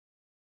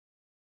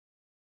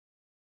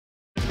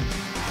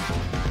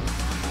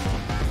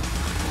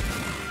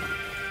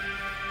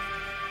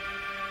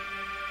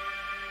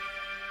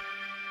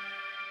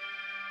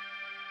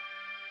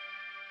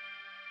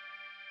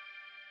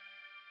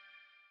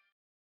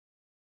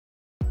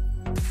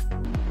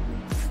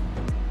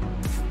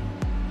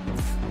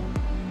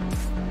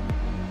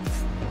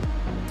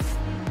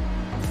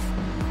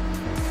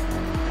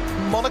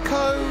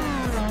Monaco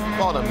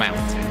on a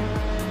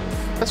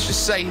mountain. Let's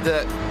just say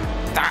that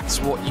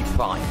that's what you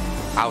find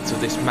out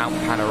of this Mount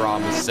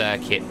Panorama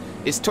circuit.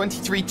 It's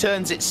 23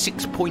 turns, it's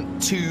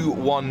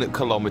 6.21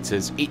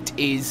 kilometers. It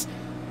is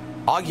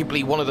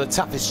arguably one of the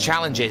toughest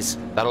challenges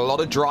that a lot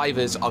of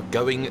drivers are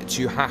going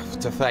to have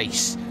to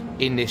face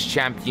in this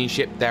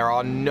championship. There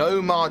are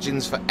no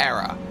margins for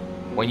error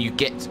when you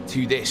get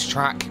to this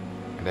track,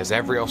 and as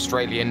every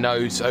Australian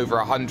knows, over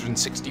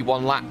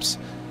 161 laps,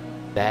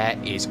 there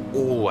is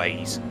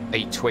always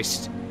a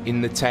twist in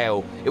the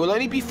tail. It will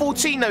only be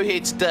 14 though here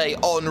today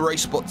on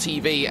RaceSpot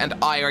TV and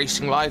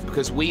iRacing Live,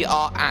 because we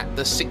are at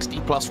the 60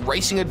 Plus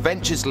Racing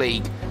Adventures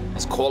League,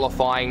 as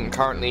qualifying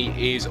currently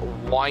is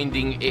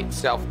winding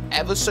itself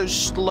ever so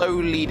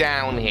slowly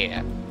down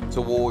here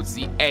towards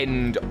the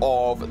end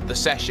of the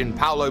session.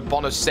 Paolo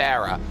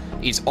Bonacera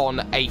is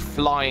on a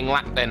flying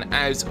lap then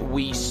as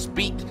we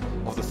speak.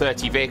 Of the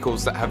 30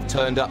 vehicles that have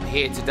turned up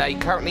here today,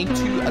 currently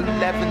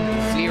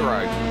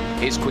 2:11.0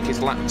 his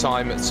quickest lap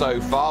time so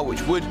far,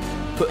 which would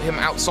put him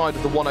outside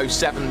of the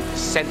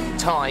 107%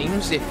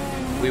 times if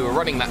we were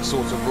running that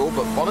sort of rule.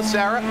 But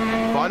Bonacera,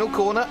 final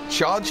corner,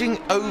 charging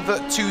over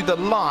to the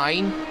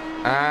line,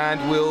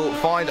 and will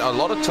find a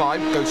lot of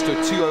time. Goes to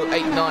a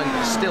 2:08.9,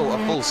 but still a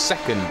full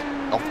second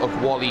off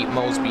of Wally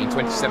Molesby in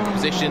 27th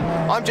position.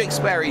 I'm Jake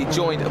Sperry,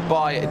 joined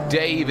by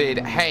David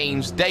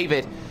Haynes.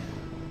 David,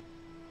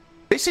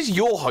 this is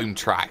your home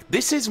track.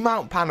 This is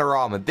Mount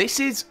Panorama. This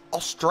is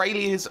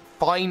Australia's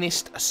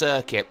finest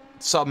circuit,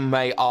 some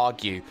may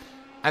argue.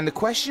 And the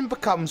question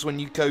becomes when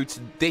you go to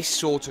this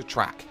sort of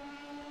track.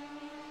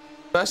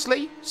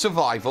 Firstly,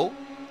 survival.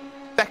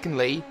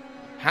 Secondly,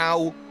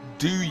 how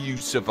do you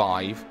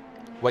survive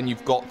when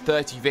you've got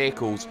 30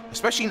 vehicles,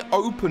 especially an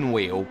open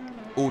wheel,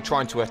 all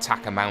trying to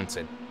attack a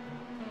mountain?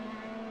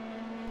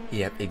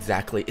 Yep,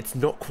 exactly. It's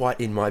not quite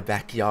in my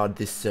backyard,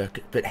 this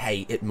circuit, but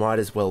hey, it might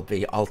as well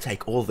be. I'll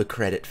take all the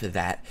credit for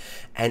that.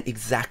 And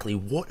exactly,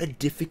 what a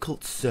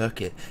difficult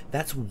circuit.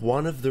 That's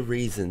one of the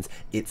reasons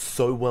it's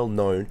so well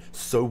known,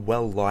 so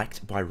well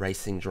liked by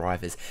racing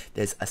drivers.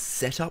 There's a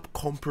setup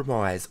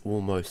compromise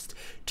almost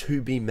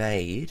to be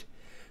made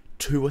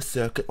to a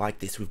circuit like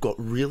this. We've got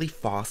really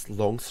fast,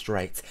 long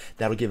straights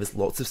that'll give us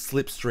lots of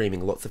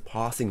slipstreaming, lots of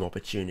passing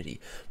opportunity.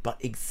 But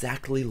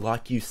exactly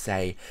like you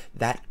say,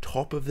 that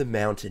top of the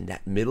mountain,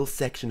 that middle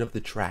section of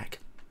the track,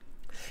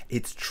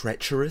 it's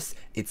treacherous,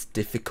 it's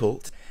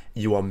difficult,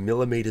 you are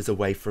millimeters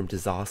away from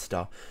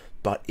disaster,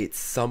 but it's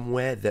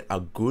somewhere that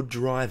a good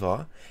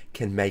driver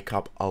can make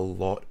up a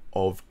lot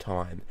of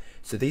time.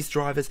 So these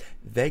drivers,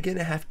 they're going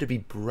to have to be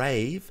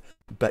brave,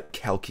 but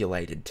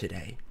calculated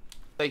today.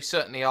 They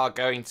certainly are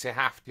going to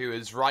have to,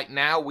 as right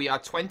now we are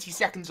 20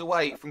 seconds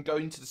away from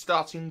going to the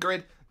starting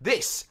grid.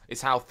 This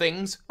is how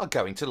things are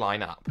going to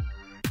line up.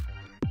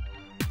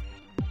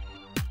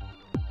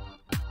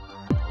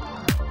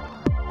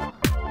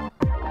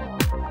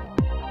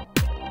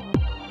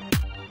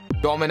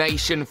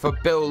 Domination for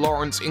Bill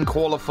Lawrence in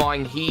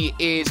qualifying. He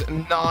is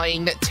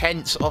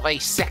 9/10 of a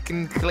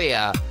second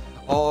clear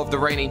of the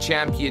reigning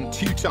champion,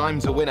 2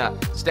 times a winner,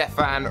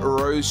 Stefan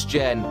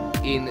Rosgen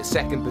in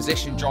second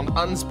position. John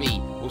Unsby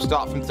will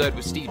start from third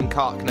with Stephen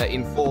Karkner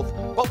in fourth.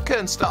 Bob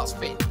Kern starts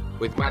fifth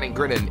with Manning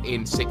Grinnan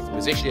in sixth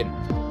position.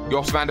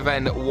 Jos van der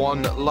Ven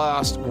won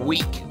last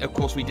week. Of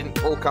course, we didn't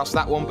broadcast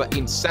that one, but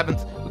in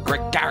seventh with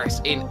Greg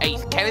Garris in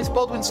eighth. Kenneth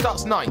Baldwin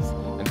starts ninth,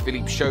 and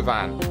Philippe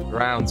Chauvin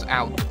rounds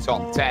out the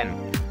top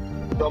 10.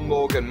 John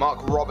Morgan,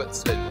 Mark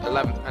Robertson,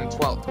 11th and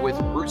 12th, with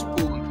Bruce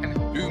Poole and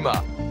Kenneth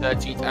Boomer,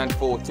 13th and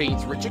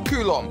 14th. Richard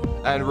Coulomb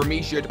and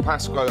Remigio De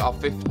Pasquo are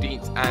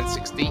 15th and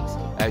 16th.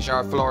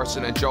 Jared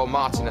Florison and Joel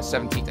Martin are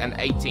 17th and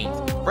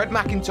 18th. Fred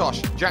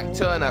McIntosh, Jack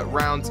Turner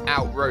rounds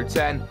out row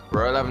 10.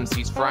 Row 11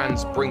 sees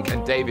Franz Brink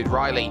and David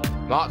Riley.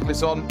 Mark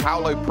Lizon,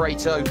 Paolo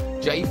Preto,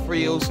 Jay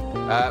Friels,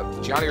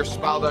 Gianni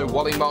Rispaldo,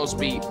 Wally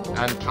Mosby,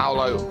 and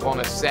Paolo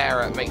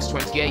Bonacera makes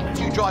 28.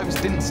 2 drivers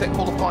didn't set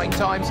qualifying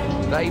times.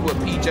 They were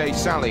PJ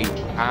Sally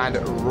and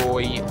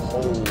Roy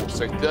Hall.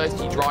 So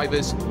 30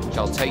 drivers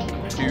shall take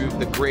to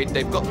the grid.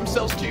 They've got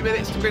themselves 2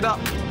 minutes to grid up,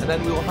 and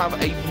then we will have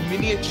a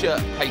miniature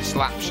pace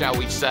lap, shall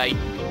we say,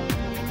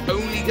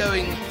 only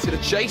going to the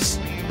chase,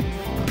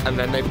 and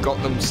then they've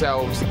got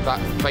themselves that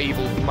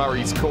fabled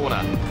Murray's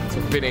Corner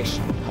to finish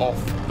off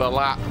the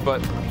lap.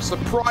 But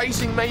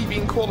surprising maybe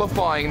in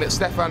qualifying that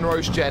Stefan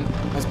Rosgen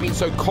has been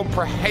so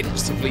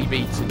comprehensively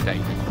beaten,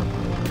 David.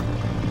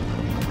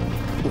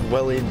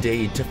 Well,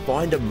 indeed, to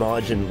find a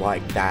margin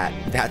like that,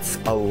 that's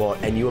a lot.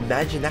 And you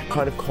imagine that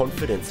kind of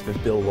confidence for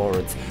Bill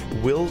Lawrence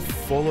will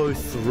follow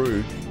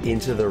through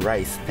into the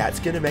race. That's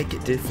going to make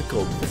it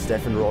difficult for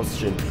Stefan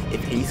Rosgen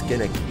if he's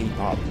going to keep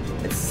up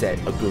and set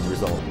a good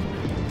result.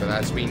 But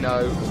as we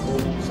know, the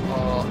walls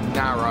are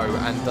narrow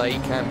and they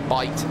can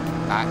bite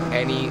at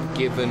any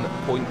given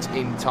point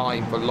in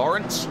time. For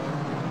Lawrence,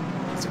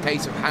 it's a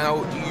case of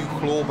how do you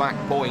claw back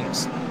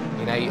points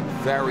in a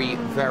very,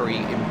 very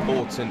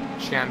important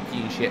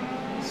championship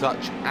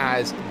such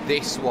as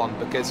this one,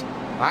 because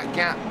That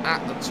gap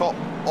at the top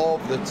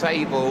of the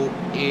table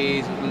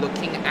is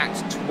looking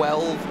at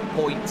 12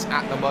 points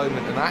at the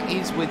moment, and that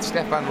is with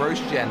Stefan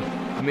Rosjen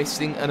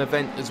missing an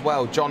event as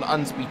well. John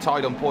Unsby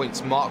tied on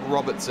points, Mark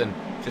Robertson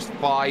just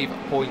 5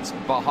 points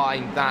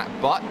behind that,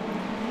 but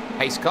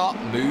pace car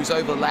moves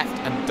over left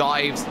and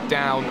dives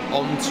down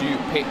onto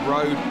pit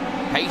road.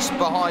 Pace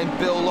behind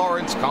Bill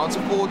Lawrence, can't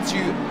afford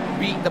to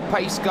beat the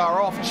pace car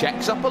off,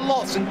 checks up a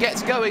lot and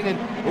gets going, and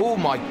oh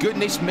my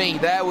goodness me,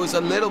 there was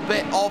a little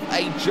bit of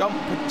a jump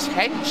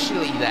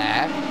potentially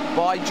there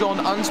by John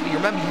Unsby.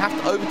 Remember, you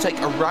have to overtake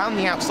around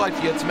the outside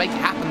for you to make it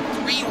happen.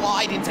 3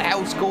 wide into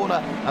Hell's Corner,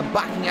 and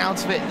backing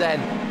out of it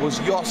then was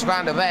Jos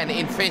van der Ven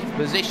in 5th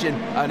position.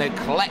 An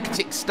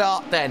eclectic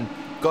start then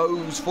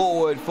goes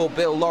forward for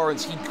Bill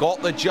Lawrence. He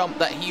got the jump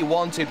that he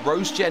wanted.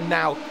 Rosjen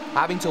now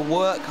having to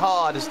work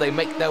hard as they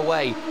make their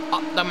way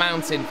up the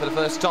mountain for the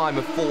first time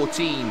of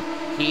 14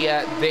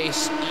 here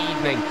this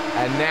evening.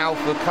 And now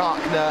for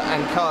Karkner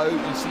and co,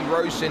 you see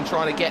Rosjen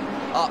trying to get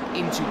up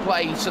into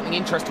play. Something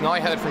interesting I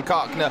heard from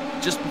Karkner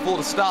just before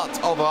the start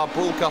of our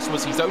broadcast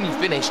was he's only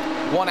finished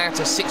 1 out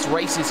of 6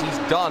 races he's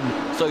done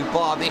so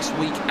far this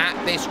week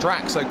at this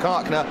track. So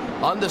Karkner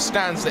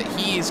understands that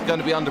he is going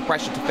to be under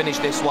pressure to finish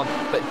this one.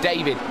 But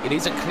David, it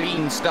is a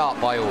clean start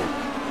by all.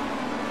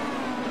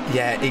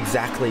 Yeah,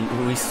 exactly.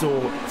 We saw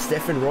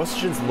Stefan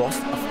Rosjen's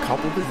lost a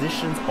couple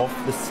positions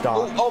off the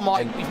start. Oh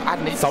my, we've had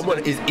an incident. Someone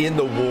is in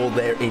the wall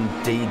there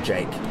indeed,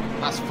 Jake.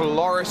 That's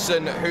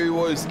Florison who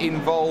was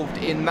involved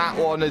in that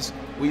one. As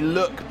we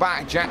look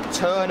back, Jack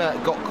Turner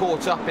got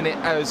caught up in it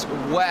as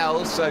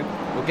well. So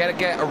we're going to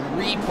get a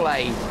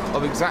replay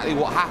of exactly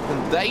what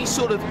happened. They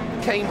sort of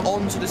came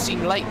onto the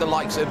scene late, the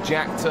likes of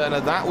Jack Turner.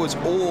 That was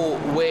all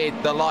with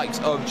the likes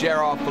of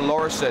Gerard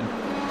Florison.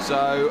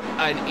 So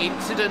an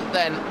incident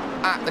then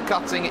at the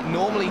cutting. It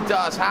normally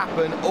does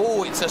happen.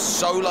 Oh, it's a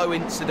solo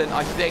incident,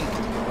 I think.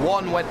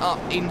 One went up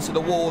into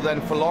the wall, then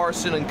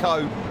Florison and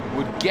co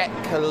would get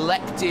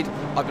collected,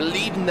 I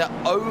believe, in their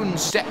own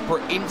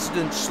separate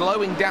incident,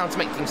 slowing down to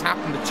make things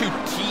happen. The 2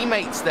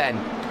 teammates then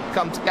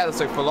come together.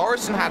 So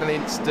Florison had an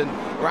incident,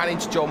 ran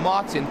into John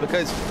Martin,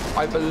 because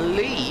I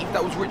believe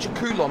that was Richard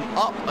Coulomb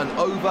up and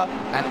over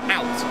and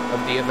out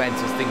of the event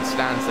as things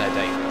stands there,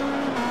 David.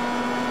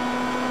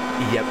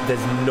 Yep,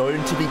 there's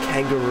known to be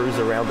kangaroos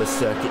around the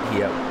circuit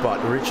here,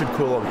 but Richard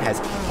Coulomb has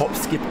hop,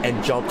 skip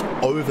and jumped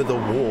over the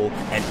wall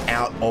and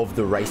out of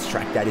the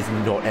racetrack. That is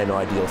not an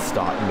ideal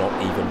start, not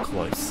even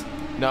close.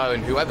 No,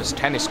 and whoever's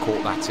tennis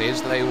court that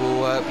is, they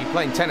will be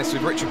playing tennis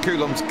with Richard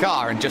Coulomb's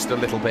car in just a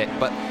little bit.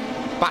 But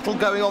battle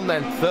going on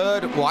then.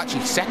 Third, well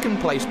actually second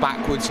place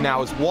backwards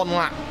now as 1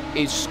 lap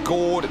is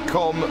scored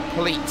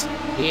complete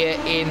here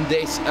in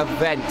this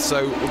event.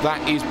 So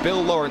that is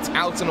Bill Lawrence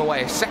out and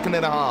away, a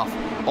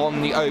 2.5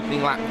 on the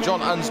opening lap. John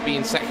Unsby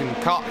in 2nd,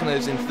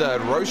 Karkner's in 3rd,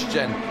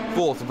 Rosjen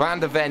 4th, Van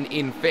der Ven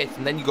in 5th,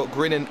 and then you've got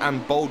Grinnan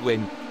and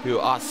Baldwin who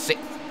are 6th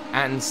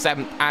and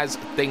 7th as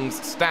things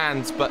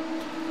stand. But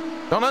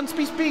John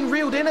Unsby's being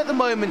reeled in at the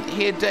moment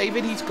here,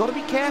 David. He's got to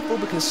be careful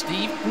because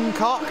Stephen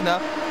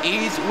Karkner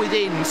is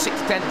within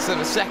 0.6 of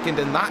a second,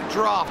 and that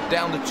draft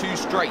down the 2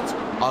 straights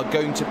are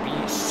going to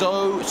be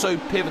so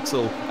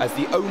pivotal as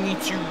the only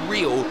 2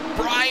 real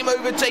prime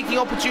overtaking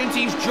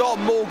opportunities.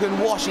 John Morgan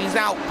washes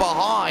out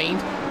behind.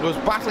 Was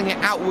battling it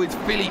out with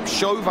Philippe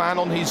Chauvin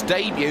on his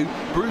debut.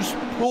 Bruce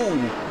Poole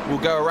will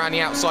go around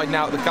the outside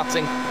now at the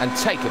cutting and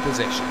take a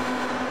position.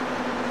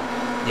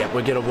 Yeah,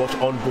 we're going to watch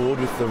on board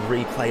with the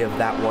replay of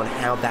that one,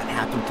 how that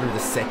happened through the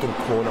 2nd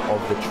corner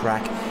of the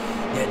track.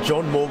 Yeah,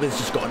 John Morgan's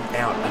just gotten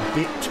out a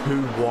bit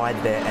too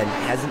wide there and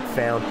hasn't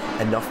found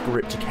enough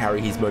grip to carry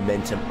his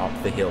momentum up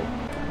the hill.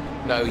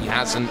 No, he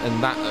hasn't,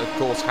 and that, of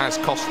course, has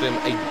cost him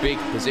a big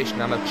position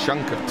and a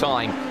chunk of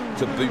time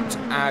to boot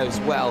as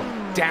well.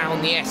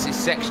 Down the S's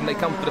section, they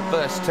come for the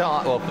first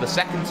time, or for the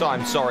second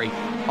time, sorry,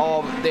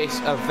 of this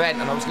event.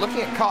 And I was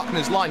looking at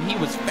Karkner's line. He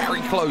was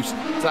very close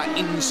to that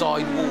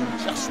inside wall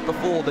just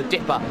before the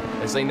dipper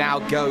as they now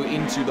go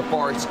into the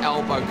Forest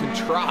Elbow.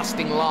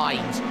 Contrasting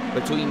lines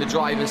between the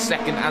drivers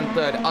 2nd and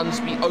 3rd.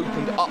 Unsby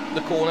opened up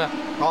the corner.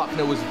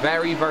 Karkner was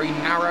very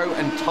narrow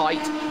and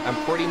tight and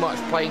pretty much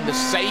playing the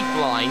safe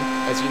line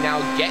as he now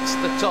gets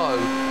the toe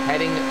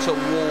heading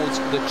towards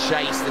the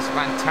chase. This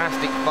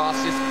fantastic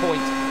fastest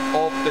point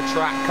of the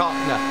track.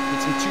 Karkner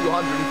hitting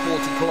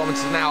 240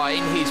 kilometers an hour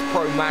in his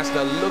Pro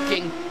Mazda,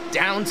 looking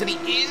down to the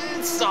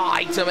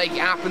inside to make it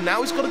happen.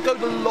 Now he's got to go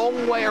the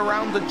long way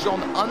around the John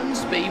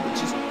Unsby,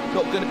 which is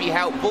not going to be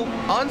helpful.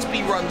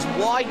 Unsby runs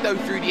wide though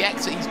through the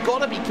exit. He's got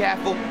to be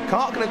careful.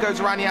 Karkner goes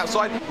around the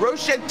outside.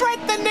 Rosjen thread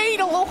the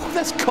needle. Oh,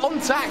 there's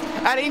contact,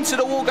 and into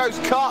the wall goes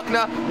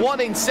Karkner. 1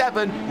 in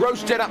 7.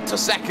 Rosjen up to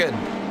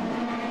 2nd.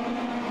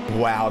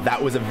 Wow, that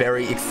was a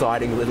very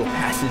exciting little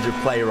passage of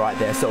play right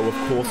there. So, of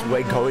course,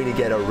 we're going to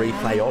get a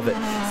replay of it.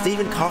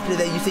 Stephen Karkner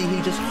there, you see,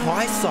 he just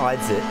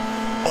high-sides it.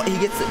 Oh, he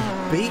gets it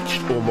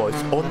beached almost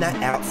on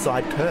that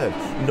outside curb.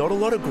 Not a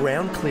lot of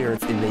ground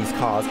clearance in these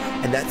cars,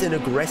 and that's an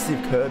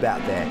aggressive curb out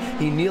there.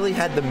 He nearly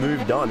had the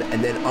move done,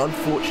 and then,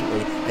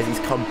 unfortunately, as he's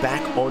come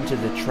back onto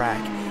the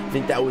track,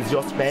 think that was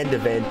Jos van der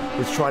Ven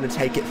was trying to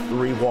take it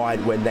 3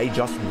 wide when they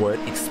just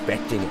weren't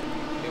expecting it.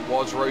 It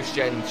was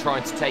RaceSpot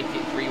trying to take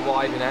it 3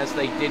 wide, and as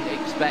they didn't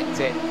expect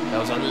it, there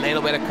was a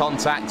little bit of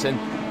contact, and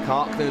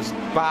Karkner's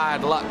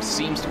bad luck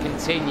seems to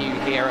continue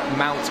here at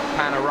Mount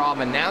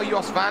Panorama. Now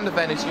Jos van der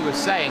Ven, as you were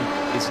saying,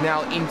 is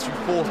now into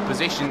 4th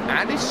position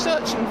and is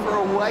searching for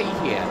a way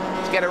here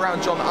to get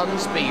around John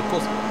Unsby. Of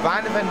course,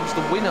 van der Ven was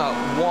the winner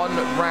 1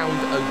 round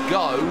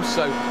ago,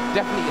 so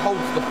definitely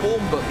holds the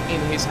form book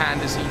in his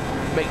hand as he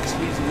makes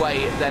his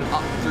way then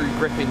up through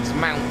Griffin's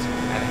Mount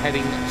and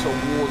heading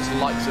towards the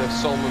likes of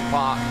Solomon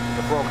Park,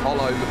 the Frog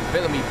Hollow, the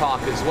Villamy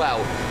Park as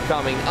well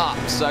coming up.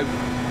 So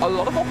a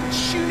lot of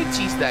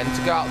opportunities then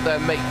to go out there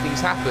and make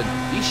things happen.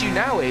 The issue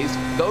now is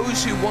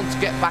those who want to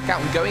get back out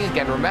and going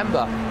again.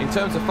 Remember, in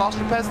terms of fast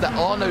repairs, there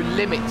are no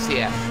limits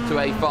here to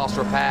a fast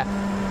repair.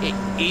 It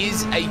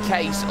is a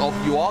case of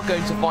you are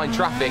going to find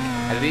traffic,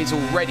 and it is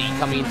already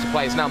coming into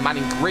play as now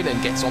Manning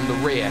Grinnan gets on the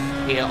rear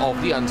here of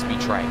the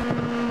Unsby train.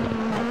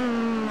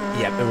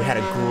 Yep, and we had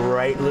a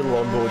great little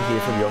onboard here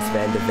from Jos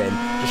van der Ven,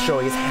 just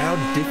showing us how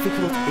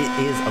difficult it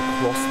is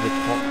across the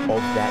top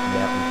of that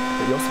mountain.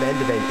 But Jos van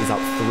der Ven is up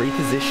 3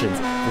 positions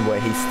from where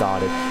he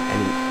started,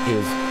 and he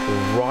was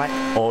right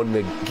on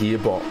the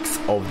gearbox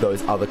of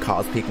those other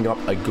cars, picking up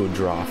a good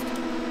draft.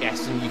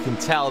 Yes, and you can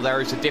tell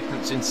there is a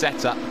difference in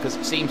setup because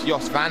it seems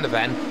Jos van der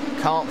Ven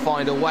can't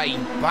find a way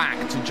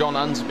back to John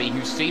Unsby,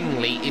 who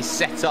seemingly is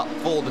set up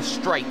for the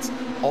straight.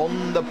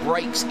 On the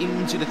brakes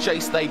into the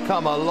chase they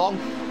come along,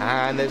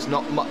 and there's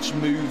not much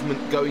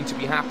movement going to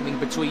be happening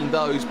between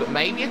those, but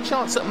maybe a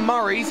chance at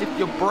Murray's if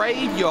you're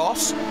brave,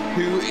 Jos,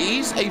 who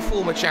is a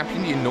former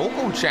champion, the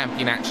inaugural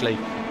champion actually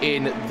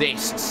in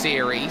this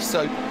series.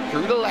 So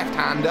through the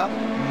left-hander,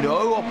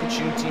 no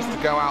opportunities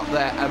to go out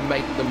there and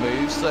make the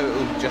move, so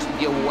it'll just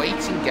be a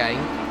waiting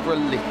game for a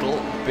little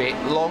bit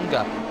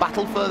longer.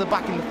 Battle further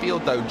back in the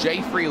field though, Jay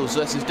Friels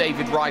versus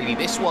David Riley.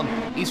 This one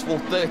is for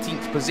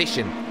 13th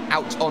position.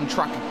 Out on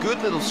track, a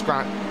good little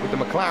scrap with the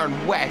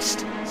McLaren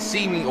West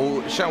seeming,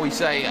 or shall we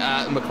say,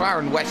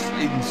 McLaren West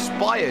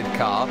inspired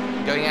car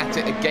going at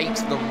it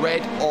against the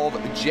red of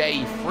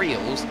Jay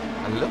Friels.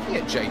 And looking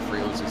at Jay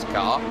Friels'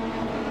 car,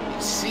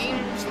 it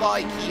seems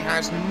like he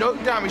has no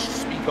damage to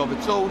speak of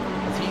at all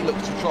as he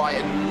looks to try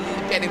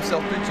and get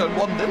himself through turn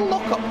 1. Little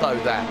lock-up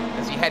though there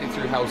as he headed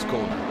through Hell's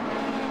Corner.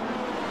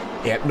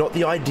 Yeah, not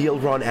the ideal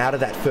run out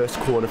of that first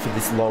corner for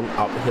this long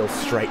uphill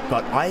straight,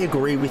 but I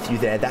agree with you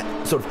there.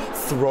 That sort of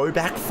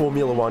throwback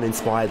Formula 1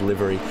 inspired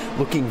livery,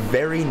 looking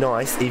very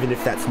nice, even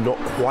if that's not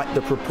quite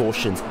the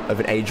proportions of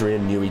an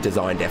Adrian Newey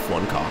designed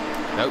F1 car.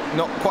 No,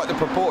 not quite the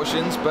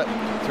proportions, but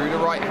through the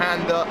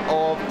right-hander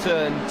of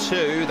turn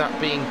 2, that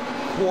being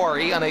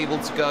Quarry, unable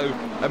to go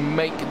and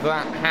make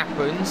that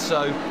happen.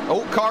 So,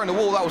 oh, car in the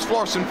wall, that was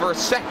Florison for a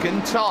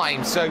second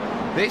time. So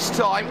this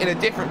time in a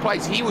different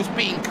place, he was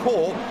being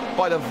caught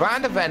by the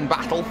Van der Ven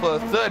battle for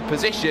 3rd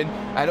position,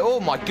 and oh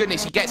my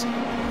goodness, he gets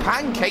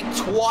pancaked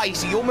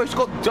twice. He almost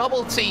got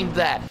double teamed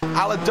there.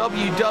 A la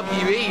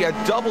WWE,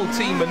 a double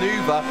team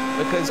maneuver,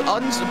 because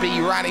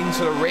Unsby ran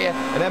into the rear,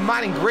 and then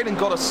Manning Grinnan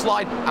got a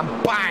slide,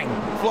 and bang,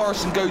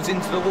 Florison goes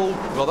into the wall.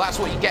 Well, that's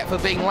what you get for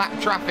being lap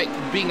traffic,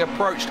 being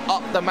approached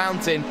up the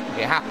mountain.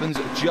 It happens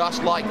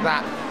just like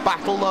that.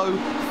 Battle though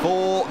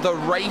for the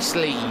race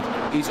lead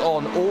is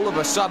on. All of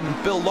a sudden,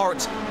 Bill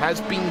Lawrence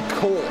has been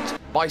caught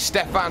by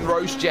Stefan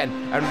Roosgen,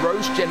 and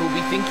Roosgen will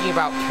be thinking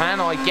about, can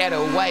I get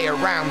a way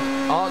around?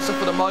 Answer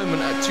for the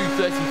moment at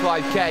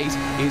 235 Ks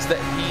is that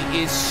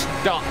he is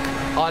stuck,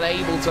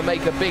 unable to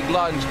make a big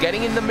lunge.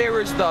 Getting in the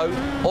mirrors though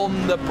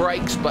on the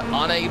brakes, but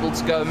unable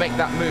to go and make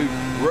that move.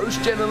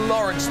 Roosgen and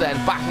Lawrence then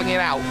battling it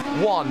out,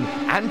 1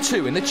 and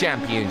 2 in the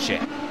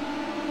championship.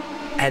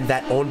 And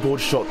that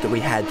onboard shot that we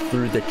had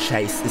through the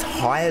chase is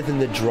higher than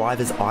the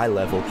driver's eye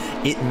level.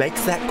 It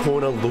makes that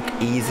corner look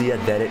easier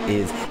than it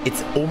is.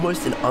 It's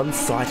almost an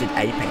unsighted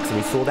apex, and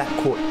we saw that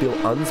caught Bill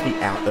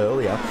Unsby out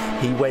earlier.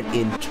 He went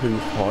in too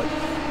hot.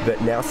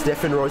 But now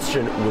Stefan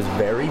Roosgen was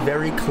very,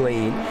 very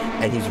clean,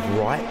 and he's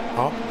right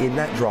up in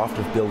that draft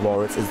of Bill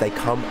Lawrence as they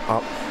come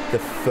up the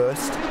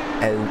first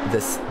and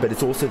this, but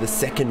it's also the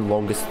second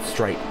longest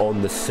straight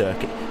on the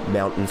circuit,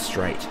 Mountain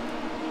Straight.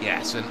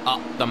 Yes, and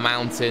up the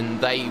mountain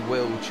they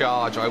will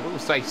charge. I will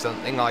say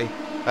something. I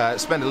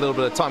spend a little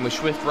bit of time with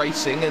Swift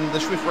Racing, and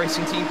the Swift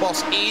Racing team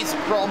boss is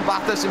from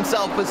Bathurst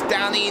himself, as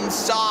down the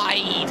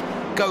inside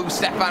goes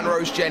Stefan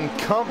Roosgen,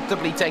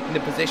 comfortably taking the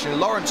position.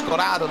 Lawrence got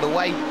out of the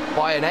way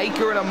by an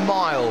acre and a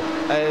mile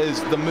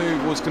as the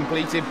move was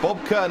completed.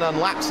 Bob Kern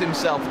unlaps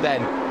himself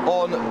then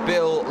on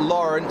Bill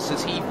Lawrence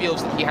as he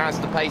feels that he has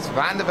the pace.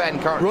 Van der Ven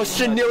currently...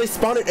 Roosgen nearly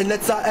spun it, and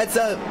that's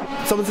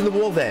someone's in the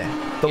wall there.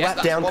 The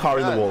lap down car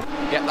in the wall.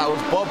 Yeah, that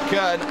was Bob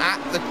Kern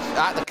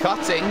at the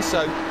cutting,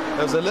 so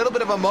there was a little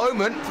bit of a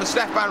moment for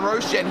Stefan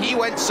Roosgen. He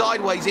went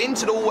sideways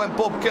into the wall when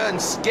Bob Kern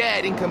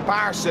scared in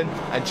comparison,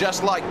 and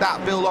just like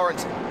that, Bill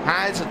Lawrence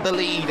has the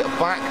lead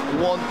back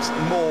once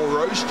more.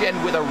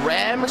 Roosgen with a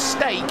rare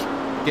mistake,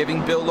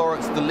 giving Bill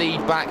Lawrence the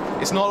lead back.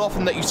 It's not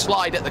often that you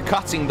slide at the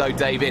cutting though,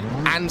 David,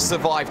 and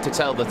survive to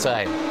tell the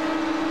tale.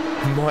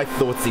 My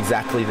thoughts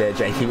exactly there,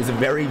 Jake. He was a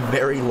very,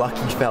 very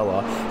lucky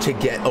fella to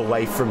get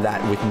away from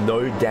that with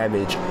no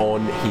damage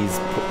on his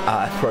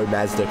Pro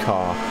Mazda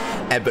car.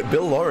 But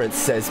Bill Lawrence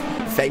says,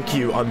 thank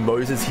you, I'm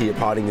Moses here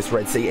parting this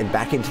Red Sea, and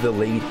back into the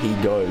lead he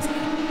goes.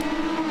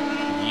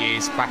 He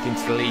is back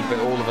into the lead, but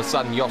all of a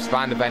sudden Jos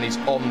van der Ven is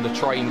on the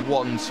train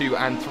 1, 2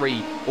 and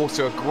 3.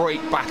 Also a great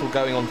battle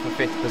going on for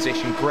 5th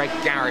position. Greg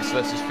Garris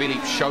versus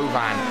Philippe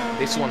Chauvin.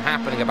 This one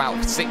happening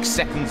about 6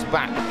 seconds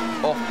back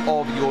off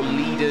of your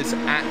leaders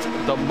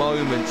at the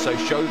moment. So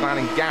Chauvin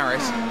and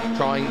Garris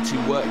trying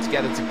to work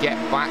together to get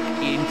back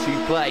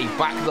into play.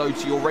 Back though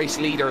to your race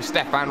leader,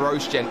 Stefan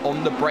Roosjen,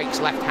 on the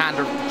brakes,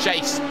 left-hander of the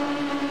chase.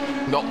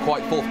 Not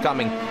quite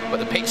forthcoming, but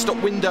the pit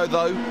stop window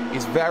though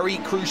is very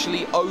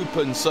crucially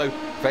open, so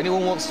if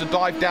anyone wants to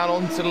dive down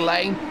onto the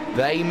lane,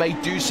 they may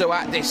do so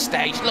at this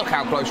stage. Look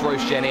how close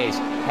Roosjen is,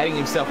 heading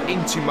himself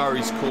into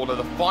Murray's corner,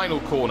 the final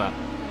corner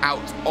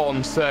out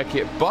on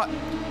circuit. But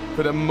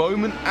for the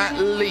moment at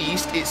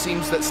least, it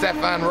seems that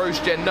Stefan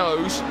Roosjen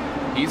knows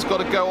he's got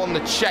to go on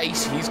the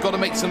chase. He's got to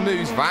make some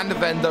moves. Van der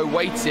Ven, though,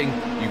 waiting.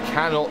 You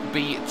cannot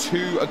be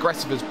too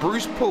aggressive as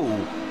Bruce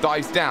Poole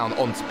dives down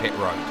onto pit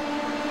road.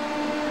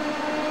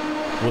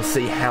 We'll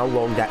see how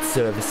long that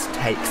service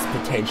takes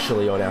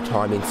potentially on our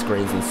timing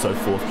screens and so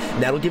forth.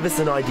 And that'll give us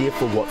an idea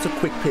for what's a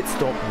quick pit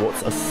stop,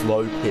 what's a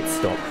slow pit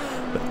stop.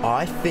 But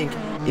I think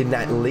in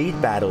that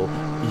lead battle,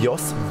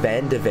 Jos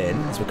van der Ven,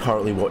 as we're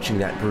currently watching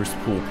that Bruce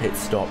Poole pit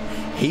stop,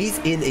 he's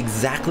in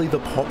exactly the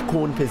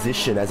popcorn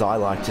position, as I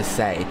like to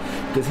say,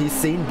 because he's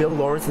seen Bill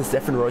Lawrence and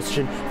Stefan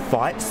Roosjen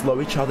fight,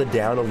 slow each other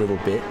down a little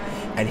bit,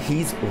 and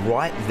he's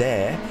right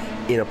there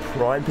in a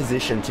prime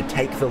position to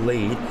take the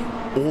lead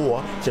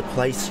or to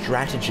play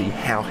strategy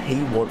how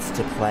he wants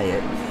to play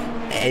it.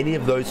 Any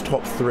of those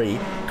top 3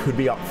 could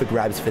be up for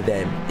grabs for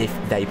them if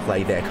they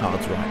play their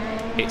cards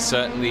right. It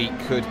certainly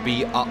could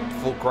be up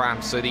for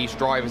grabs, so these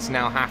drivers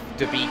now have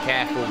to be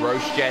careful.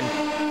 Roosjen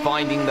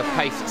finding the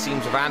pace. It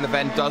seems Van der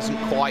Ven doesn't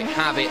quite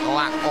have it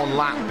lap on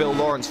lap. Bill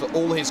Lawrence, for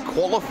all his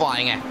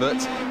qualifying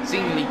efforts,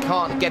 seemingly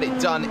can't get it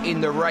done in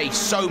the race.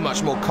 So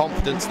much more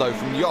confidence though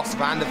from Jos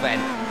van der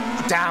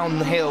Ven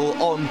downhill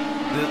on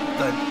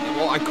the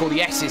what I call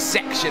the S's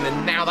section,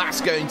 and now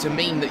that's going to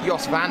mean that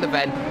Jos van der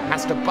Ven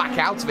has to back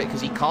out of it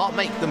because he can't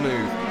make the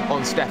move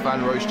on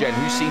Stefan Roosjen,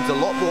 who seems a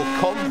lot more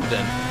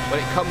confident when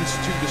it comes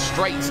to the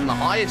straights and the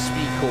higher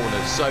speed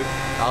corners. So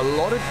a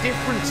lot of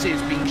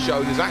differences being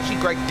shown as actually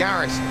Greg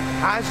Garris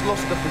has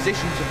lost the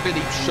position to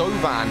Philippe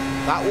Chauvin.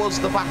 That was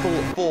the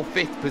battle for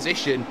 5th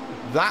position.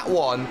 That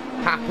one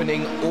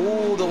happening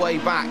all the way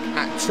back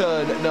at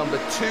turn number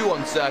 2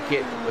 on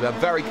circuit with a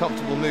very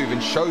comfortable move,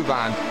 and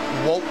Chauvin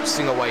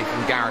waltzing away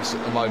from Garris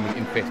at the moment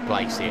in 5th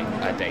place here,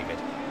 David.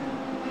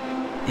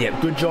 Yeah,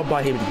 good job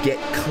by him to get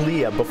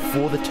clear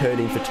before the turn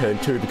in for turn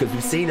 2, because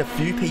we've seen a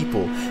few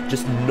people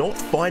just not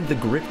find the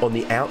grip on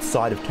the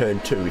outside of turn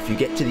 2. If you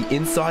get to the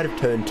inside of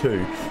turn 2,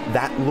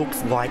 that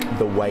looks like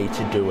the way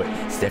to do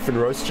it. Stefan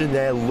Roosjen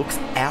there looks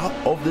out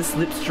of the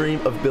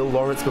slipstream of Bill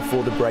Lawrence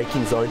before the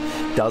braking zone,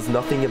 does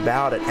nothing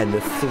about it, and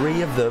the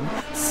 3 of them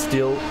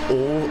still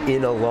all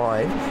in a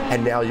line,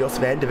 and now Jos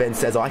van der Ven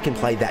says, I can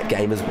play that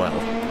game as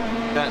well.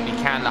 Certainly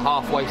can. The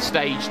halfway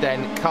stage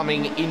then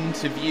coming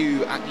into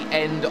view at the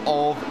end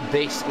of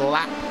this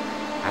lap,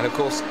 and of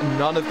course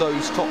none of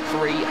those top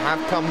 3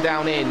 have come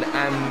down in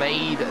and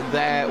made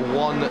their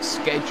one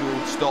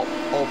scheduled stop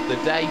of the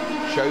day.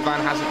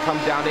 Chauvin hasn't come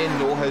down in,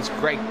 nor has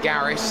Greg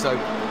Garris, so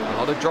a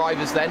lot of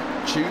drivers then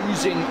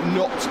choosing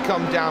not to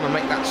come down and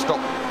make that stop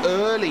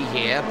early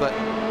here. But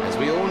as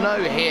we all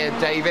know here,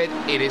 David,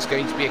 it is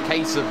going to be a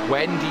case of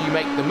when do you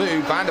make the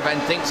move. Van der Ven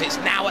thinks it's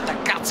now at the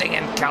gutting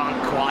and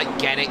can't quite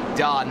get it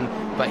done,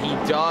 but he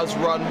does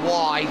run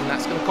wide, and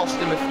that's going to cost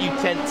him a few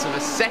tenths of a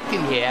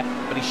second here,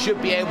 but he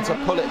should be able to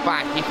pull it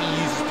back if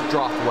he uses the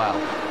draft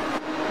well.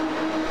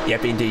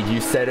 Yep, indeed,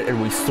 you said it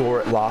and we saw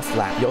it last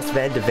lap. Jos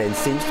van der Ven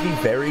seems to be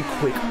very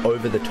quick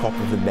over the top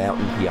of the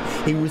mountain here.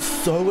 He was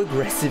so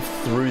aggressive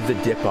through the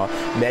dipper.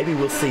 Maybe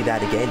we'll see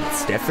that again.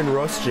 Stefan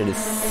Roosjen is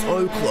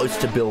so close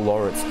to Bill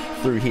Lawrence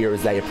through here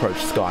as they approach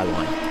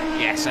Skyline.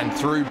 Yes, and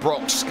through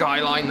Brock's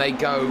Skyline they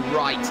go,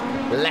 right,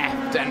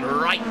 left, and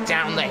right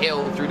down the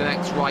hill through the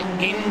next right,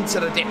 into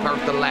the dipper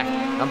of the left,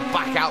 and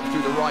back out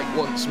through the right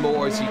once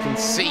more, as you can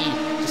see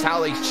just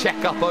how they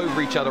check up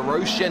over each other.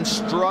 Roosjen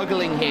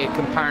struggling here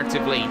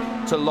comparatively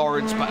to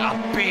Lawrence, but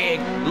a big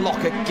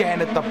lock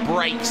again at the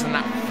brakes, and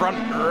that front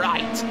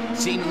right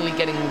seemingly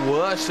getting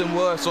worse and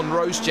worse on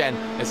Roosjen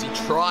as he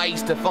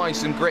tries to find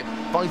some grip,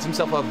 finds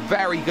himself a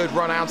very good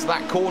run out of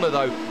that corner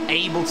though,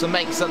 able to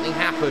make something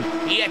happen.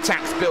 He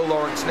attacks Bill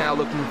Lawrence now,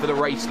 looking for the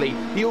race lead.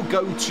 He'll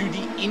go to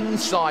the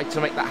inside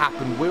to make that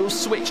happen. Will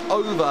switch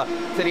over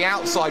to the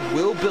outside.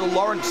 Will Bill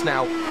Lawrence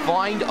now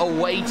find a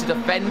way to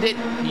defend it?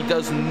 He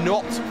does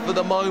not for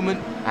the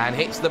moment, and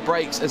hits the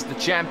brakes as the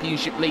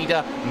championship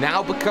leader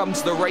now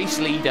becomes the race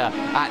leader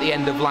at the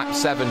end of lap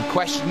 7.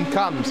 Question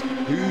comes,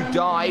 who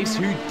dives,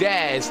 who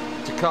dares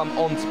to come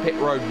onto pit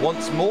road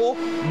once more?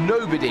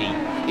 Nobody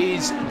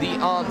is the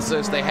answer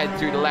as they head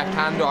through the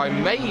left-hander. I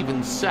may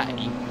even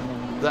say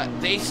that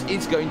this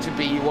is going to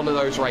be one of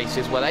those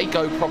races where they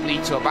go probably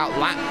to about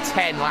lap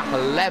 10, lap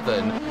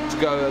 11 to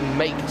go and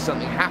make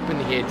something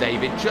happen here,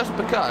 David, just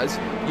because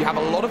you have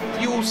a lot of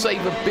fuel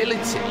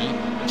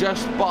savability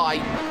just by,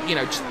 you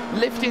know, just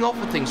lifting off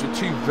of things with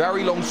 2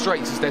 very long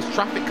straights as there's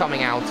traffic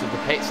coming out of the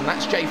pits, and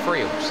that's Jay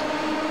Friels.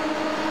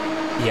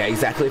 Yeah,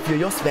 exactly. If you're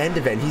Jos van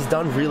der Ven, he's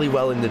done really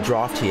well in the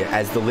draft here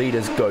as the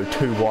leaders go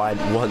 2 wide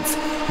once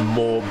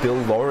more. Bill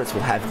Lawrence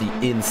will have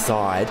the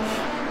inside.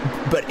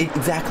 But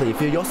exactly,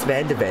 if you're Jos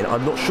van der Ven,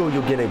 I'm not sure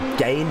you're going to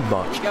gain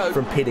much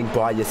from pitting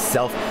by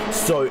yourself.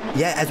 So,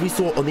 yeah, as we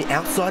saw on the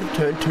outside of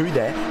turn 2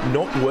 there,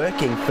 not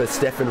working for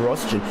Stefan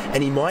Rostgen,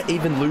 and he might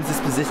even lose his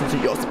position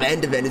to Jos van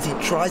der Ven as he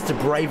tries to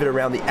brave it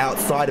around the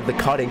outside of the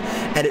cutting,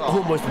 and it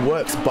almost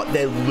works, but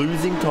they're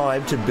losing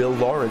time to Bill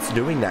Lawrence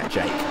doing that,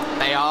 Jake.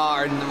 They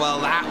are, and well,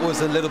 that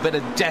was a little bit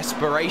of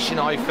desperation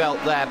I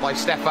felt there by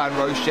Stefan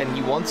Rostgen.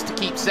 He wants to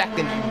keep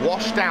second. He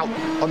washed out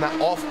on that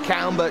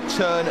off-camber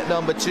turn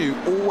number 2.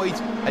 Always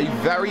a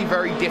very,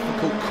 very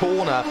difficult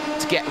corner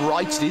to get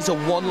right. It is a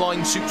one-line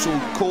Sutsal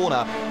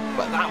corner,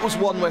 but that was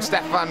one where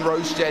Stefan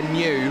Rostgen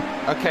knew,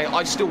 okay,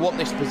 I still want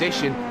this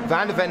position.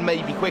 Van der Ven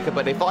may be quicker,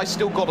 but if I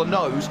still got a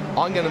nose,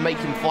 I'm going to make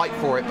him fight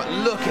for it. But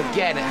look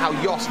again at how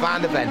Jos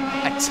van der Ven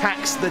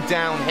attacks the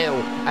downhill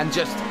and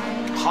just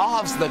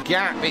halves the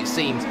gap, it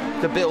seems,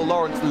 to Bill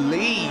Lawrence,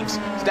 leaves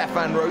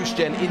Stefan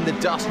Rostgen in the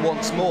dust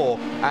once more.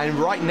 And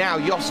right now,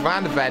 Jos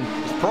van der Ven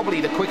is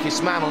probably the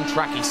quickest man on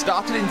track. He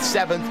started in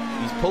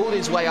 7th. He's pulled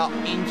his way up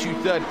into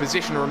 3rd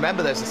position.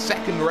 Remember, there's a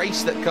second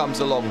race that comes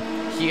along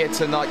here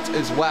tonight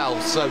as well.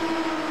 So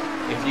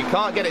if you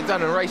can't get it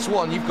done in race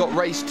 1, you've got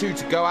race 2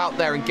 to go out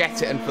there and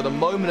get it. And for the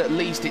moment, at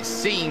least, it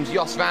seems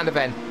Jos van der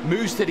Ven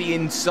moves to the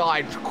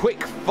inside.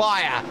 Quick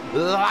fire,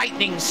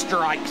 lightning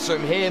strikes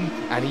from him,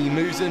 and he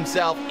moves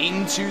himself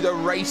into the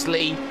race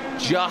lead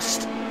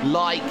just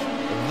like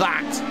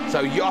that.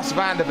 So Jos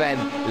van der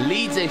Ven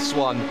leads this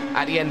one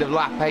at the end of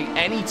lap 8.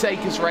 Any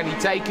takers for any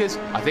takers?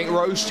 I think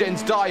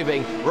Rostgen's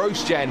diving.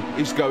 Rostgen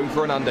is going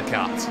for an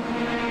undercut.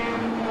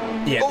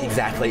 Yeah,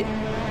 exactly.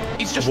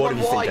 He's just What run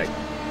do you wide. think, Jake?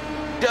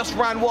 Just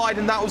ran wide,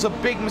 and that was a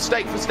big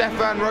mistake for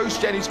Stefan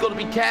Rostgen. He's got to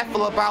be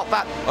careful about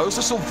that. I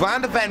also saw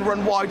Van der Ven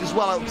run wide as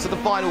well out to the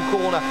final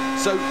corner.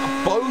 So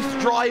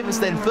both drivers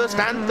then, 1st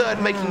and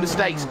 3rd, making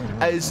mistakes,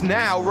 as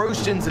now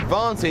Rostgen's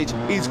advantage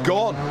is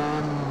gone.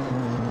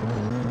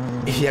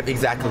 Yep,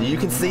 exactly. You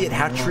can see it,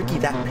 how tricky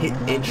that pit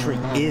entry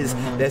is.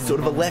 There's sort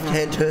of a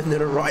left-hand turn, then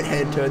a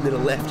right-hand turn, then a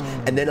left,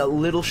 and then a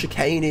little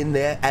chicane in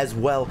there as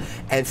well.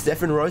 And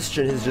Stefan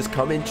Rostgen has just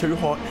come in too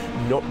hot,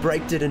 not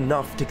braked it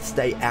enough to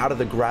stay out of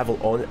the gravel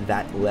on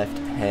that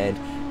left-hand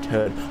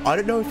turn. I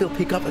don't know if he'll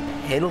pick up a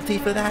penalty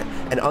for that,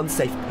 an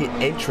unsafe pit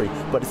entry,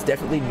 but it's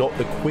definitely not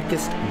the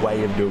quickest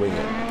way of doing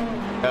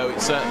it. No,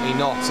 it's certainly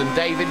not. And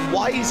David,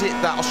 why is it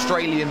that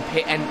Australian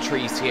pit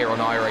entries here on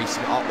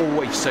iRacing are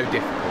always so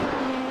difficult?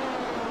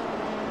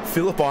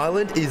 Phillip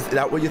Island, is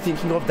that what you're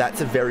thinking of? That's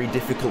a very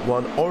difficult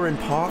one. Oran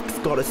Park's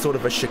got a sort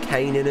of a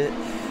chicane in it.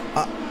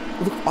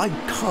 Look, I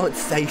can't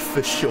say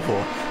for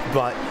sure,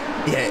 but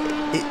yeah,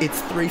 it's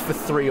 3 for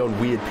 3 on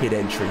weird pit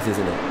entries,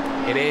 isn't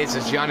it? It is,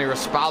 as Gianni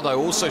Raspaldo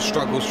also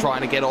struggles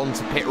trying to get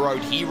onto pit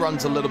road. He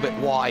runs a little bit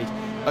wide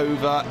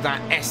over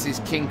that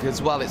S's kink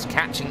as well. It's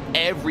catching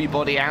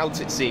everybody out,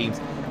 it seems,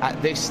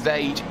 at this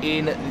stage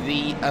in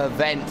the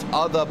event.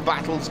 Other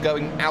battles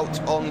going out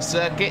on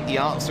circuit? The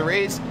answer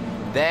is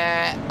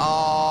there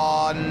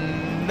are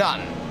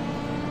none,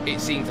 it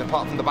seems,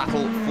 apart from the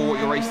battle for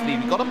your race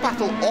lead. We've got a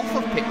battle off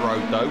of pit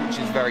road, though, which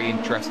is very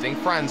interesting.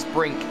 Franz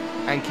Brink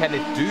and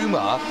Kenneth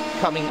Duma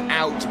coming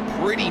out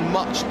pretty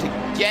much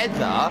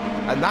together,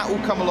 and that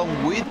will come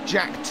along with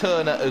Jack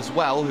Turner as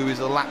well, who is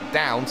a lap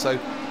down. So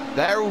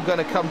they're all going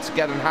to come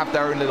together and have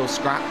their own little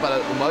scrap, but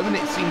at the moment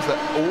it seems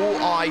that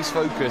all eyes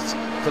focus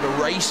for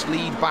the race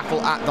lead battle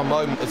at the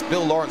moment, as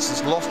Bill Lawrence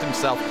has lost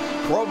himself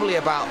probably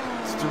about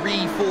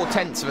 3-4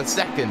 tenths of a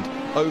second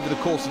over the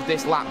course of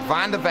this lap.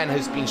 Van der Ven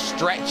has been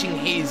stretching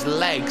his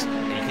legs,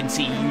 and you can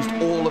see he used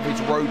all of his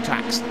road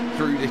tax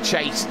through the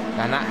chase,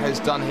 and that has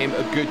done him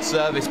a good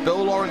service.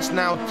 Bill Lawrence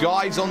now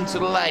dives onto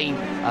the lane,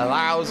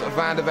 allows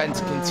Van der Ven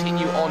to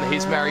continue on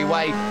his merry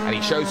way, and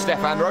he shows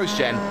Stefan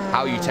Rostgen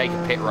how you take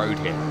a pit road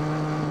here.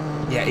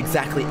 Yeah,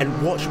 exactly.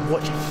 And watch,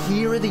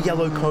 here are the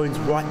yellow cones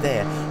right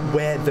there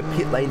where the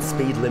pit lane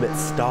speed limit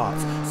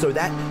starts. So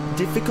that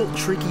difficult,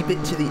 tricky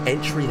bit to the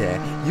entry there,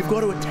 you've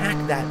got to attack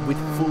that with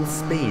full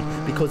speed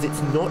because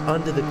it's not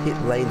under the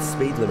pit lane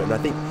speed limit. And I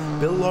think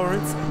Bill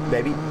Lawrence,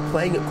 maybe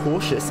playing it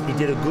cautious, he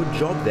did a good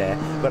job there,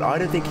 but I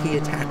don't think he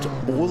attacked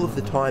all of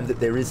the time that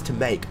there is to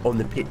make on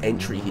the pit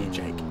entry here,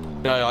 Jake.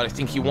 No, I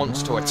think he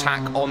wants to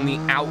attack on the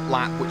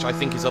outlap, which I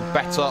think is a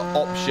better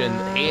option.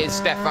 Here's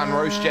Stefan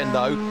Rostgen,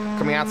 though,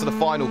 coming out of the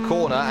final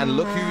corner, and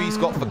look who he's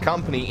got for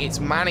company. It's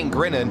Manning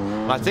Grinnan,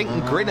 and I think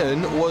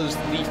Grinnan was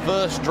the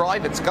first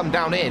driver to come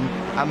down in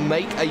and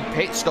make a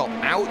pit stop.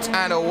 Out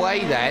and away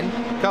then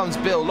comes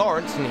Bill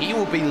Lawrence, and he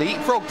will be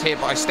leapfrogged here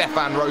by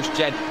Stefan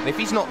Rosgen. And if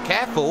he's not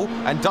careful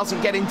and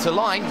doesn't get into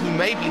line, he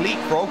may be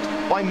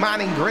leapfrogged by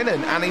Manning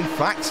Grinnan, and in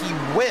fact he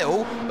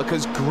will,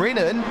 because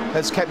Grinnan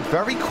has kept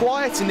very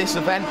quiet in this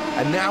event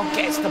and now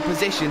gets the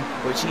position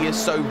which he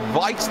has so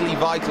vitally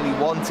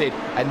wanted.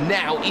 And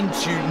now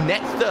into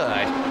net third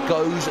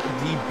goes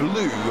the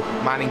blue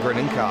Manning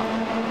Grinnan car.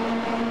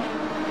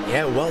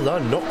 Yeah, well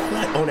done. Not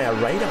quite on our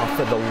radar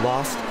for the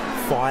last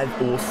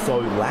 5 or so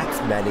laps,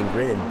 Manning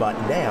Grinnan, but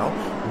now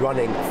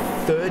running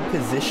third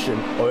position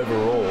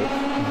overall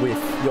with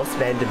Jos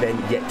van der Ven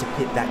yet to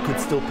pit. That could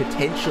still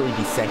potentially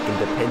be second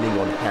depending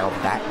on how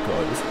that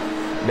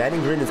goes.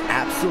 Manning Grinnan is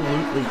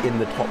absolutely in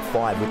the top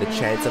 5 with a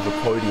chance of a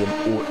podium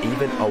or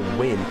even a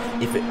win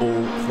if it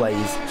all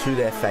plays to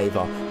their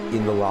favour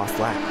in the last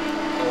lap.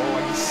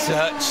 Oh, he's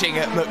searching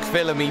at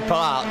McPhillamy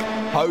Park,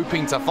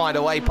 hoping to find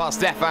a way past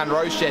Stefan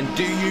Rosgen.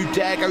 Do you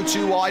dare go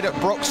too wide at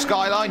Brock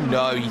Skyline?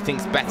 No, he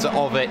thinks better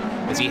of it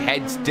as he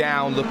heads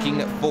down looking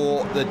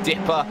for the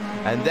dipper.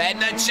 And then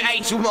the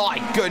chase. Oh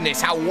my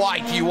goodness, how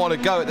wide do you want to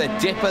go at the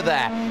dipper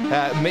there?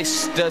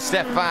 Mr.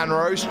 Stefan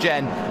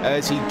Rosgen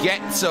as he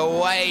gets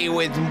away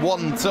with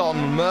wanton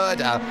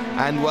murder.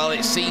 And well,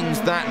 it seems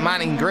that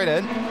Manning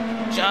Grinnan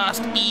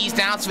just eased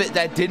out of it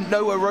there. Didn't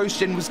know where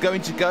Rosgen was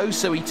going to go,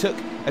 so he took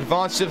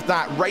advantage of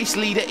that. Race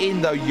leader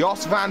in though,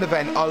 Jos van der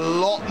Ven, a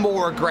lot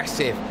more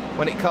aggressive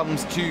when it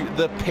comes to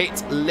the pit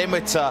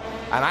limiter,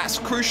 and that's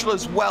crucial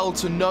as well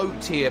to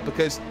note here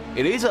because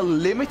it is a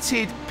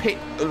limited pit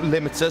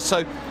limiter.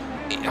 So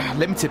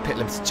limited pit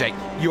limiter, Jake,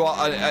 you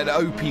are an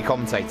OP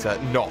commentator,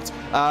 not.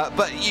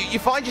 But you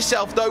find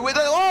yourself though with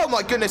oh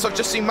my goodness, I've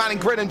just seen Manning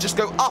Grinnan just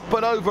go up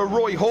and over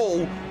Roy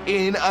Hall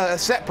in a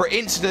separate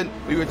incident.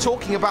 We were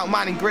talking about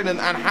Manning Grinnan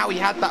and how he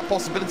had that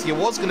possibility. I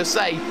was going to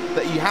say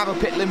that you have a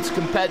pit limiter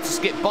compared to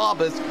Skip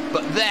Barber's,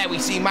 but there we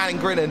see Manning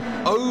Grinnan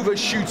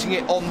overshooting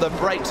it on the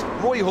brakes.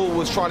 Roy Hall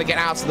was trying to get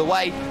out of the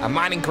way, and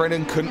Manning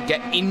Grinnan couldn't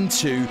get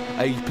into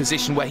a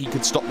position where he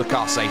could stop the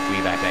car safely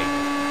there,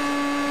 Dave.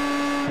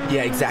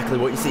 Yeah, exactly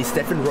what you see.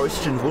 Stefan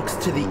Rosgen looks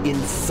to the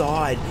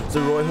inside,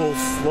 so Roy Hall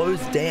slows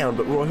down,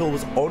 but Roy Hall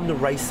was on the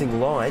racing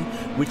line,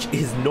 which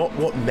is not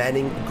what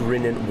Manning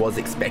Grinnan was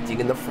expecting.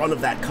 In the front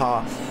of that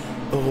car,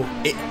 oh,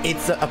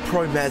 it's a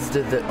Pro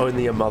Mazda that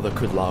only a mother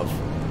could love.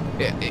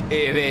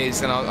 It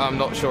is, and I'm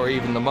not sure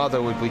even the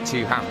mother would be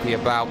too happy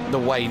about the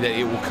way that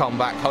it will come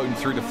back home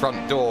through the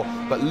front door.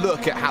 But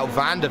look at how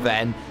Van der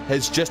Ven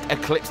has just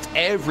eclipsed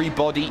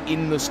everybody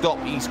in the stop.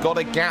 He's got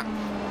a gap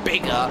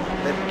bigger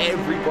than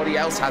everybody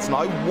else has, and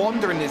I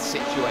wonder in this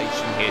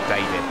situation here,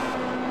 David,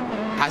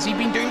 has he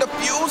been doing the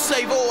fuel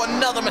save? Oh,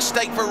 another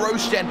mistake for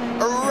Rosgen.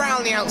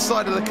 Around the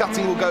outside of the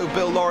cutting will go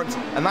Bill Lawrence,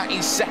 and that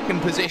is second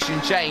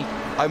position change.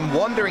 I'm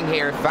wondering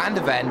here if Van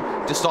der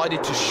Ven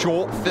decided to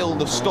short fill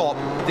the stop,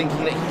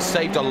 thinking that he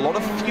saved a lot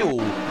of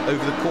fuel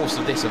over the course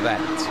of this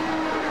event.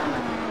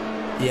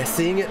 Yeah,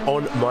 seeing it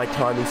on my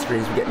timing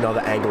screens, we get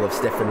another angle of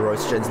Stefan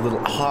Rosgen's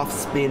little half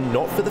spin,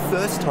 not for the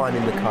first time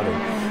in the cutting,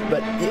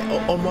 but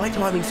on my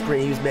timing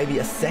screen, he was maybe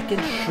a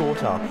second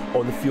shorter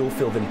on the fuel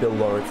fill than Bill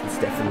Lawrence and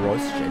Stefan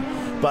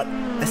Rosgen, but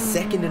a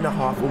second and a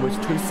half,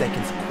 almost 2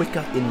 seconds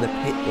quicker in the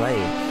pit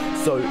lane.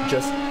 So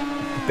just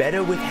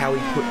better with how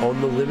he put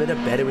on the limiter,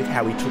 better with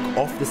how he took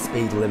off the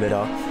speed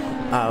limiter,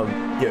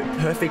 you know,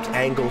 perfect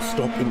angle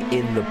stopping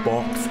in the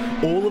box,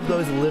 all of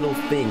those little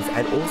things,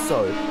 and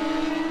also,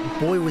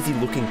 boy was he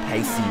looking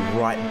pacey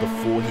right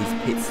before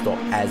his pit stop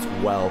as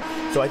well.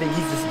 So I think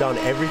he's just done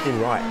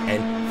everything right,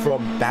 and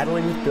from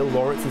battling with Bill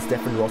Lawrence and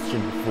Stefan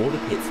Rosgen before the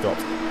pit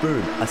stops,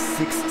 boom, a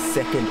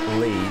 6-second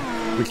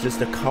lead with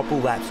just a couple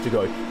laps to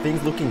go.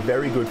 Things looking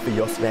very good for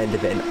Jos van der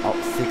Ven, up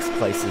 6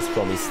 places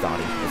from his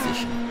starting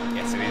position.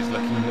 Yes, it is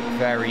looking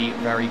very,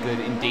 very good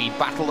indeed.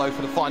 Battle though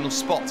for the final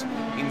spot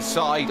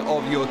inside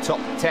of your top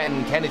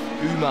 10. Kenneth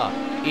Uma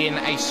in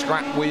a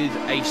scrap with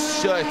a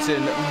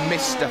certain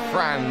Mr.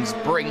 Franz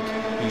Brink,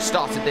 who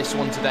started this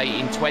one today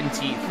in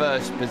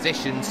 21st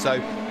position. So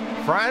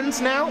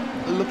Franz now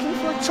looking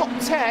for a top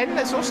 10.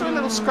 There's also a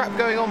little scrap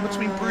going on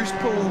between Bruce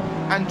Poole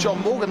and John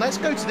Morgan. Let's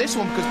go to this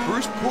one because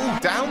Bruce Poole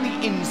down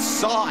the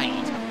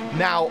inside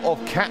now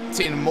of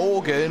Captain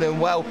Morgan, and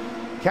well,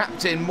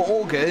 Captain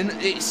Morgan,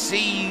 it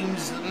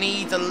seems,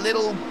 needs a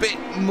little bit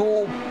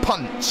more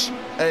punch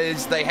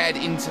as they head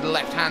into the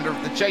left-hander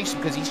of the chase,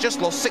 because he's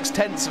just lost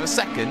 0.6 of a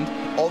second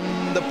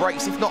on the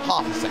brakes, if not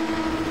half a second.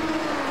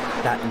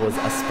 That was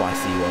a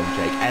spicy one,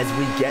 Jake. As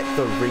we get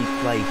the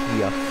replay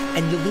here,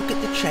 and you look at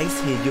the chase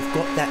here, you've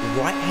got that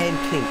right-hand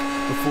kink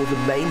before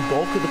the main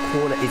bulk of the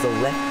corner is a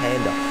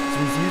left-hander. So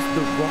he's used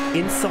the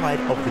inside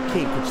of the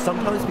kink, which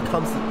sometimes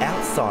becomes the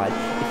outside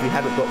if you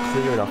haven't got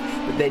clear enough.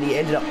 But then he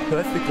ended up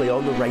perfectly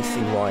on the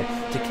racing line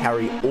to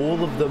carry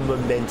all of the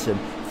momentum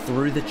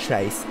through the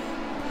chase.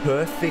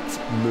 Perfect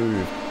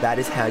move. That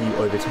is how you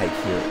overtake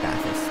here at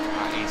Bathurst.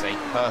 That is a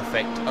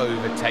perfect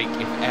overtake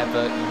if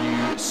ever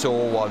you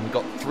saw one. We've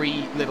got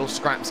three little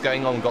scraps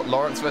going on. We've got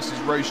Lawrence versus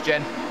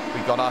Rocegen.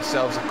 We've got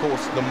ourselves, of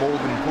course, the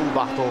Morgan Pool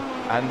battle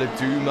and the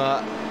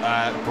Duma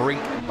Brink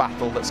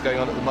battle that's going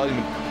on at the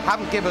moment.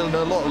 Haven't given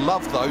a lot of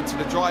love, though, to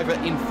the driver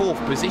in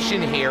 4th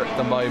position here at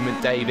the moment,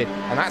 David,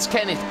 and that's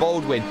Kenneth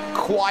Baldwin.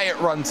 Quiet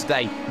run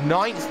today.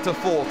 9th to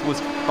 4th,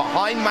 was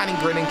behind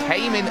Manningbrennan,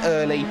 came in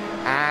early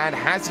and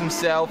has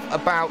himself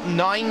about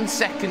 9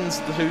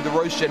 seconds to the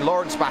Rocegen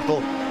Lawrence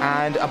battle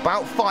and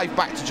about 5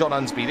 back to John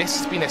Unsby. This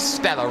has been a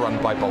stellar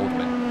run by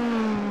Baldwin.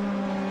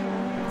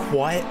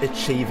 Quiet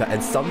achiever,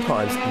 and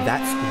sometimes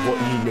that's what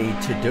you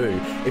need to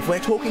do. If we're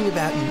talking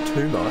about you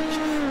too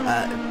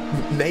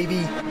much, maybe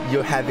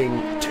you're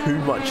having too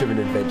much of an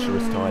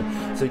adventurous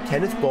time. So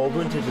Kenneth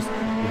Baldwin to just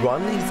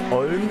run his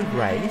own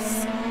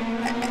race,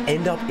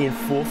 end up in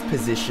 4th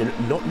position,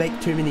 not make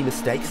too many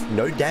mistakes,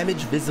 no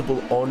damage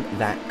visible on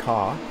that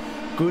car.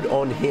 Good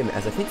on him,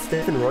 as I think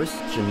Stefan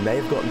Rocegen may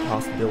have gotten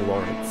past Bill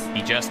Lawrence.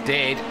 He just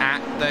did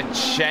at the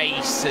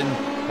chase,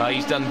 and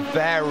he's done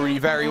very,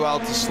 very well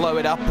to slow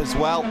it up as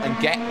well and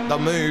get the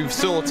move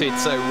sorted.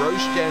 So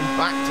Rocegen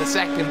back to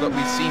 2nd, but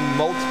we've seen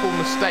multiple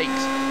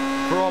mistakes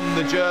from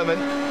the German,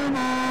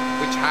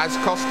 which has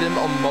cost him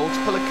on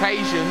multiple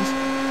occasions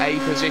a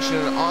position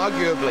and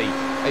arguably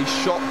a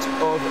shot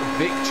of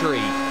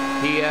victory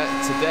here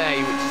today,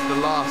 which is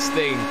the last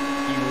thing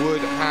he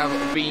would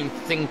have been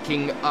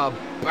thinking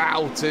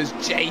about, as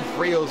Jay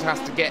Friels has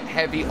to get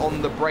heavy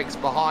on the brakes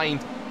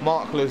behind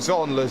Marc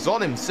Lezon.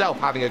 Lezon himself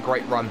having a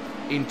great run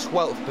in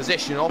 12th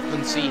position.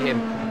 Often see him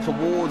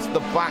towards the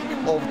back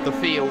of the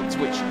fields,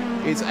 which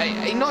is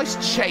a nice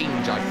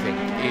change, I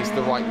think, is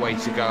the right way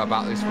to go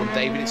about this one,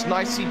 David. It's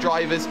nice to see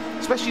drivers,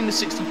 especially in the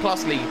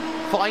 60+ league,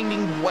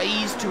 finding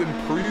ways to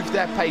improve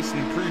their pace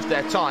and improve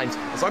their times.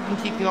 As I've been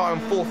keeping an eye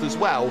on 4th as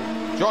well,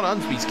 John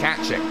Unsby's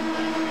catching.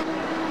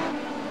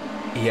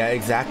 Yeah,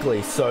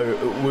 exactly. So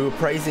we were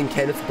praising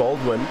Kenneth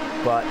Baldwin,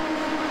 but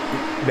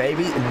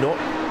maybe not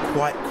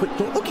quite quick,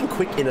 not looking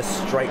quick in a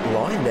straight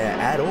line there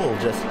at all.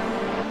 Just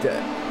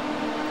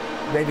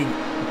maybe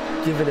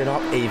giving it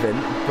up even,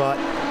 but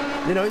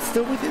you know, it's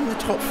still within the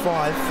top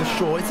 5 for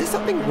sure. Is there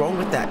something wrong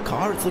with that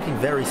car? It's looking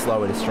very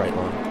slow in a straight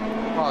line.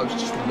 Oh, I was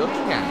just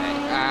looking at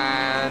it,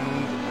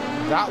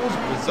 and that was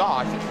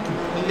bizarre. I think he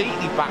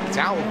completely backed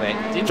out of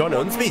it. John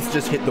Unsby's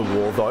just hit the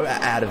wall, though,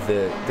 out of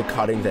the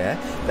cutting there.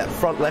 That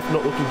front left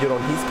not looking good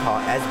on his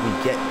car as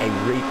we get a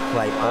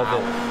replay of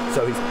it.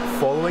 So he's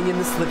following in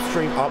the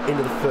slipstream up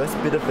into the first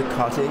bit of the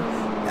cutting.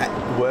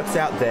 That works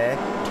out there,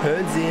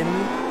 turns in.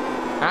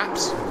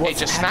 It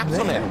just snapped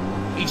on him.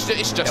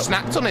 It's just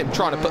snapped on him,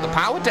 trying to put the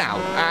power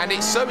down. And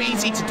it's so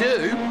easy to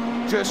do.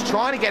 Just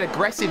trying to get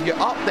aggressive. You're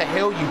up the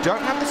hill. You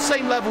don't have the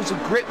same levels of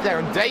grip there.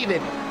 And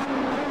David,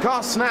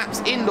 car snaps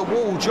in the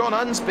wall. John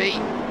Unsby,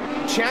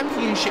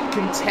 championship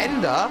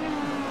contender,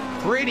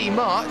 pretty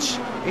much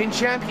in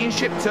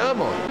championship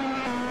turmoil.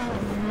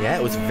 Yeah,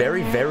 it was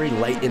very, very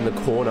late in the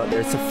corner.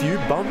 There's a few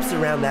bumps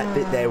around that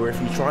bit there where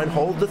if you try and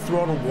hold the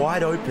throttle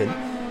wide open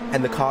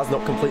and the car's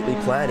not completely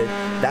planted,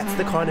 that's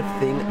the kind of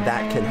thing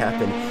that can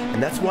happen.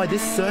 And that's why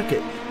this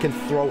circuit can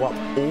throw up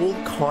all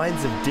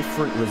kinds of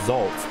different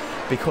results,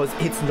 because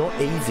it's not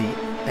easy.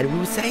 And we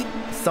were saying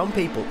some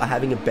people are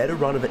having a better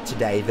run of it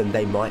today than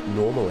they might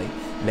normally.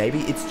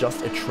 Maybe it's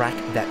just a track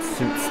that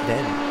suits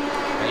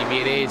them.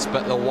 Maybe it is,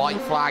 but the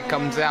white flag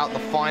comes out, the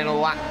final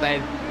lap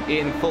then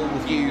in full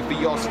view for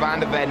Jos van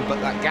der Ven, but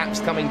that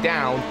gap's coming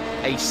down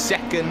a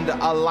second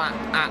a lap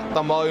at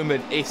the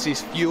moment. This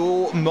is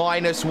fuel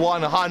minus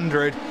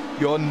 100.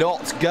 You're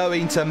not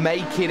going to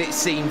make it, it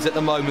seems, at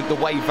the moment, the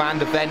way Van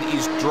der Ven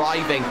is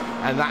driving,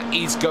 and that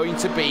is going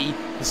to be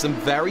some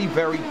very,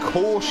 very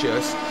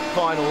cautious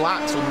final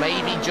laps, or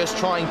maybe just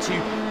trying to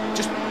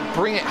just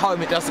bring it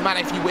home. It doesn't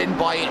matter if you win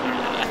by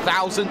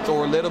 1,000th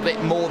or a little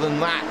bit more than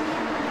that.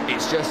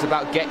 It's just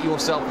about get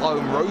yourself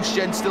home.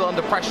 Rocegen still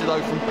under pressure,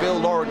 though, from Bill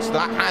Lawrence.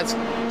 That has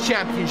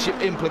championship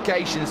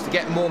implications to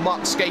get more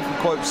Mark Scafey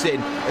quotes in,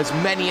 as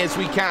many as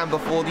we can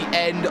before the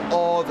end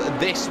of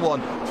this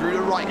one. Through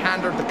the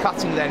right-hander of the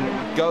cutting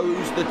then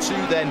goes the two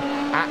then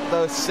at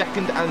the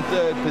 2nd and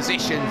 3rd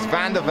positions.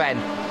 Van der Ven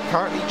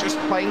currently just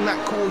playing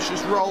that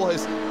cautious role,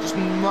 has just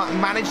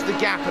managed the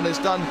gap and has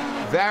done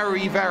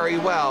very, very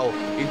well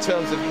in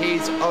terms of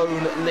his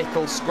own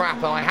little scrap.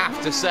 And I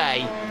have to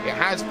say, it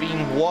has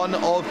been one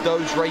of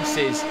those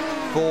races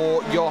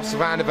for Jos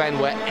van der Ven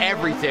where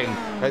everything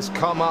has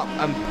come up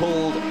and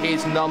pulled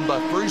his number.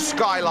 Through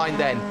Skyline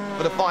then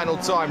for the final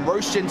time.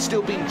 Rocegen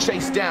still being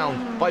chased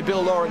down by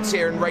Bill Lawrence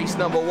here in race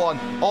number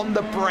 1. On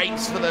the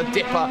brakes for the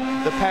dipper,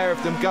 the pair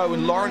of them go,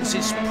 and Lawrence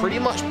is pretty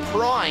much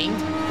primed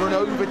for an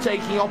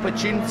overtaking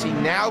opportunity.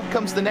 Now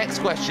comes the next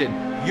question.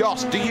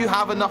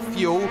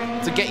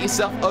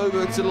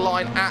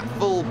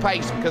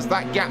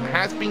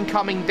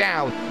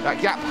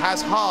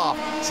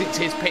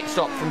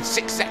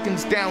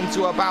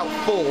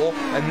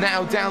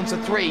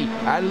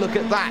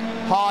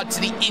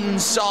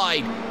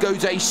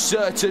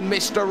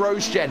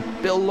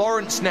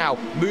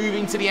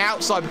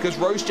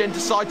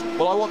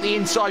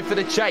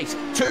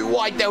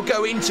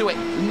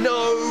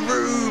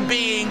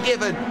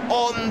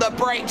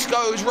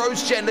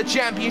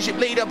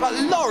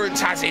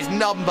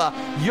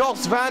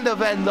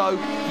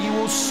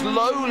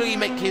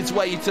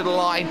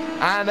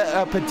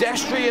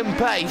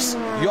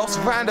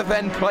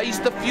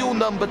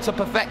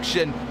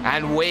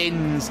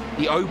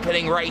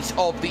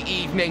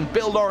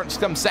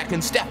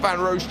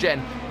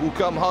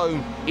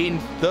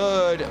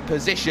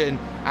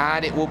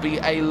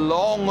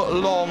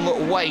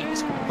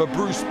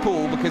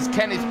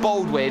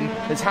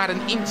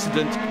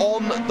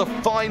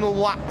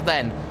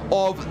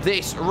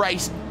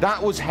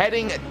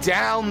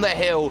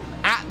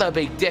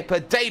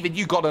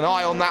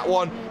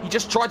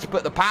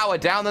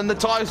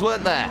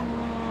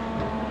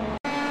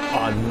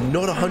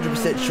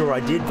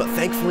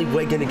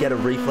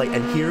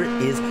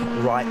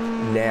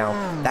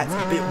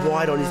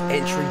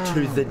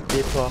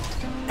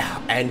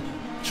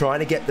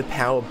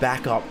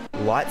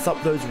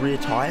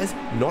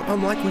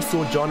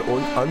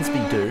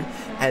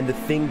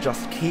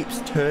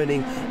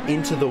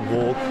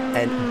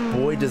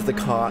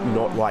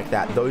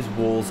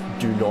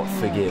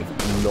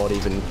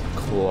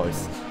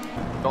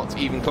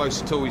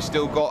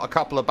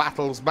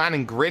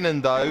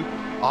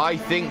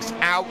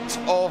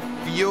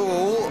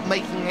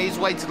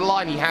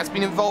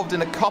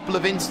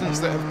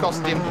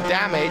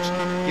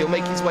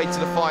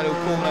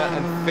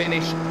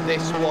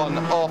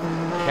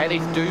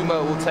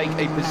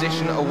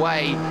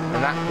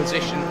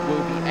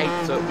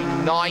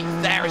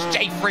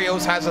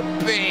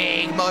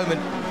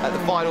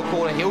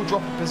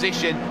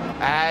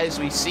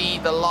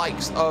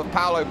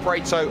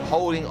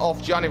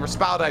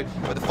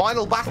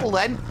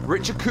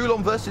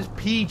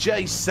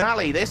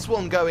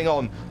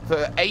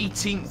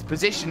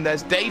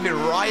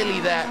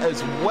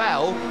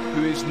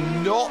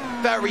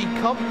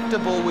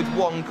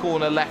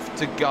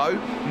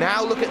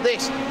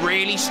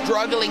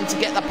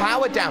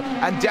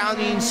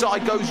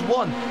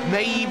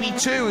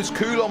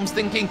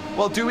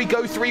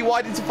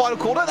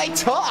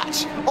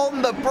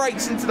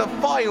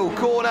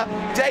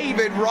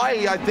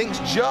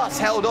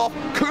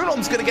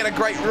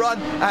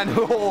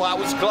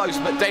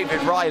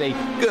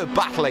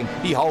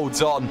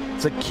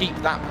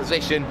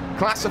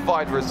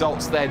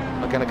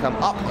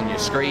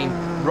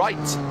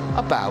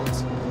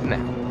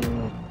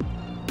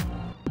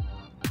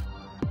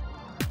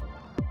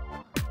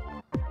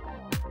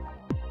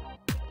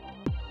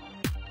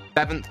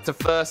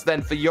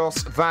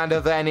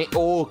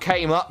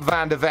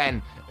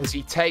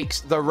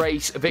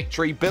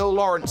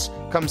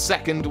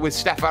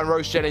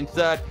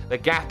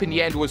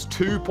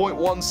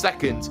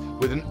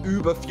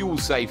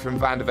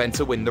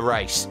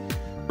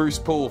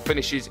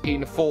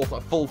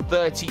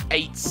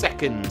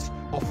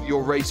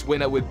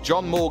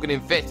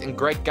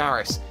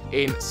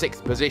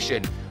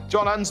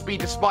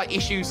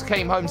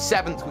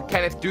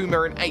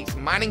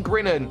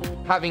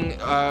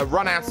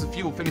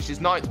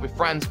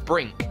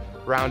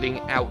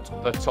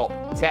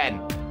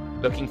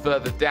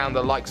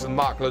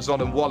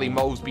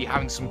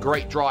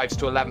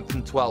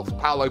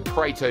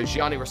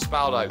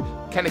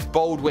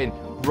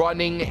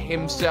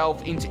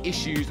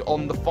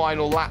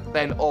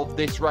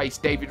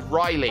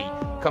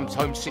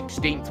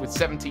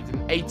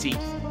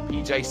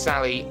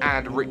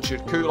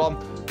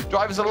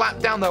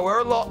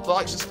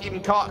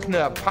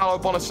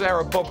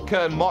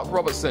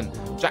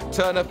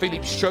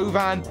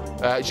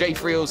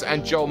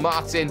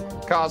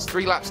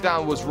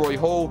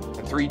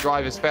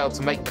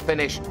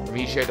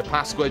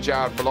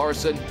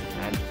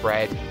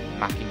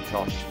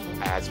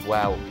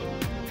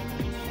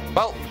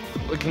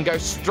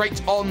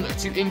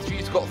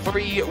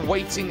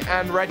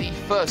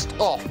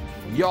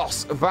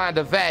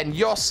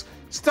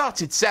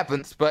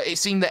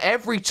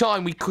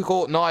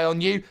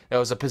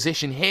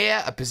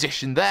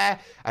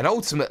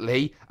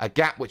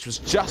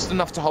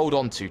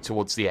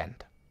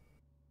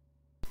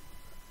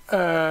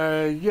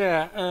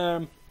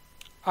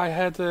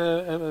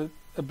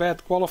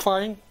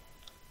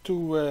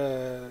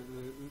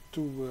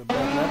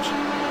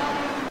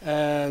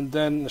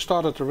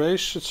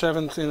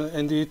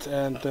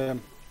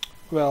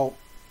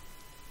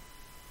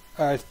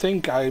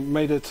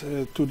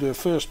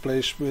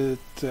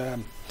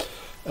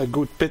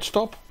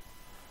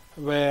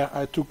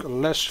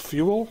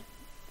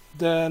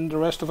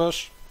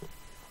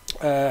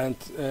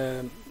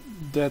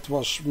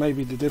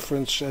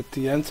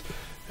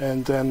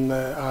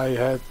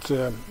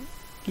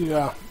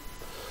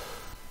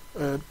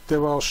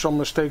 there were some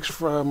mistakes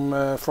from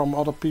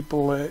other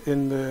people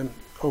in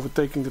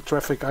overtaking the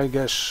traffic, I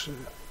guess,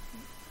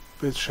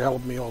 which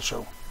helped me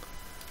also.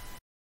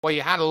 Well,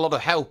 you had a lot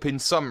of help in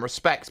some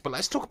respects, but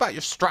let's talk about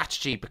your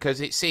strategy, because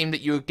it seemed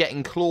that you were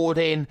getting clawed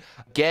in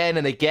again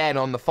and again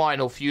on the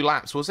final few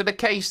laps. Was it a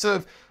case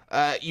of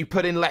you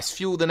put in less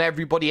fuel than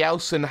everybody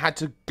else and had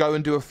to go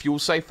and do a fuel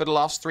save for the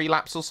last 3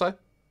 laps or so?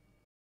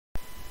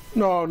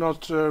 No,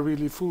 not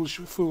really full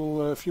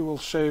fuel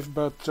save,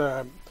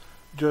 but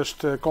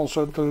just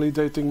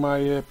consolidating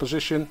my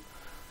position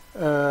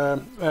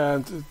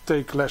and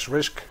take less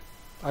risk,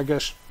 I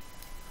guess.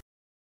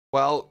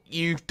 Well,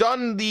 you've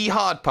done the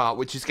hard part,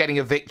 which is getting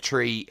a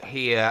victory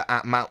here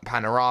at Mount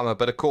Panorama,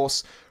 but of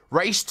course,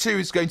 Race 2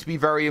 is going to be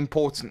very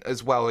important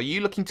as well. Are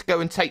you looking to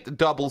go and take the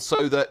double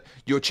so that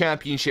your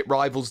championship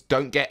rivals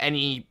don't get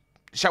any,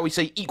 shall we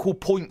say, equal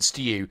points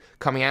to you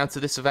coming out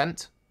of this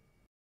event?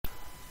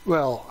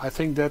 Well, I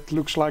think that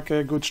looks like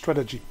a good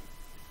strategy.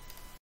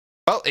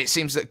 Well, it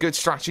seems that good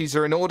strategies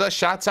are in order.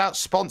 Shout out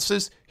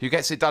sponsors. Who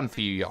gets it done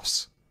for you,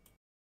 Jos?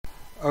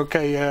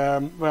 Okay,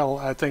 well,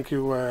 I thank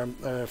you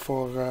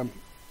for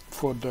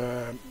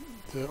the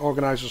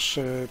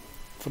organizers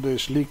for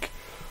this league,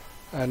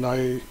 and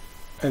I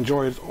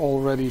enjoy it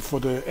already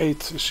for the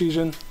 8th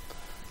season.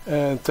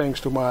 And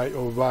thanks to my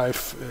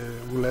wife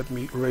who let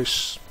me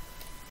race.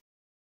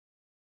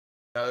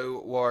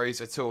 No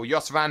worries at all.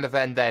 Jos van der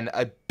Ven then,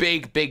 a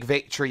big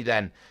victory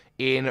then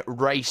in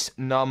race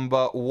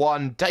number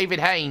 1.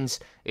 David Haynes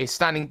is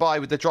standing by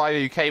with the driver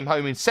who came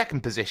home in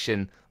 2nd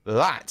position,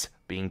 that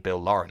being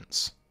Bill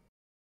Lawrence.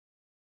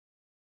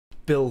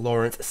 Bill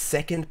Lawrence,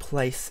 2nd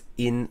place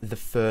in the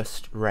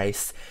first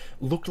race.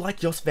 Looked like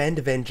Jos van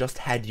der Ven just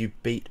had you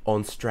beat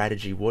on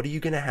strategy. What are you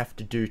going to have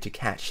to do to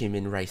catch him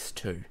in race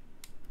 2?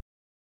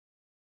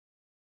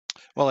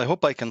 Well, I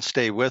hope I can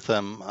stay with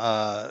him.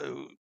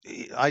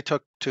 I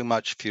took too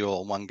much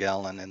fuel, 1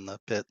 gallon in the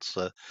pits,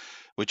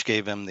 which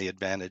gave him the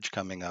advantage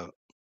coming out.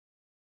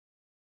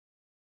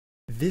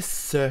 This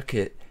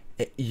circuit,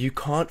 you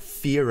can't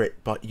fear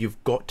it, but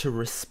you've got to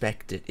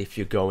respect it if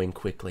you're going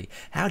quickly.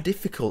 How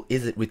difficult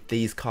is it with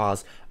these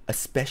cars,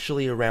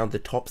 especially around the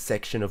top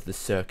section of the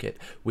circuit,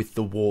 with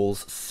the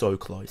walls so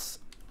close?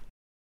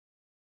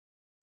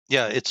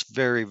 Yeah, it's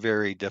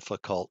very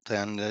difficult,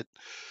 and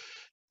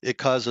it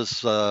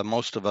causes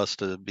most of us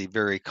to be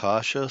very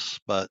cautious,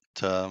 but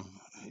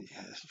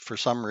for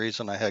some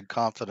reason I had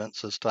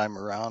confidence this time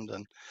around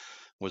and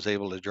was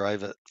able to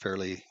drive it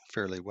fairly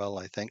well,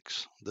 I think,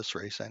 this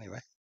race anyway.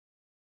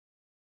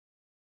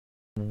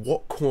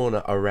 What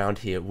corner around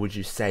here would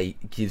you say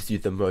gives you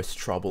the most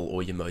trouble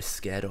or you're most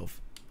scared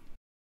of?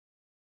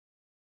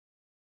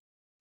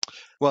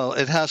 Well,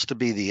 it has to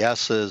be the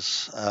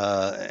S's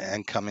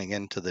and coming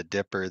into the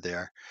dipper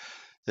there.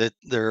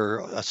 There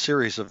are a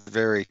series of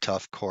very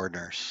tough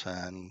corners,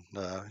 and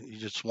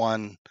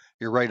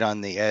you're right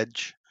on the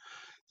edge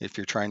if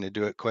you're trying to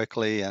do it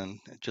quickly, and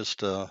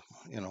just a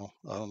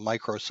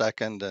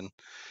microsecond and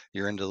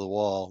you're into the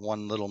wall.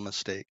 One little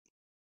mistake.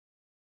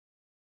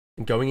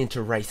 Going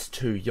into race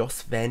 2,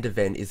 Jos van der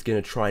Ven is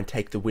going to try and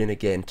take the win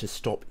again to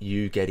stop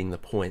you getting the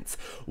points.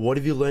 What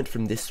have you learned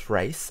from this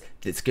race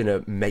that's going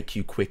to make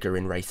you quicker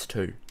in race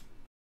 2?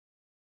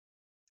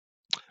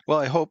 Well,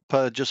 I hope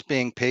just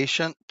being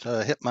patient,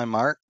 hit my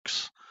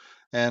marks,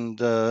 and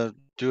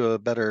do a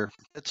better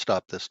pit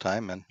stop this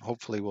time, and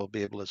hopefully we'll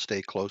be able to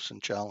stay close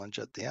and challenge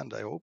at the end,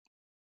 I hope.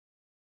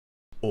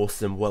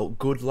 Awesome. Well,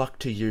 good luck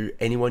to you.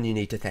 Anyone you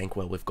need to thank,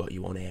 well, we've got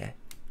you on air.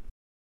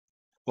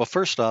 Well,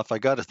 first off, I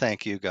got to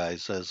thank you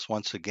guys, as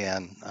once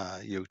again,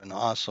 you did an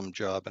awesome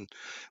job, and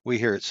we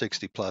here at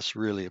 60 Plus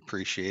really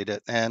appreciate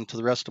it. And to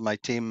the rest of my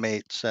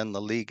teammates and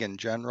the league in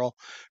general,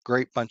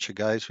 great bunch of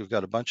guys. We've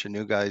got a bunch of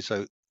new guys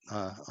out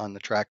on the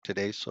track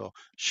today, so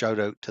shout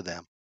out to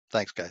them.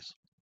 Thanks, guys.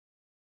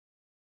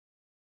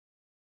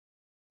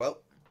 Well,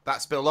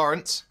 that's Bill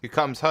Lawrence, who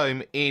comes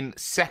home in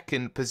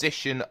 2nd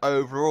position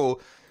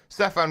overall.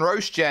 Stefan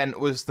Roosjen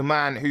was the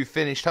man who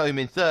finished home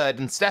in 3rd,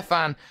 and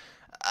Stefan,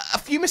 a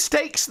few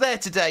mistakes there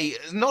today.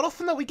 Not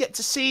often that we get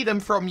to see them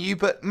from you,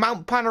 but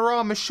Mount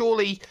Panorama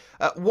surely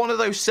one of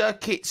those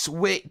circuits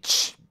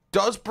which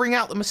does bring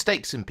out the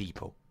mistakes in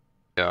people.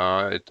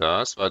 Yeah, it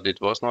does, but it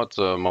was not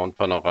Mount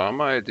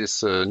Panorama. It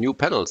is new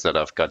pedals that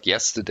I've got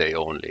yesterday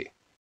only.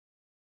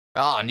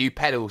 Ah, new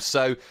pedals.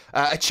 So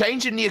a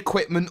change in the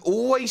equipment,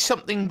 always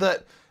something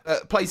that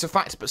plays a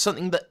factor, but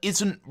something that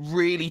isn't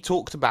really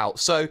talked about.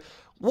 So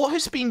what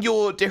has been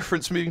your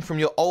difference moving from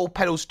your old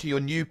pedals to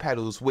your new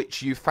pedals,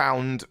 which you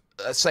found,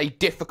 say,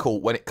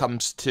 difficult when it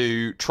comes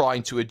to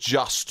trying to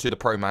adjust to the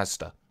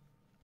ProMaster?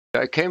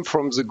 I came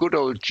from the good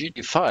old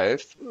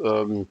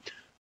GT5.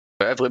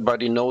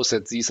 Everybody knows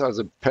that these are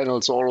the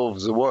pedals all over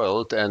the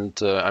world, and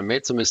I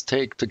made the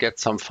mistake to get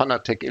some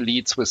Fanatec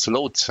Elites with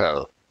load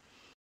cell.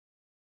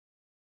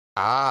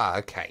 Ah,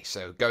 okay.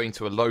 So going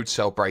to a load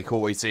cell brake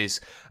always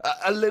is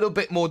a little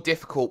bit more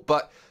difficult,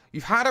 but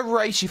you've had a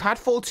race, you've had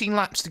 14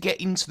 laps to get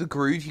into the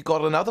groove, you've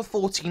got another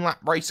 14 lap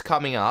race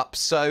coming up,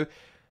 so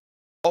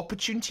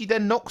opportunity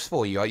then knocks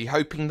for you? Are you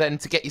hoping then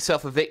to get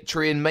yourself a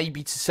victory and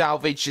maybe to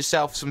salvage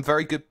yourself some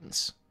very good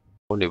ones?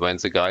 Only when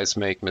the guys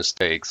make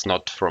mistakes,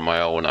 not from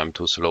my own. I'm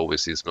too slow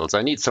with these builds.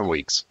 I need some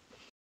weeks.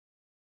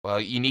 Well,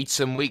 you need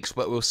some weeks,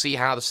 but we'll see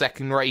how the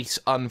second race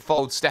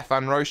unfolds.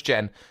 Stefan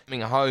Rosgen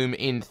coming home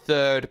in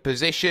third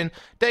position.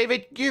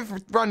 David,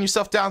 you've run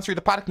yourself down through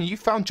the paddock and you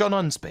found John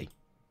Unsby.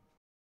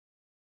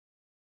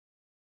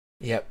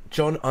 Yep,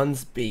 John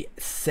Unsby,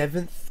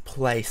 7th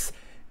place.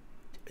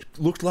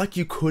 Looked like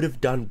you could have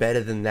done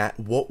better than that.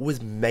 What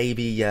was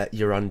maybe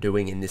your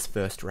undoing in this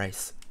first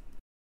race?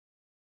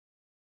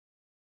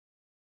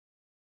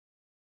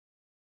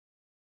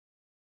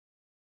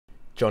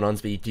 John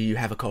Unsby, do you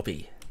have a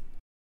copy?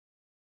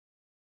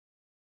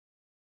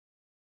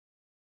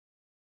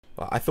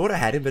 Well, I thought I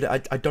had him, but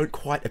I don't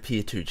quite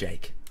appear to,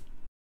 Jake.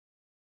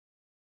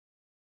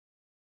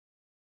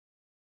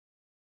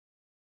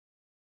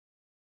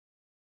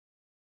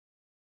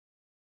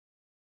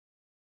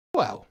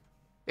 Well,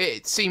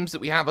 it seems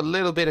that we have a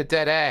little bit of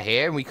dead air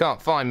here, and we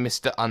can't find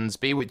Mr.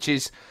 Unsby, which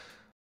is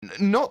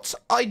not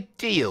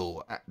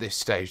ideal at this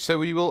stage. So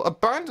we will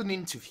abandon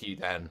interview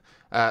then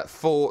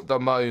for the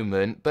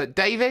moment. But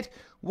David,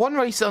 one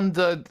race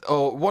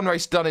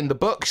done in the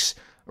books.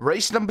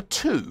 Race number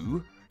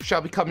 2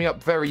 shall be coming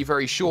up very,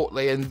 very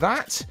shortly, and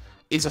that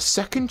is a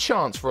second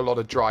chance for a lot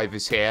of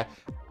drivers here,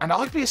 and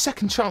arguably a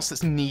second chance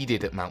that's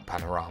needed at Mount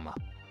Panorama.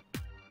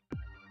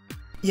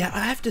 Yeah,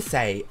 I have to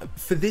say,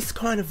 for this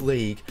kind of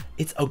league,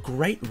 it's a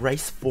great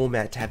race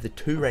format to have the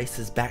 2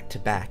 races back to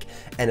back,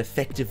 and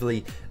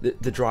effectively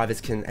the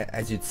drivers can,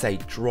 as you'd say,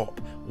 drop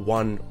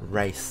 1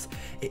 race.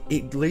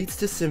 It leads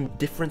to some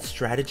different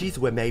strategies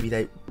where maybe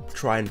they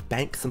try and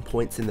bank some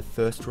points in the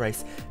first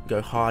race,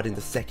 go hard in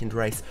the second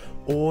race,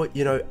 or,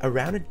 you know,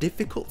 around a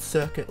difficult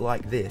circuit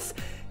like this,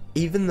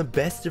 even the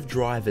best of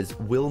drivers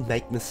will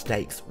make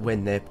mistakes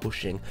when they're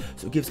pushing.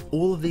 So it gives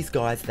all of these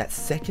guys that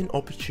second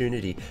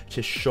opportunity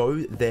to show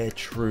their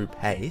true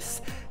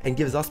pace, and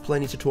gives us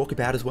plenty to talk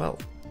about as well.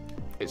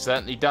 It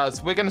certainly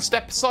does. We're going to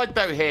step aside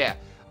though here.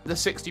 The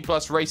 60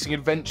 Plus Racing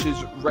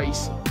Adventures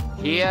race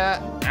here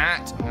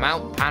at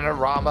Mount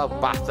Panorama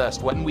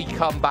Bathurst. When we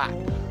come back,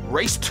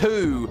 race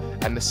 2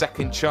 and the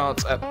second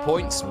chance at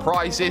points,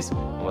 prizes,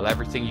 well,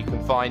 everything you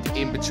can find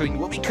in between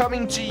will be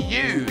coming to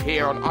you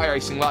here on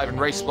iRacing Live and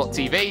RaceSpot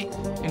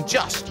TV in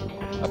just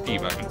a few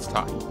moments'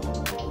 time.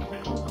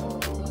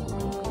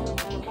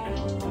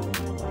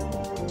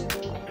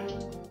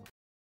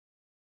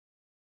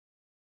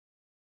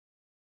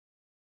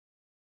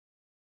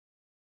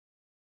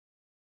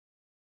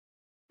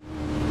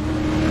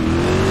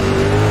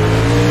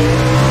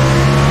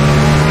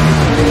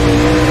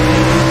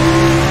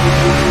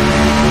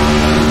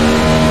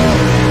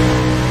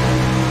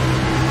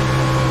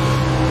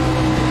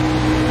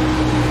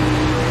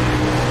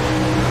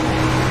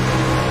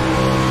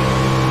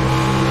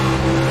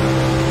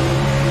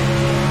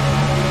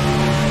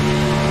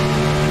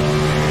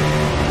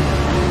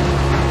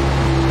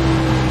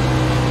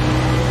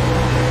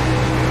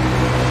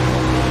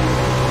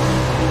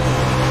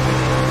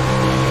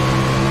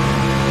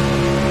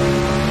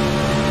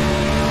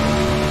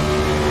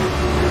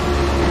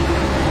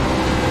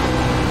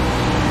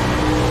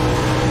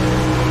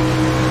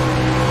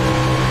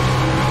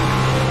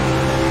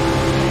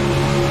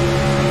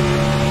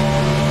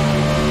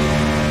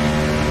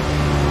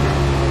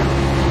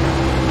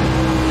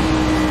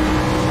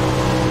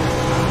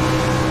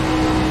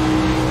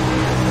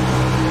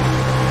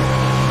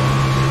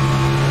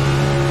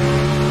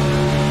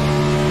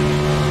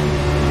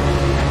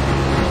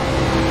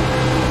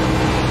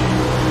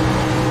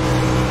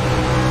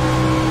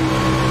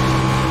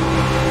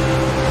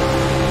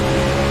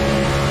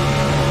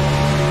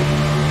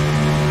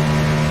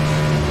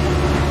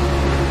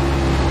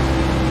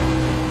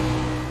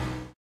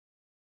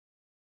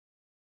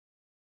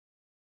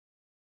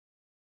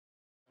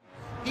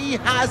 He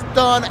has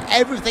done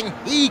everything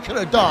he could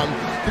have done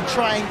to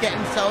try and get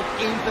himself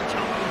into the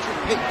championship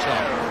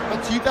picture.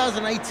 But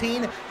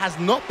 2018 has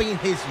not been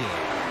his year.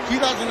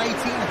 2018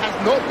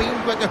 has not been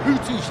Gregor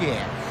Hutu's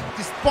year.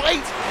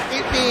 Despite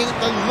it being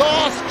the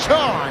last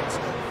chance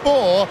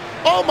for,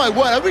 oh my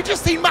word, have we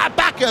just seen Matt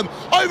Backham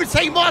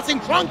overtake Martin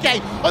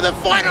Kroenke on the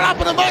final lap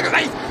of the motor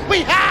race?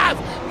 We have!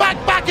 Matt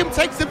Backham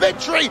takes the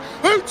victory,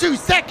 Hutu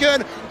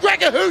second,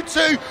 Gregor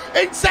Hutu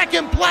in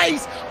second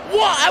place.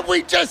 What have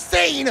we just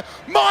seen?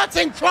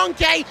 Martin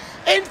Kroenke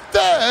in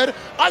third,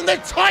 and the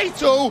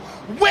title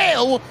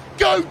will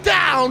go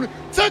down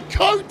to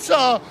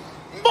Kota.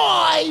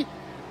 My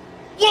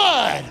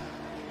word!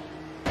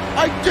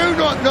 I do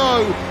not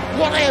know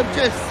what I have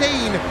just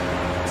seen.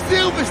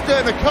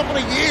 Silverstone a couple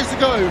of years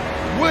ago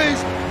was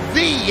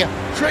the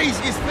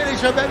craziest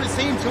finish I've ever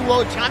seen to a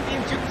World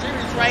Championship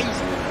Series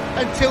race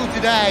until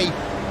today.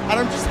 And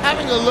I'm just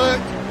having a look.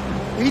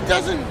 He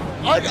doesn't...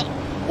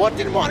 What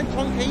did Martin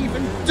Kroenke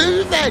even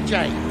do there,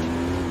 Jake?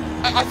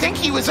 I think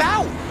he was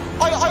out.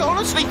 I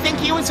honestly think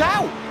he was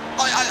out.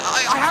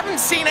 I haven't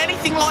seen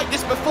anything like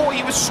this before.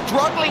 He was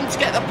struggling to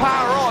get the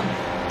power on.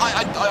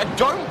 I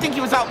don't think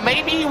he was out.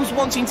 Maybe he was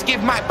wanting to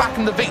give Matt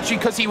Backen the victory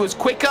because he was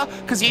quicker,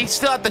 because he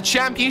still had the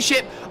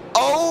championship.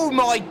 Oh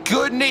my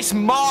goodness,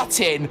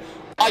 Martin.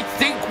 I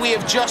think we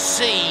have just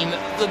seen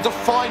the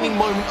defining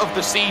moment of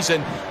the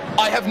season.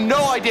 I have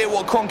no idea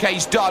what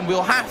Kroenke's done.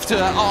 We'll have to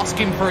ask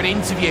him for an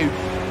interview.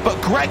 But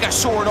Gregor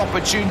saw an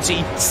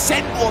opportunity,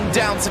 sent one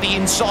down to the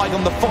inside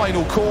on the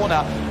final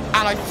corner.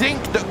 And I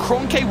think that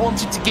Kroenke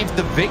wanted to give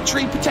the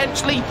victory,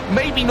 potentially.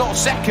 Maybe not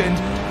second.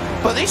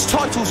 But this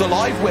title's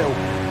alive, Will.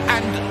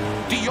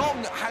 And De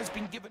Jong has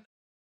been given...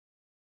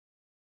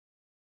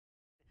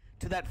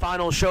 To that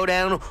final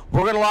showdown,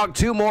 we're going to log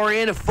 2 more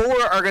in.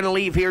 4 are going to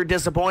leave here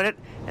disappointed.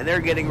 And they're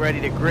getting ready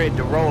to grid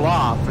to roll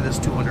off for this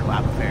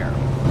 200-lap affair.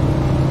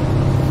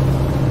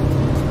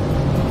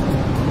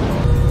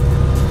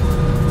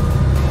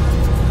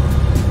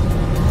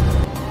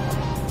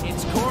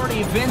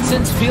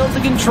 Vincent's field to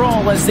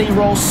control as they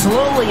roll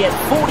slowly at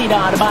 49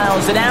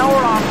 miles an hour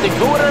off the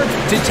quarter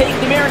to take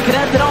the American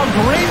Ethanol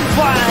green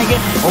flag.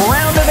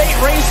 Round of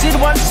 8 racing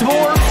once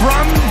more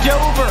from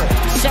Dover.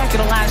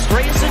 Second to last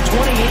race of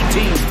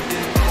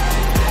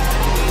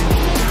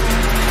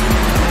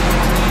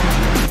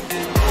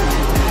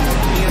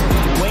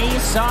 2018. Way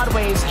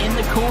sideways in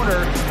the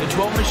corner. The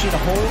 12 machine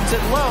holds it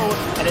low,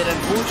 and it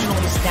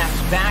unfortunately snaps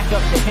back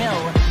up the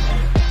hill.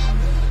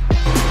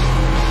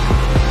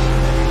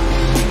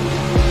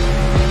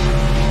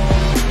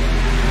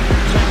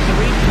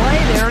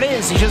 There it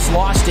is. He just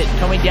lost it.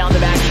 Coming down the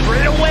back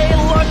straightaway.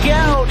 Look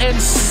out. And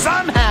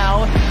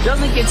somehow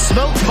doesn't get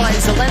smoked by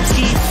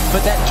Zelensky.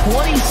 But that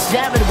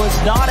 27 was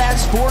not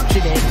as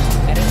fortunate.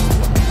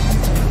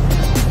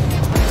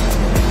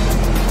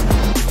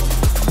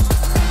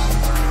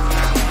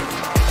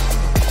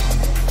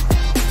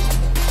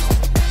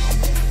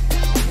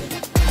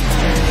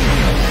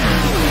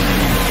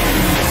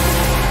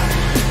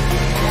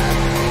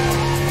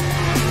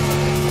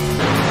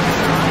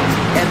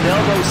 And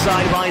they'll go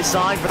side by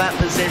side for that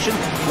position.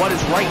 What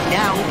is right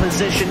now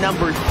position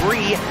number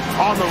 3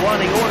 on the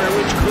running order,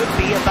 which could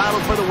be a battle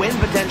for the win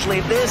potentially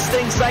if this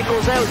thing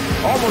cycles out.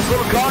 Almost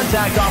little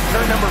contact off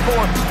turn number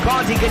 4.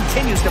 Conti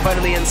continues to fight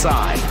on the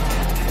inside.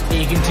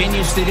 He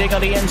continues to dig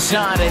on the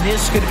inside, and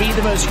this could be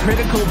the most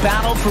critical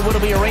battle for what will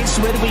be a race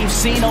win we've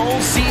seen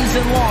all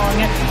season long.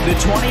 The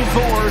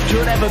 24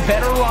 should have a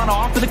better run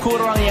off of the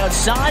quarter on the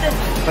outside,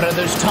 but are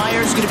those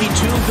tires going to be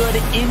too good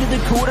into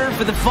the quarter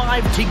for the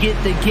 5 to get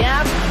the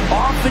gap?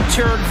 Off of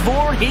turn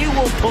 4, he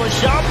will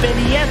push up, and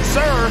yes,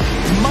 sir,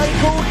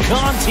 Michael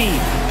Conti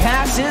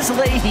passes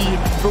Leahy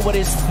for what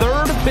is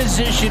 3rd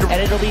position,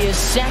 and it'll be his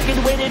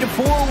 2nd win in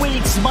 4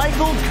 weeks.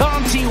 Michael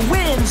Conti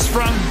wins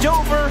from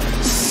Dover,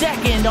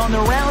 2nd on the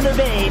round of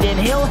 8, and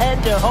he'll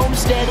head to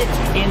Homestead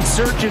in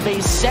search of a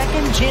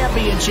 2nd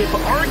championship,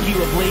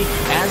 arguably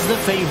as the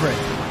favorite.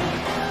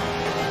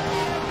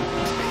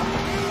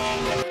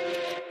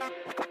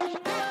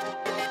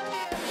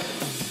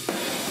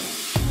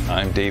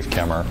 I'm Dave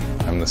Kemmer.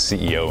 I'm the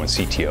CEO and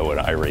CTO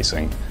at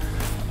iRacing.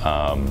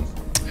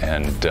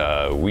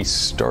 We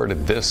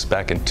started this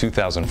back in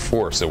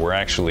 2004, so we're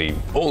actually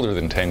older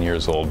than 10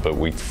 years old, but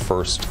we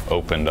first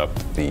opened up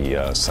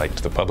the site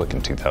to the public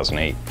in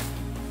 2008.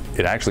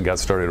 It actually got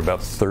started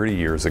about 30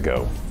 years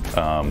ago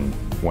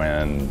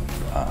when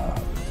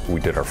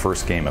we did our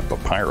first game at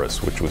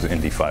Papyrus, which was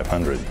Indy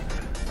 500.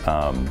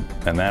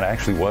 And that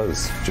actually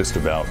was just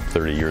about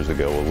 30 years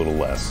ago, a little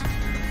less.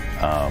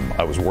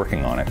 I was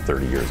working on it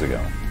 30 years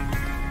ago.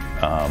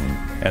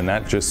 And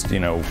that just,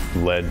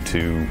 led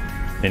to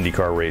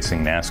IndyCar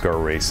racing,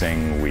 NASCAR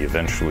racing. We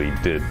eventually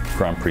did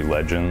Grand Prix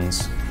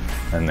Legends,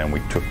 and then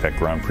we took that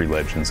Grand Prix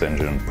Legends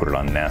engine and put it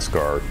on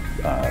NASCAR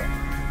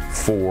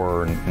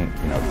 4,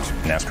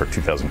 NASCAR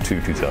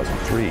 2002,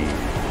 2003.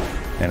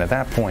 And at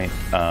that point,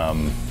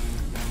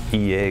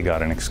 EA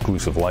got an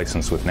exclusive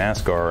license with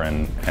NASCAR,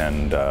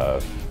 and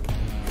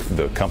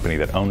the company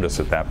that owned us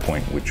at that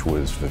point, which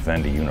was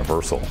Vivendi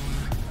Universal,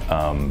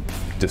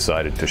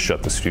 decided to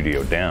shut the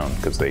studio down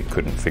because they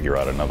couldn't figure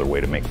out another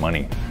way to make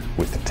money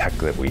with the tech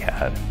that we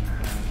had.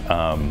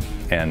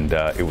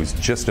 It was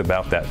just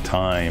about that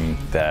time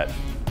that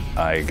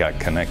I got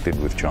connected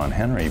with John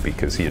Henry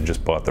because he had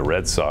just bought the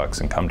Red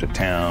Sox and come to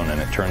town, and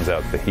it turns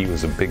out that he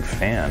was a big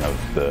fan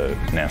of the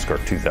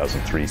NASCAR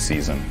 2003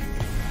 season.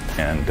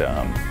 And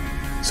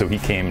so he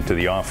came to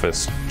the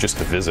office just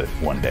to visit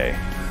one day,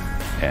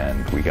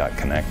 and we got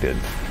connected.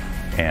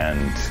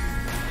 And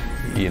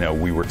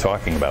we were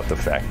talking about the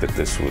fact that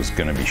this was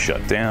going to be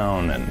shut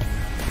down and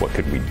what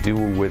could we do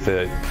with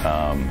it.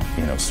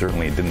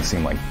 Certainly it didn't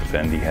seem like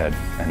Vivendi had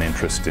an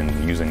interest in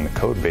using the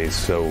code base,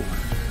 so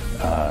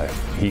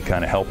he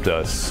kind of helped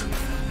us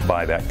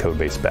buy that code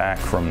base back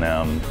from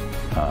them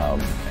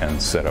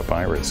and set up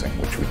iRacing,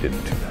 which we did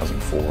in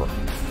 2004.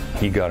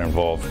 He got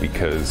involved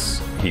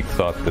because he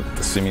thought that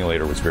the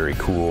simulator was very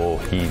cool.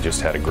 He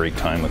just had a great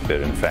time with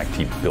it. In fact,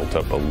 he built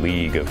up a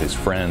league of his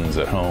friends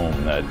at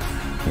home that,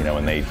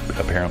 and they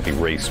apparently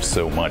raced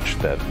so much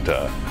that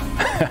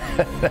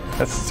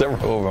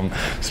several of them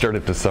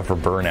started to suffer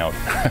burnout.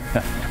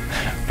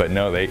 But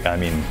no,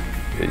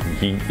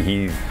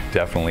 he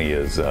definitely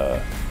is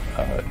a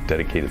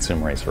dedicated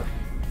sim racer.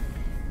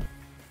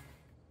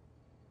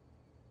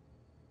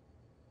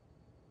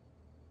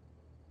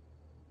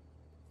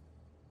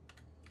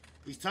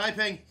 He's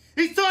typing!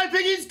 He's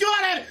typing! He's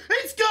got it!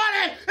 He's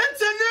got it!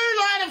 It's a new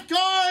line of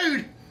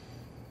code!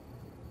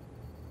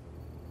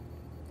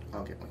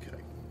 I'll get my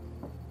code.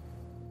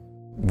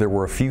 There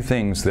were a few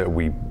things that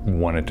we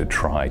wanted to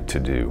try to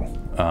do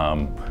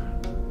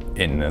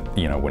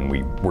when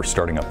we were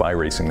starting up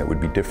iRacing that would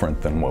be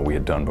different than what we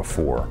had done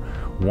before.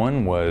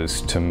 One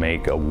was to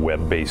make a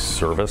web-based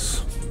service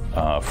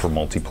for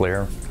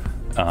multiplayer.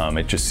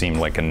 It just seemed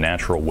like a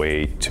natural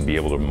way to be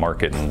able to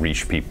market and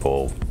reach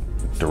people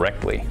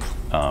directly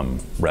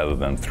rather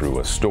than through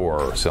a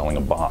store or selling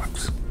a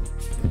box.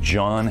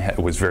 John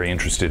was very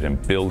interested in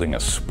building a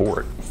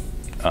sport,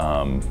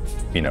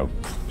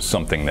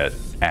 something that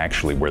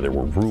actually where there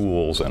were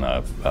rules and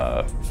a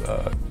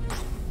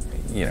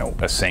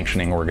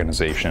sanctioning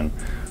organization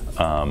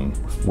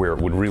where it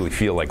would really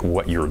feel like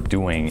what you're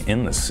doing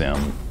in the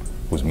sim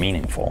was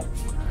meaningful.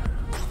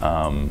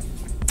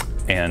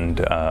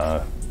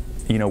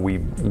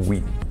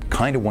 We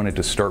kind of wanted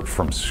to start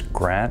from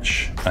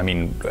scratch. I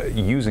mean,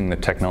 using the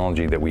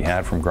technology that we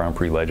had from Grand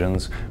Prix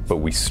Legends, but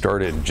we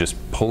started just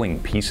pulling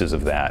pieces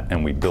of that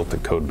and we built the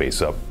code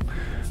base up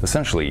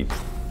essentially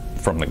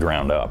from the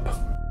ground up.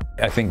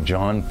 I think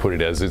John put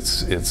it as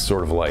it's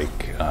sort of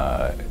like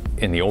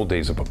in the old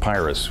days of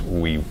Papyrus,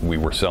 we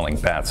were selling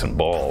bats and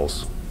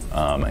balls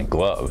and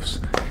gloves,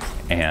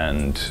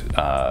 and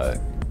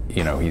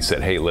he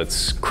said, hey,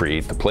 let's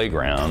create the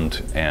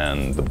playground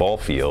and the ball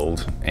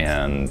field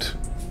and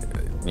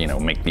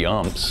make the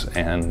umps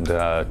and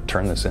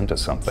turn this into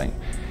something.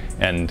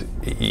 And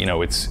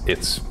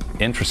it's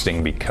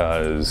interesting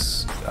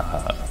because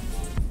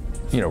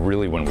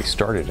really when we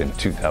started in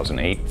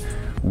 2008,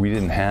 we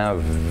didn't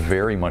have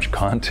very much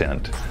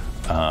content,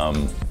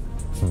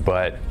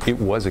 but it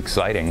was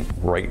exciting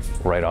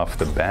right off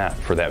the bat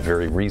for that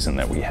very reason,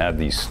 that we had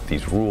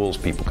these rules.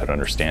 People could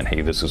understand,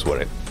 hey, this is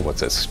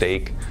what's at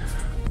stake.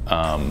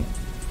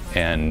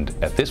 And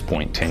at this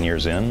point, 10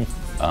 years in,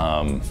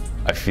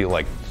 I feel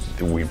like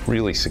we've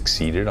really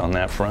succeeded on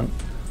that front.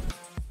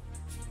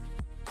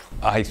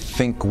 I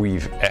think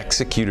we've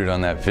executed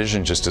on that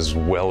vision just as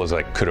well as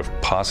I could have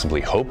possibly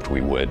hoped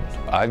we would.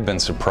 I've been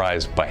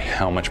surprised by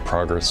how much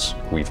progress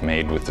we've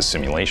made with the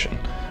simulation.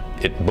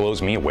 It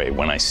blows me away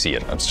when I see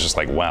it. It's just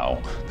like,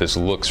 wow, this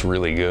looks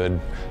really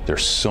good.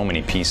 There's so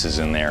many pieces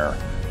in there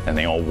and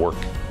they all work.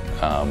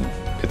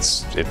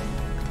 It's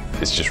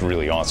just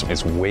really awesome.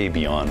 It's way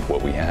beyond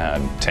what we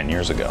had 10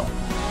 years ago.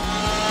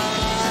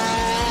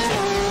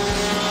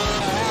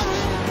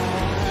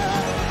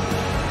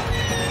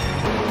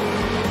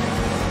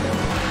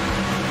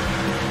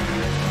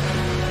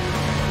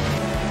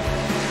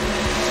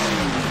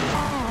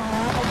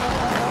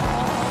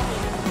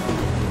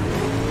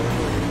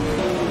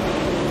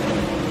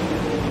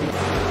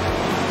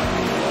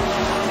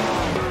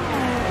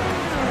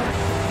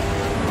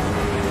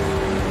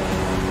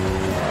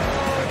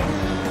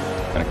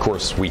 Of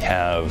course, we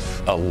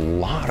have a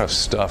lot of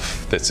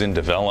stuff that's in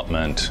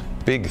development,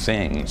 big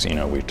things.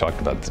 We've talked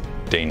about the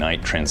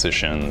day-night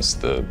transitions,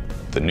 the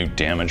new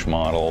damage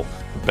model,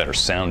 the better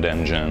sound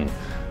engine.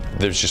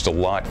 There's just a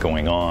lot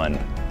going on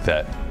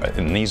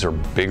and these are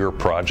bigger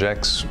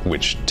projects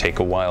which take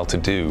a while to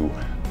do,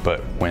 but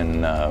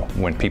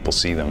when people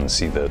see them and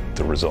see the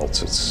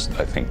results,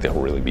 I think they'll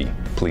really be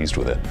pleased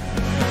with it.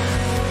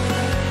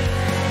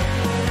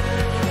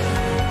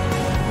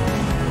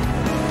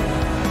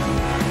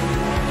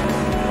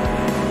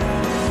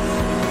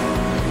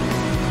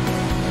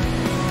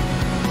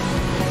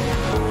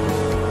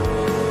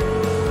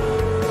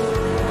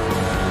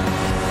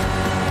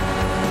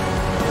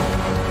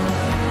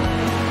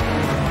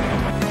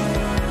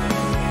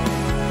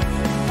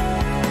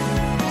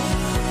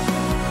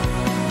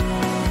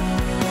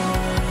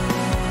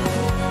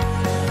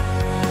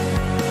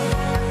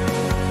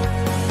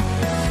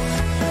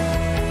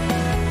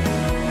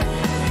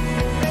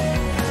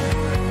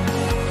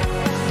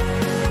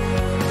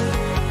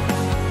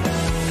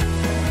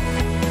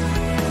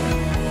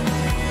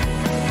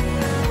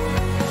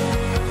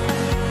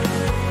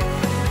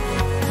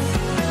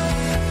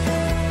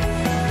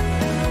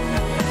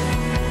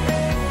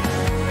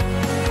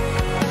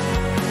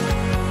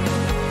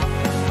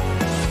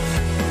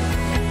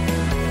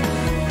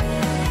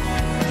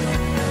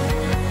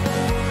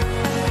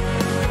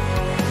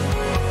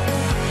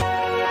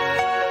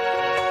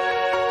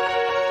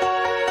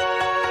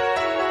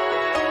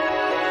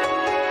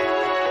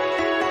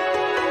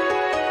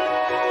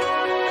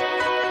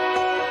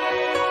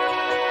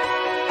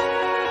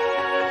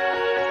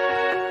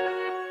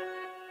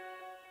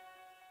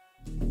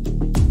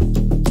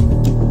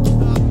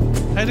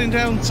 Heading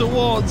down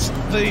towards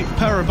the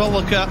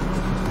Parabolica,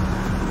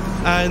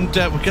 and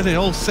we're getting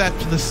all set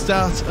for the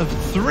start of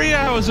 3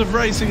 hours of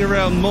racing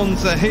around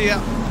Monza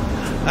here.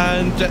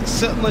 and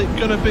certainly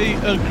going to be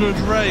a good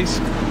race.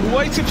 We're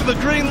waiting for the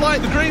green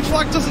light. The green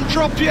flag doesn't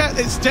drop yet.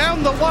 It's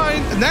down the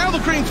line. Now the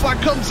green flag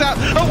comes out.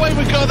 Away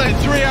we go then.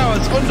 3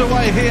 hours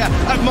underway here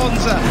at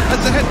Monza as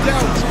they head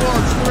down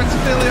towards the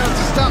Rettifilio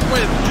to start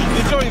with.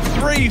 You're going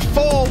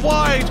 3-4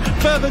 wide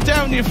further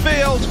down your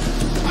field.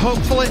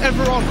 Hopefully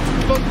everyone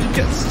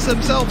gets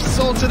themselves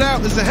sorted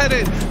out as they head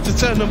in to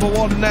turn number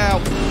 1 now.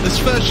 This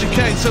first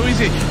chicane, so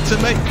easy to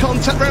make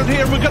contact round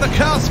here. We've got a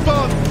car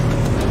spun,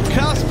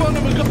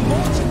 and we've got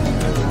more to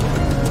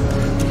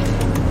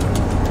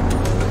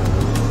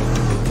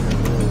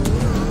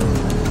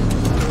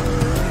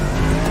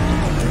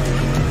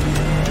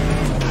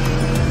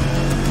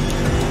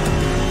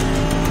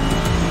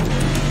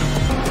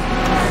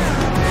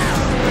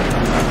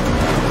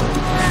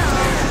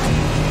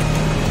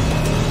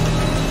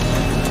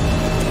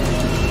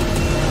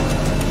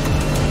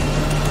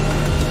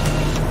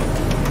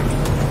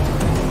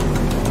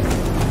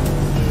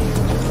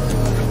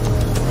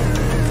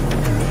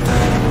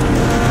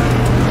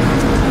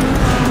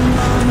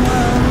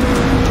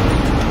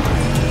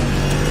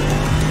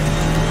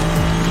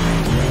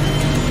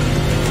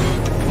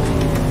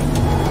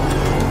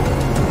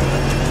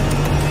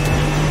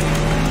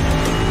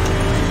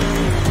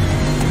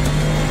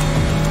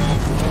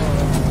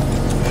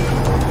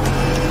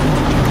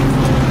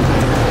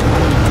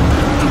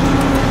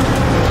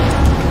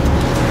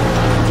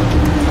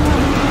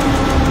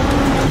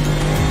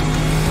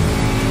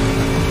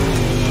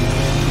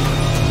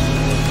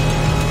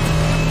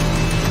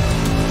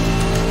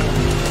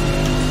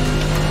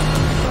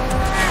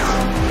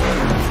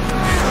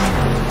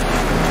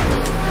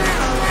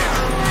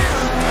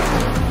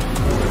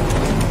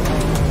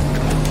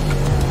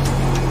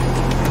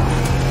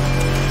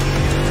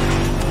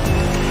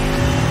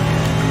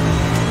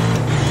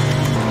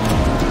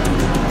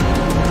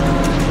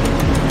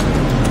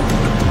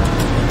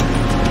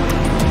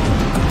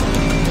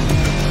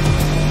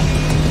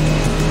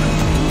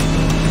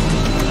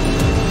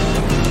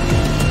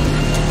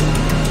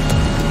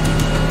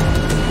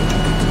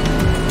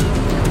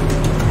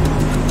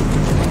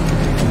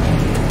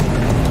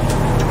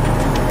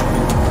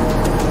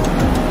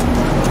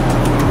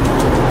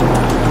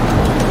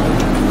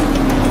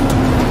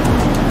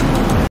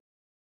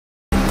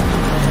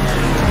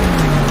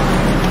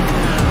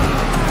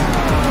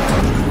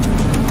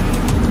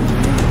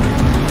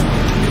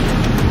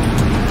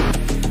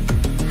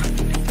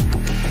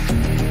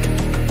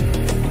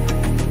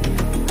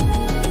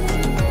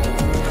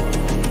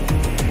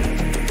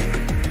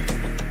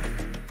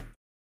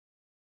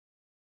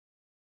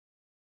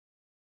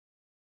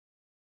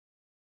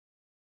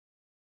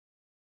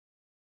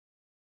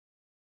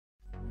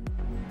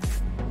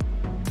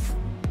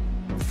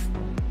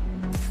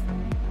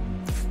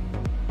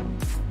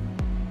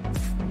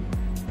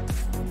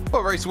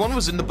Well, race 1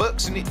 was in the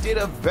books and it did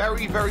a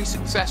very, very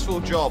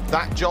successful job.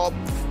 That job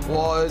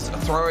was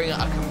throwing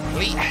a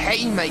complete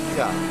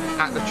haymaker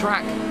at the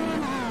track.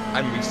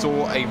 And we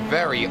saw a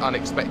very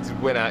unexpected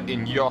winner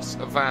in Jos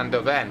van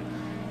der Ven.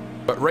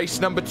 But race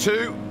number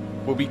 2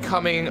 will be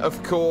coming,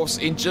 of course,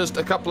 in just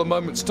a couple of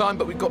moments' time.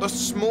 But we've got a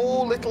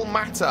small little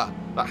matter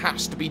that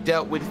has to be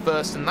dealt with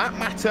first. And that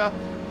matter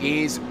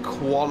is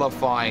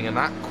qualifying. And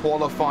that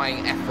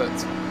qualifying effort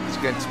is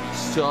going to be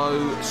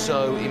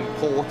so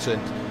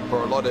important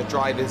for a lot of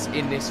drivers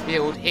in this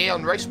field here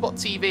on RaceSpot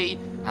TV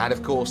and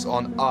of course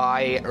on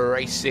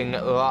iRacing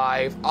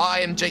Live.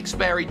 I am Jake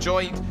Sperry,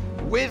 joined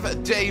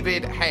with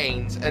David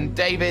Haynes. And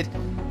David,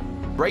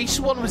 race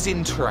 1 was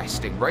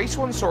interesting. Race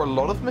 1 saw a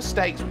lot of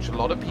mistakes which a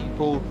lot of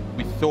people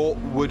we thought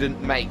wouldn't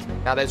make.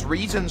 Now there's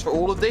reasons for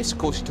all of this. Of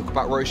course, you talk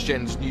about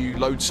Rocegen's new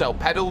load cell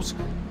pedals,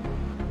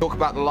 talk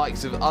about the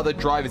likes of other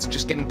drivers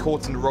just getting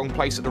caught in the wrong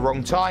place at the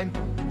wrong time.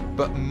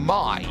 But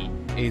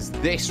is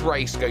this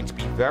race going to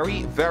be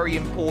very, very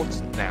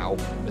important now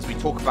as we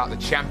talk about the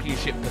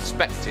championship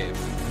perspective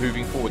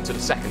moving forward to the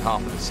second half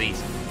of the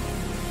season?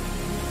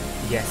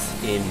 Yes,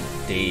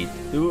 indeed.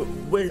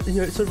 We're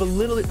sort of a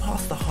little bit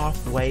past the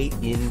halfway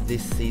in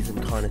this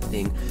season kind of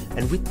thing,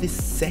 and with this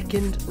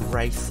second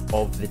race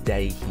of the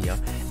day here,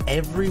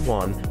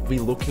 everyone will be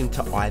looking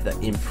to either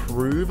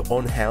improve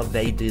on how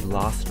they did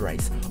last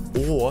race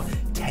or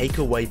take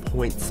away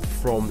points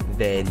from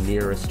their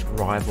nearest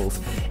rivals.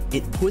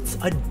 It puts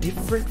a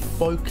different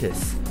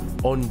focus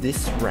on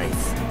this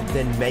race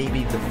than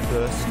maybe the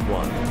first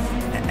one.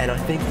 And I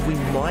think we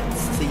might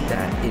see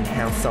that in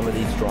how some of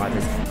these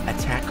drivers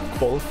attack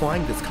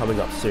qualifying that's coming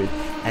up soon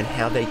and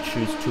how they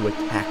choose to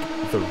attack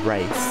the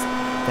race.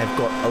 They've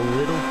got a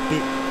little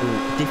bit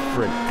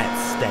different at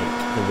stake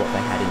than what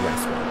they had in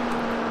race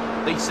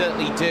 1. They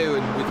certainly do,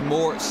 and with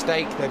more at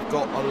stake, they've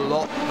got a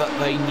lot that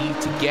they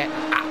need to get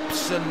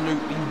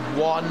absolutely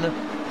 100%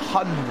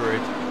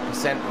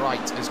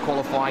 right, as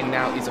qualifying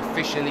now is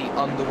officially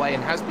underway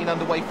and has been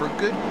underway for a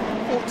good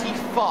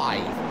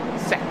 45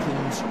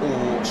 seconds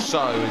or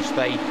so as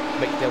they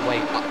make their way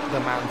up the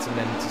mountain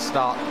and to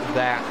start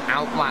their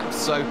outlaps.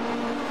 So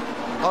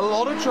a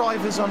lot of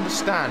drivers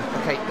understand,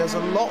 okay, there's a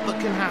lot that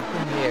can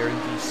happen here in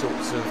these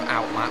sorts of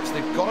outlaps.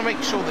 They've got to make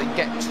sure they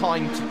get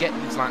time to get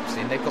these laps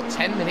in. They've got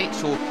 10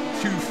 minutes or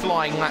 2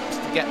 flying laps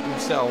to get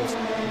themselves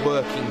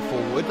working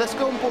forward. Let's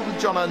go on board with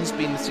John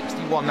Unsby in the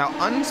 61. Now,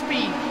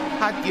 Unsby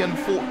had the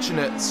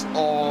unfortunates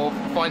of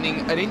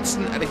finding an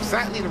incident at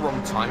exactly the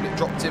wrong time. It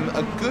dropped him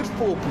a good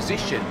 4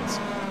 positions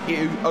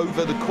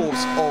over the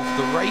course of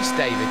the race,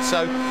 David.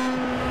 So,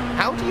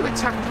 how do you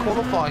attack a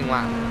qualifying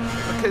lap?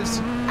 Because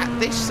at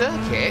this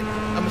circuit,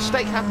 a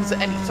mistake happens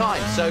at any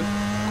time. So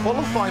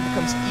qualifying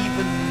becomes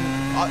even,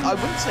 I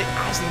wouldn't say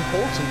as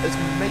important as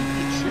maybe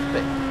it should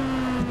be.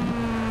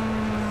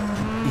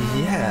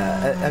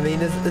 Yeah, I mean,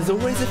 there's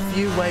always a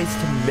few ways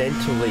to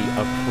mentally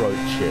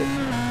approach it.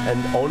 And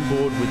on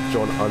board with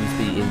John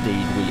Unsby,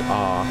 indeed we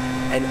are.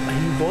 And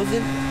he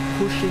wasn't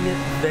pushing it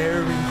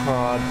very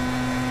hard.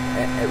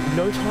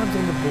 No times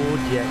on the board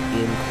yet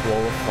in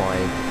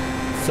qualifying.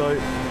 So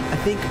I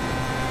think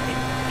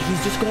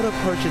he's just got to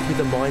approach it with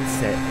a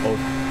mindset of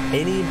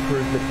any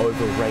improvement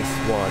over race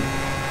 1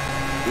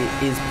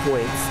 is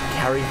points,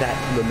 carry that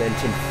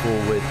momentum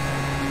forward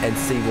and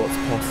see what's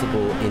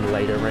possible in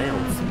later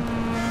rounds.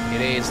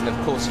 It is, and of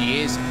course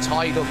he is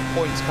tied on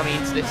points coming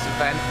into this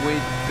event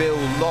with Bill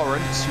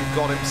Lawrence, who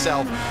got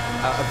himself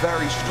a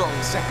very strong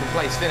second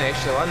place finish.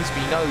 So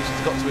Unsby knows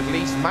he's got to at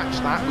least match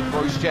that with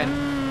Grosjean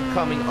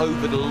coming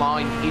over the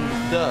line in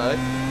 3rd.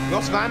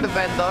 Jos van der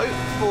Ven, though,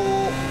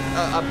 for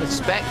a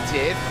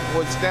perspective,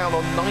 was down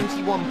on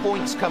 91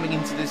 points coming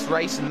into this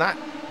race, and that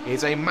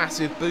is a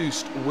massive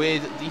boost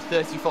with the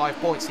 35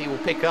 points he will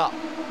pick up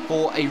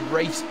for a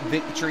race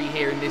victory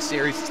here in this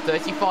series. It's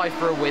 35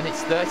 for a win,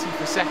 it's 30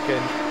 for second,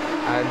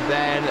 and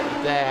then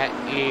there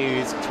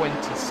is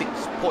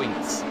 26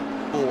 points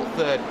for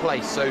 3rd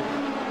place. So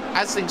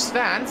as things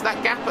stand,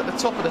 that gap at the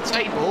top of the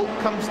table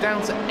comes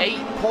down to 8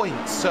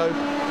 points. So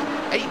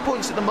 8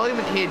 points at the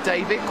moment here,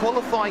 David.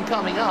 Qualifying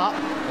coming up.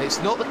 It's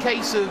not the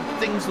case of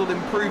things will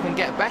improve and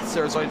get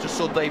better, as I just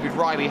saw David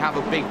Riley have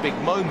a big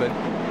moment.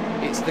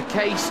 It's the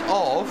case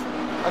of,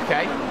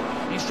 okay,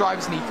 these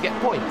drivers need to get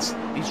points.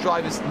 These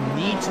drivers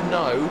need to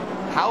know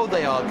how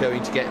they are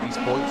going to get these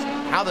points,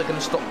 how they're going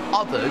to stop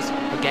others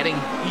from getting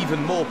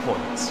even more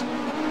points.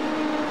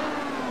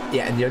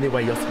 Yeah, and the only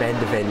way Jos van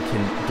der Ven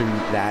can do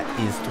that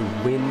is to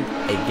win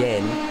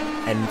again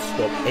and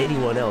stop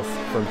anyone else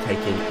from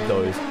taking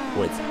those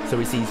points. So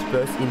we see his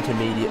first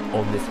intermediate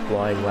on this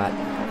flying lap,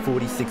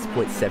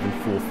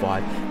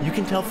 46.745. You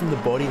can tell from the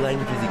body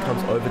language as he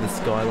comes over the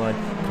skyline,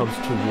 comes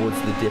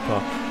towards the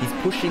dipper. He's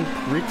pushing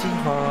pretty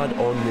hard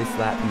on this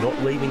lap, not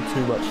leaving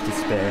too much to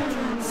spare.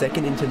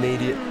 Second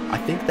intermediate, I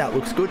think that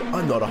looks good.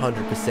 I'm not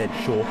 100%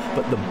 sure,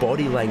 but the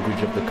body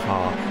language of the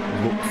car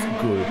looks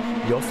good.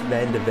 Jos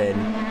van der Ven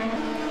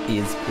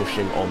is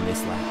pushing on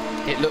this lap.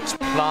 It looks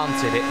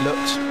planted, it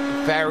looks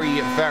very,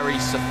 very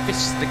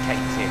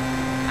sophisticated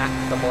at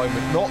the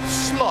moment. Not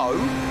slow,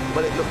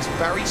 but it looks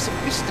very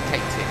sophisticated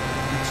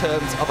in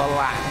terms of a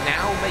lap.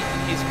 Now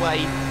making his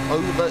way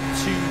over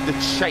to the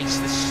chase,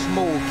 the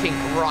small kink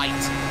right,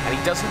 and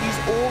he doesn't use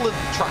all of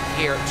the track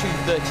here at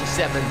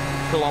 237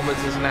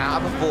 kilometers an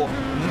hour before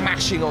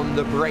mashing on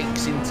the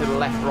brakes into the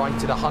left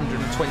right at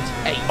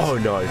 128. Oh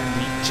no. And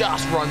he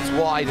just runs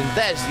wide, and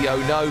there's the oh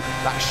no.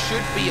 That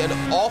should be an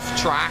off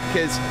track,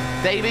 as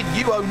David,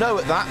 you oh no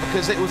at that,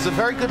 because it was a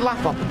very good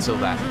lap up until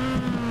then.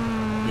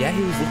 Yeah,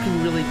 he was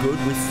looking really good.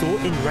 We saw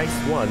in race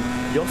 1,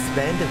 Jos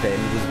van der Ven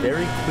was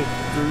very quick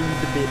through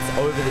the bits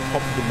over the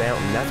top of the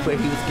mountain. That's where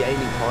he was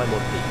gaining time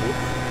on people,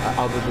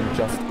 other than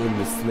just in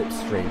the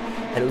slipstream.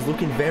 And it was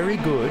looking very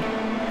good.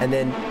 And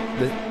then,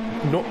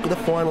 not the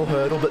final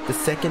hurdle, but the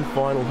second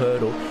final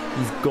hurdle,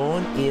 he's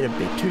gone in a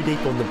bit too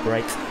deep on the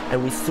brakes.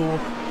 And we saw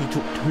he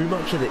took too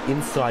much of the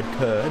inside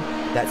curb.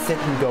 That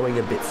sent him going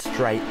a bit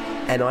straight.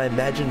 And I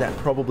imagine that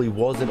probably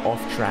was an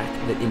off track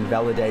that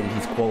invalidated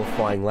his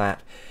qualifying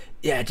lap.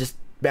 Yeah, just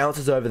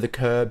bounces over the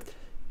curb.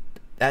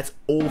 That's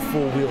all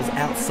 4 wheels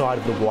outside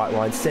of the white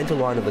line, center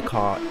line of the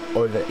car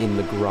over in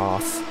the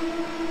grass.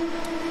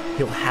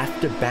 He'll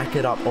have to back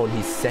it up on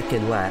his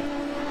second lap,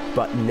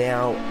 but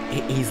now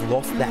he's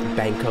lost that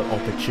banker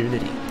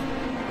opportunity.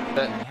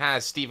 Certainly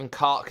has. Stephen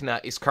Karkner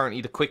is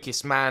currently the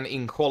quickest man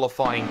in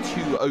qualifying,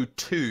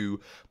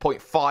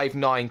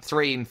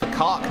 2:02.593, and for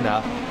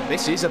Karkner,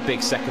 this is a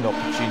big second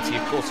opportunity.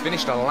 Of course,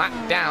 finished a lap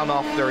down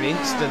after an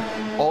incident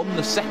on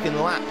the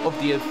second lap of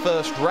the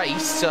first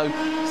race, so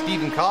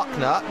Stephen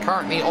Karkner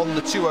currently on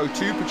the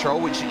 2:02 patrol,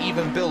 which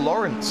even Bill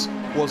Lawrence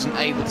wasn't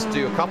able to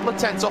do. A couple of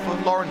tenths off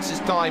of Lawrence's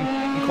time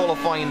in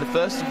qualifying in the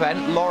first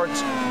event.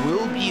 Lawrence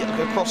will be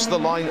across the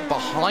line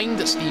behind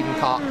Stephen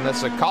Karkner,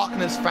 so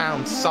Karkner's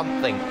found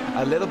something,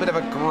 a little bit of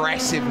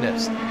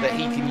aggressiveness that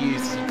he can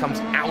use as he comes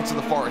out of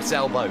the Forest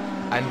Elbow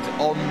and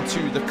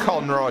onto the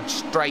Conrad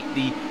straight,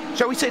 the,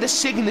 shall we say, the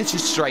signature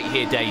straight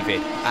here,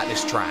 David, at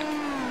this track.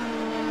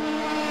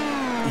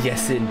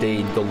 Yes,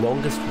 indeed, the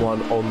longest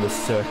one on the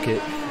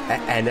circuit.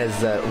 And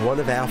as one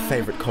of our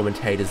favourite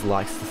commentators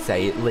likes to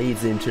say, it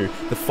leads into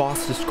the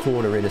fastest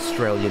corner in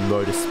Australian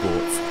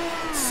motorsports.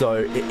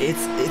 So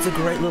it's a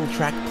great little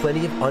track,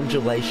 plenty of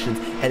undulations,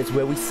 and it's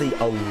where we see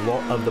a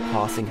lot of the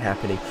passing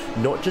happening.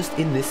 Not just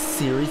in this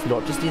series,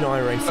 not just in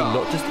iRacing,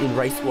 not just in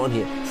race 1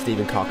 here.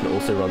 Stephen Carkner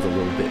also runs a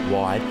little bit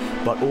wide,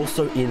 but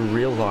also in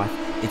real life,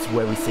 it's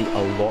where we see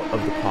a lot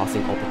of the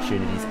passing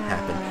opportunities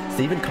happen.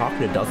 Stephen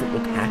Carkner doesn't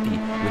look happy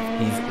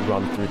with his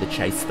run through the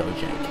chase though,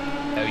 Jake.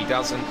 No, he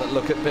doesn't, but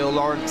look at Bill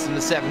Lawrence in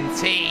the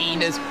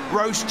 17 as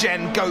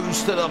Roastgen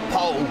goes to the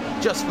pole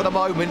just for the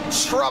moment,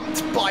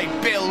 trumped by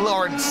Bill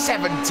Lawrence,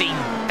 17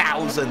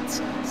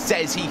 thousandths.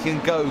 Says he can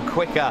go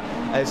quicker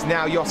as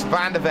now Jos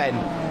van der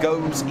Ven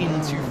goes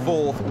into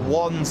 4th,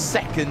 1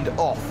 second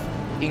off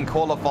in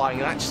qualifying,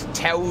 and that just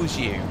tells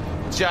you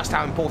just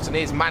how important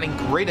it is. Manning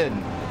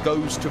Grinnen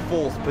goes to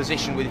 4th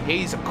position with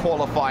his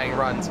qualifying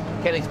runs.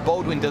 Kenneth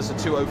Baldwin does a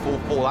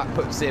 2:04.4, that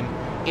puts him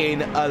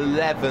in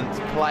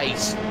 11th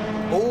place.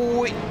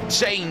 Oh, it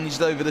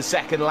changed over the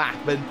second lap,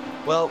 and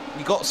well,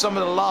 you got some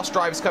of the last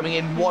drivers coming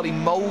in. Wally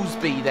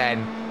Molesby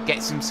then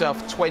gets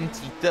himself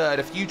 23rd.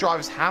 A few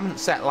drivers haven't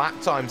set lap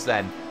times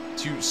then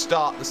to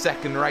start the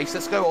second race.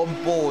 Let's go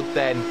on board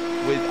then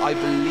with, I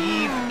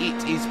believe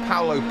it is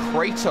Paulo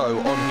Preto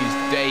on his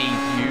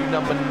debut,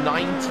 number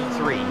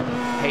 93,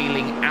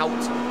 hailing out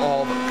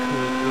of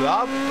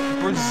Club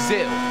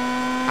Brazil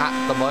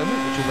at the moment,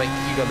 which will make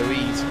Hugo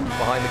Luiz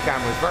behind the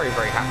cameras very,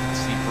 very happy to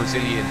see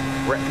Brazilian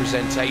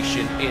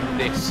representation in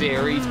this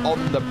series.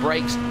 On the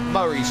brakes,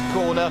 Murray's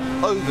corner,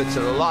 over to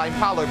the line.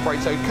 Paulo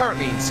Preto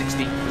currently in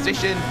 16th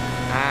position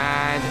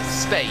and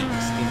stays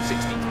in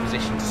 16th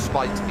position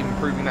despite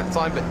improving that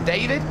time. But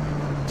David,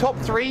 top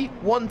 3,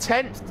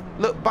 1/10,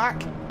 look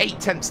back, 8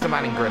 tenths to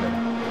Manning Grinnen.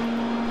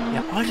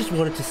 Yeah, I just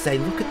wanted to say,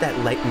 look at that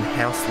Leighton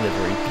House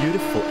livery,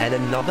 beautiful, and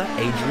another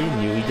Adrian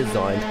Newey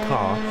designed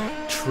car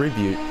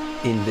tribute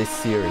in this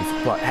series.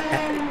 But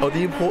on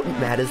the important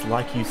matters,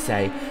 like you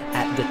say,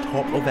 at the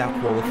top of our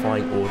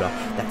qualifying order,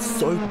 that's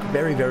so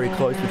very, very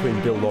close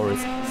between Bill Lawrence,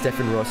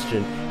 Stefan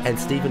Rosten, and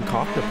Stephen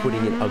Carkner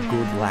putting in a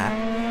good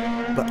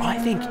lap. But I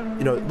think,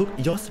 you know, look,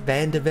 Jos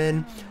van der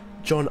Ven,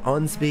 John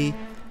Unsby,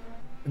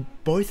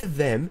 both of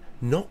them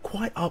not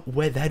quite up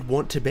where they'd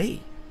want to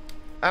be.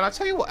 And I'll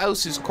tell you what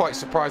else is quite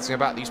surprising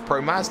about these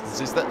Pro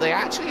Mazdas is that they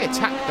actually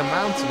attack the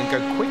mountain and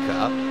go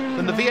quicker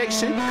than the V8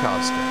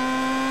 Supercars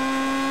do.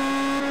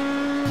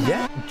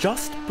 Yeah,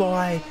 just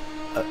by,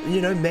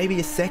 you know, maybe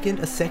a second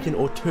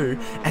or two,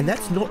 and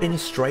that's not in a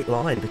straight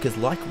line, because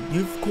like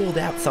you've called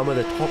out some of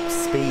the top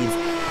speeds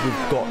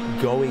we've got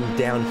going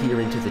down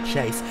here into the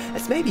chase,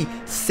 that's maybe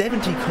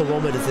 70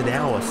 kilometers an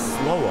hour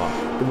slower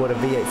than what a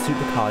V8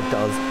 Supercar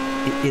does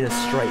in a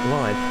straight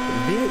line. But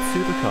the V8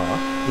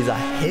 Supercar is a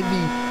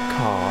heavy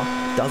car,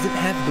 doesn't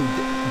have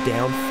the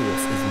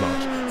downforce as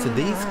much, so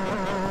these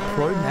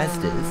Pro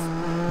Mazdas,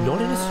 not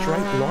in a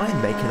straight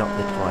line making up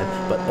the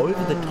time, but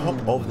over the top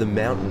of the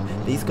mountain,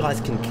 these guys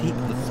can keep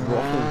the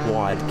throttle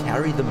wide,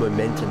 carry the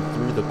momentum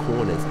through the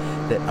corners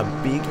that a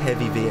big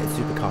heavy V8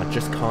 Supercar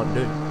just can't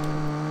do.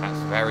 That's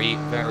very,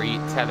 very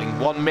telling.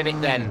 1 minute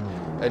then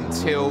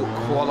until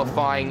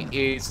qualifying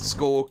is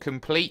score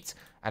complete,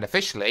 and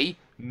officially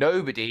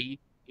nobody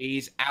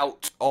is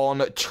out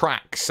on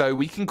track. So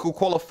we can call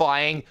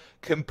qualifying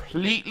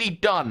completely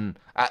done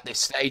at this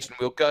stage, and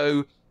we'll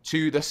go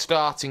to the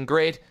starting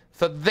grid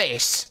for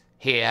this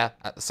here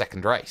at the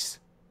second race.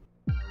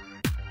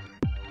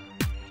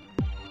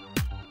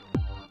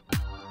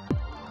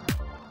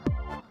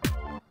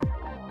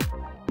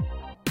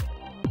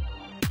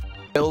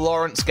 Bill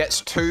Lawrence gets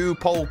 2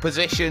 pole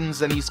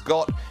positions, and he's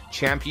got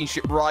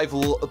championship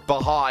rival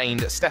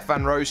behind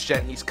Stefan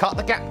Roastgen. He's cut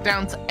the gap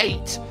down to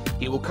 8.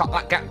 He will cut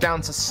that gap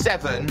down to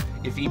 7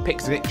 if he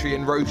picks victory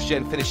and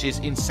Roastgen finishes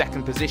in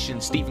 2nd position.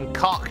 Stephen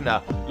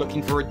Carkner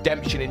looking for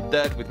redemption in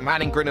 3rd with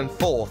Manning Grinnen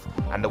 4th,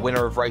 and the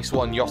winner of race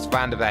 1, Jos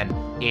van der Ven,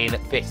 in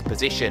 5th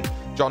position.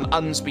 John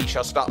Unsby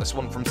shall start this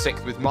one from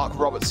 6th with Mark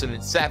Robertson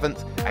in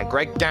 7th and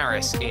Greg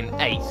Darris in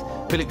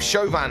 8th. Philip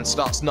Chauvin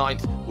starts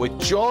 9th with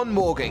John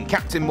Morgan,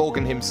 Captain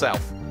Morgan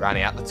himself,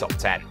 rounding out the top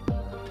 10.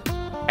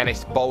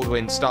 Kenneth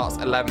Baldwin starts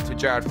 11th with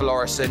Jared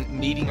Florison,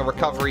 needing a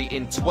recovery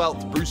in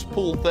 12th. Bruce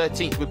Poole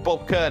 13th with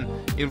Bob Kern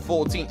in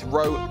 14th.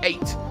 Row 8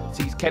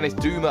 sees Kenneth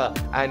Duma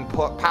and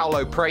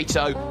Paulo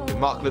Preto with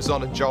Mark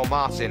Lazon and Joel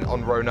Martin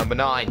on row number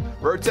 9.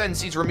 Row 10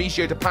 sees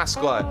Remigio De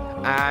Pasqua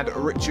and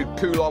Richard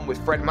Coulon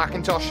with Fred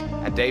McIntosh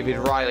and David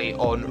Riley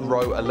on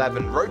row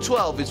 11. Row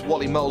 12 is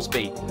Wally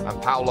Molesby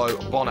and Paolo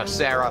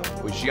Bonacera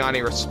with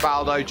Gianni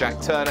Rispaldo,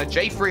 Jack Turner,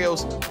 Jay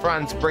Friels,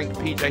 Franz Brink,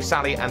 PJ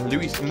Sally and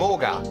Luis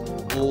Morga,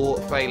 all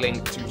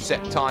failing to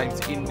set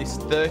times in this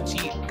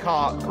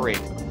 30-car grid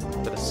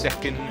for the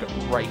second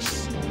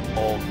race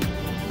of the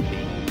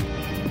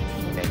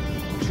day.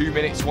 2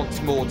 minutes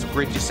once more to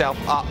grid yourself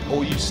up,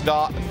 or you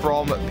start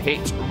from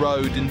pit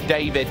road. And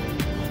David,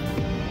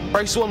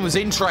 race 1 was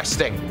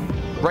interesting.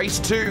 Race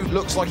 2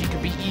 looks like it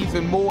could be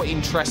even more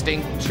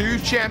interesting. 2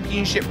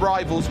 championship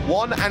rivals,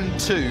 1 and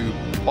 2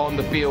 on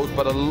the field,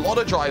 but a lot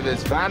of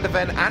drivers, Van der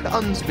Ven and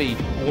Unsby,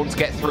 want to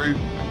get through.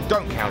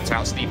 Don't count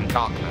out Stephen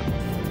Carkner.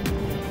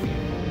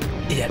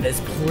 Yeah,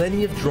 there's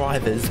plenty of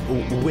drivers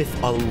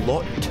with a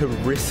lot to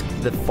risk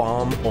the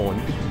farm on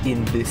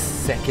in this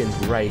second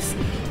race.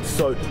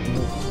 So,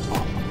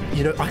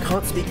 you know, I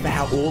can't speak for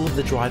how all of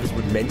the drivers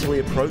would mentally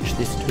approach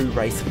this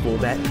 2-race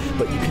format,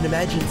 but you can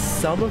imagine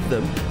some of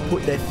them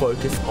put their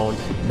focus on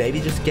maybe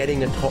just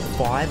getting a top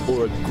 5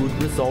 or a good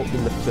result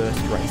in the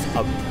first race,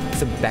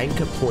 some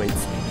banker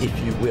points, if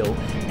you will,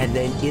 and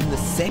then in the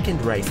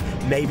second race,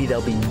 maybe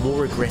they'll be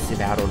more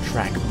aggressive out on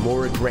track,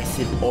 more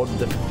aggressive on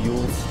the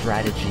fuel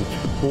strategy,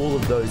 all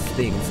of those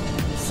things.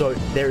 So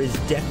there is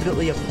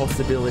definitely a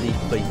possibility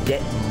for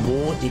yet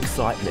more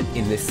excitement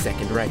in this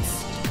second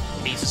race.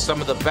 These are some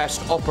of the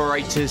best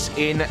operators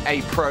in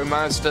a Pro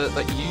Mazda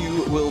that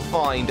you will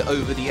find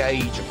over the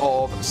age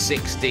of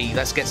 60.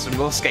 Let's get some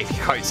more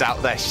scapegoats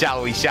out there,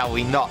 shall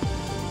we not?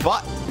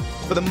 But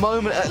for the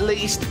moment at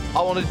least,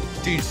 I want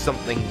to do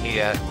something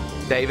here.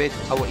 David,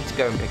 I want you to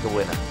go and pick a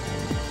winner.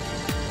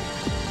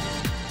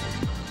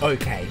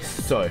 Okay,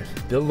 so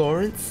Bill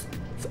Lawrence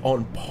is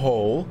on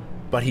pole,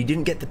 but he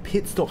didn't get the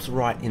pit stops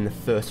right in the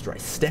first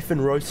race. Stefan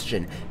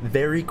Rostjen,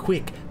 very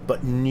quick,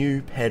 but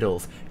new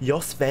pedals.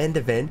 Jos van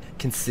der Ven,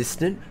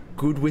 consistent,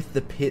 good with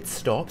the pit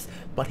stops,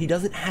 but he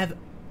doesn't have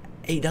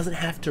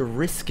to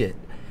risk it.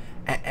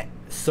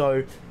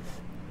 So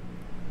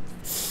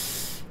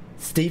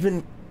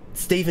Steven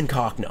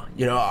Karkner,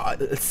 you know,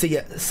 let's see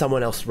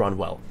someone else run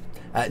well.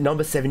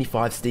 Number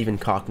 75, Steven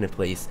Karkner,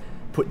 please.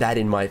 Put that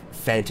in my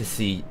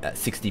fantasy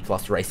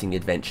 60+ racing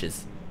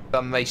adventures.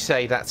 Some may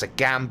say that's a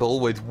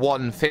gamble with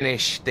one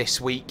finish this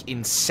week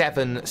in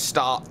 7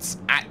 starts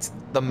at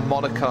the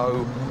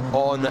Monaco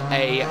on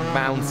a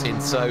mountain.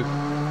 So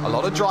a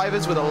lot of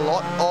drivers with a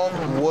lot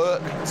of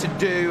work to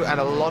do, and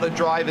a lot of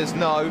drivers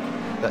know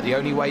that the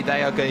only way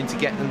they are going to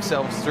get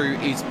themselves through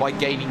is by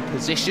gaining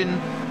position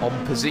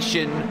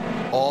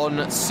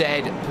on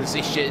said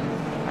position,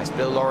 as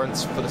Bill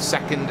Lawrence for the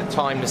second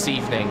time this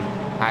evening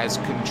has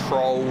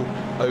control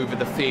over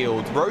the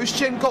field.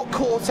 Rostjen got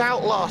caught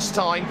out last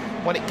time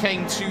when it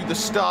came to the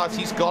start.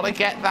 He's got to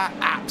get that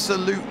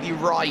absolutely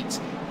right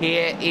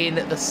here in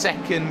the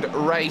second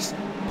race.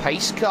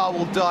 Pace car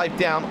will dive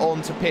down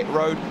onto pit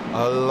road.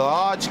 A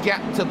large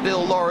gap to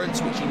Bill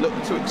Lawrence, which he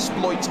looked to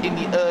exploit in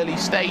the early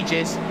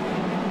stages.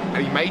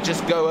 And he may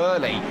just go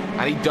early,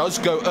 and he does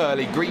go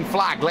early. Green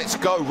flag, let's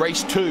go,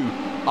 race 2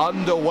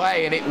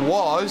 underway, and it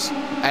was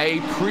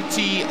a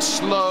pretty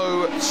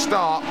slow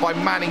start by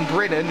Manning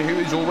Brennan, who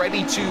is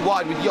already too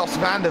wide with Jos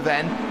van der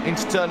Ven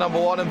into turn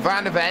number 1, and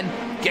van der Ven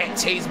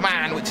gets his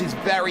man, which is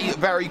very,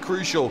 very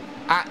crucial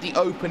at the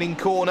opening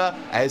corner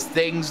as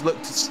things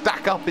look to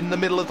stack up in the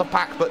middle of the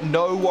pack, but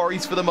no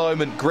worries for the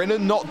moment.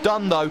 Brennan not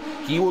done though.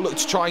 He will look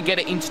to try and get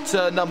it into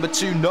turn number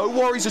 2. No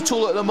worries at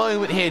all at the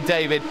moment here,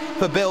 David,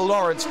 for Bill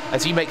Lawrence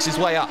as he makes his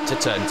way up to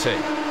turn 2.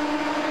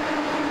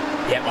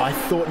 Yeah, I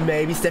thought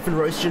maybe Stefan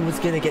Rostjen was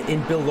going to get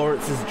in Bill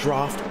Lawrence's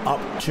draft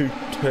up to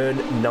turn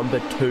number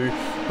 2,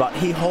 but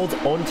he holds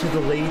on to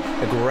the lead.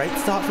 A great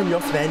start from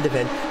Jos van der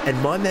Ven,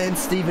 and my man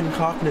Steven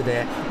Karkner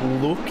there,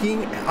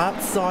 looking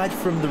outside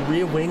from the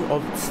rear wing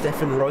of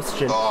Stefan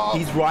Rostjen. Oh.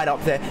 He's right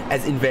up there,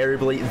 as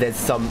invariably there's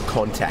some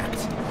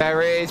contact.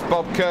 There is,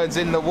 Bob Kearns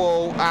in the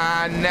wall,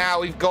 and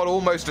now we've got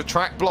almost a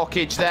track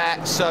blockage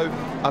there, so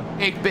a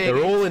big...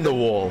 They're all in the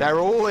wall. They're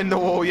all in the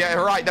wall, yeah,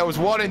 right, there was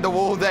one in the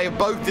wall, they were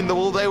both in the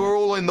wall, they were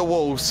all in the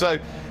wall, so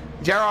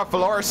Gerard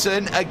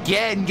Florison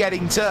again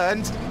getting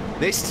turned.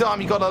 This time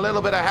he got a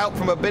little bit of help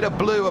from a bit of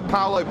blue of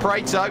Paolo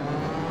Preto,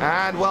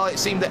 and well, it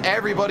seemed that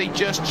everybody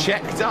just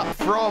checked up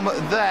from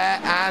there,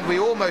 and we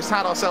almost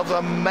had ourselves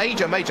a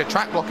major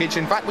track blockage.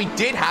 In fact, we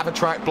did have a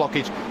track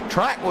blockage.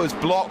 Track was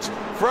blocked.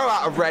 Throw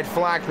out a red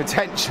flag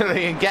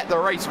potentially and get the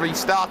race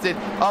restarted.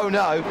 Oh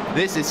no,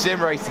 this is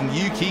sim racing.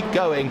 You keep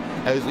going,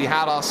 as we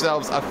had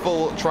ourselves a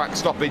full track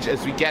stoppage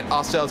as we get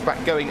ourselves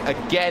back going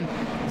again.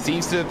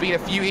 Seems to have been a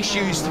few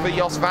issues for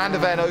Jos van der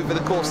Ven over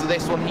the course of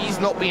this one. He's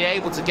not been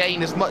able to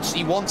gain as much as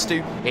he wants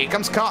to. Here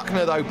comes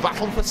Karkner though,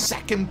 battling for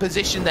second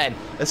position then,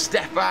 as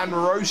Stefan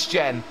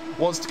Rostjen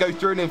wants to go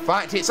through, and in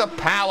fact it's a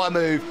power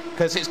move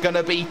because it's going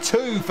to be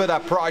 2 for the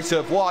price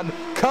of 1.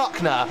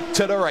 Karkner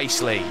to the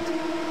race lead.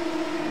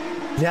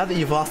 Now that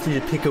you've asked me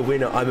to pick a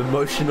winner, I'm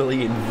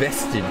emotionally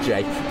invested,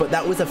 Jake. But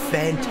that was a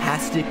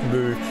fantastic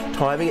move,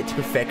 timing it to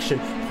perfection,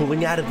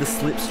 pulling out of the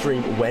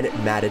slipstream when it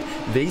mattered.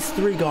 These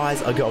 3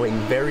 guys are going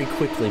very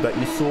quickly, but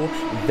you saw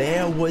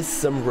there was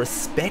some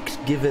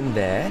respect given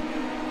there,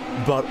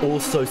 but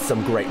also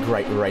some great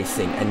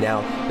racing. And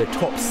now the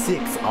top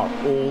 6 are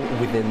all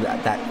within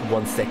that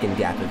 1 second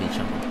gap of each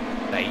other.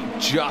 They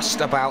just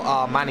about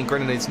are. Manning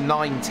Brennan is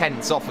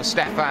 9/10 off of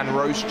Stefan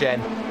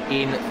Rostjen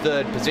in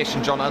 3rd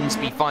position. John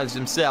Unsby finds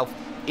himself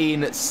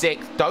in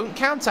 6th. Don't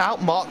count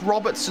out Mark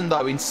Robertson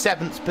though in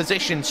 7th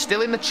position.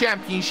 Still in the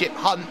championship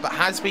hunt, but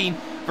has been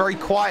very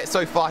quiet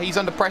so far. He's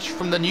under pressure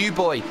from the new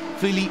boy,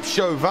 Philippe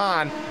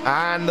Chauvin,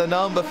 and the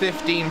number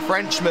 15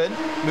 Frenchman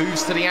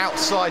moves to the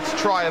outside to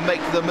try and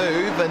make the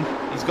move,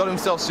 and he's He's got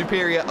himself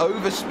superior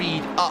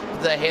overspeed up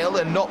the hill,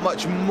 and not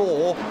much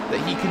more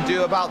that he can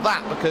do about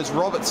that because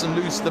Robertson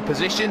loses the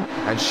position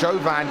and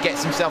Chauvin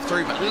gets himself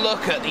through. But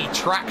look at the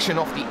traction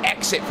off the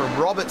exit from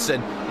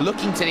Robertson,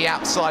 looking to the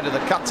outside of the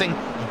cutting.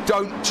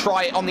 Don't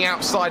try it on the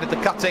outside of the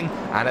cutting,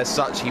 and as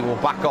such he will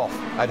back off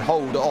and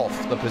hold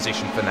off the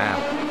position for now.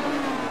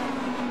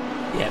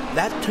 Yeah,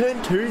 that turn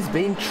 2's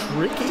been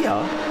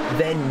trickier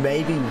than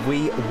maybe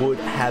we would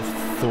have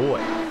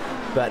thought.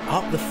 But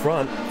up the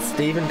front,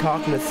 Stephen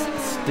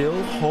Karkner's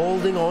still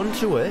holding on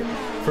to it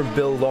from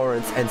Bill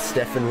Lawrence and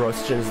Stefan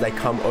Rostjan as they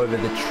come over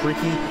the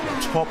tricky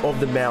top of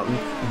the mountain.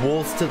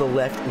 Walls to the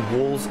left,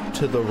 walls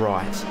to the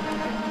right.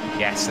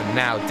 Yes, and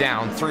now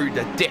down through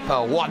the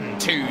dipper. 1,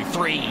 2,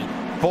 3,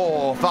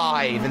 4,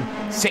 5,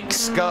 and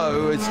 6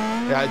 go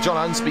as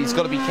John Unspeed's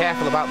got to be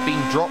careful about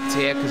being dropped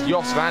here because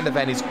Jos van der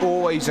Ven is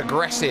always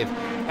aggressive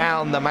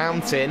down the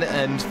mountain,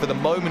 and for the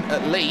moment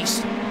at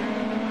least,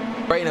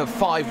 train of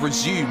 5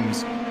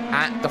 resumes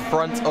at the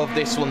front of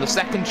this one. The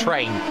second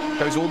train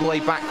goes all the way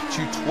back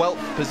to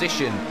 12th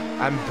position,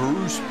 and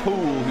Bruce Poole,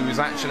 who has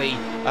actually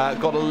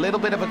got a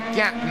little bit of a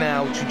gap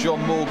now to John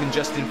Morgan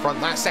just in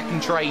front. That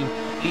second train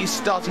is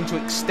starting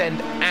to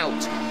extend out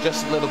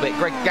just a little bit.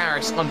 Greg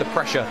Garris under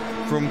pressure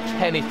from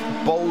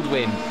Kenneth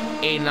Baldwin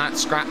in that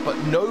scrap, but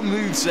no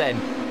moves then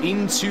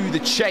into the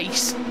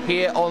chase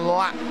here on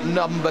lap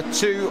number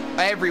 2.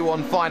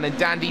 Everyone fine and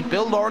dandy.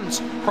 Bill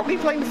Lawrence probably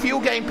playing the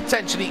fuel game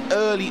potentially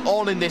early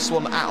on in this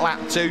one at lap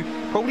 2.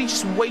 Probably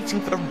just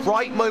waiting for the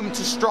right moment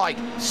to strike.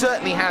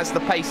 Certainly has the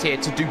pace here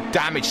to do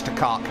damage to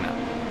Karkner.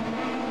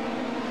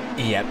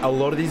 Yeah, a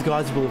lot of these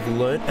guys will have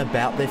learnt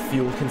about their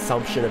fuel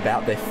consumption,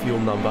 about their fuel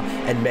number,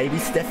 and maybe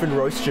Stefan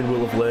Rostjan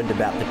will have learned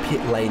about the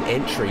pit lane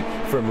entry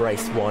from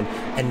race 1,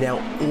 and now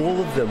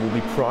all of them will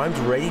be primed,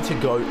 ready to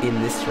go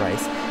in this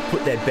race,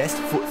 put their best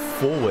foot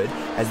forward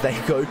as they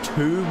go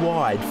too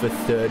wide for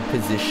 3rd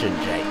position,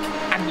 Jake.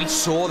 And we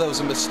saw there was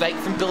a mistake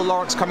from Bill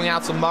Lawrence coming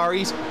out of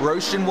Murray's.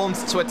 Rostjan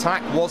wanted to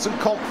attack, wasn't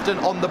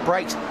confident on the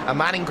brakes, and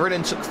Manning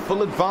Grinnan took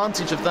full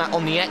advantage of that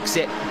on the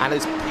exit and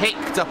has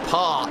picked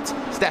apart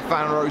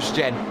Stefan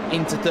Rostjan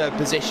into 3rd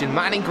position.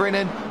 Manning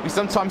Grinnan, we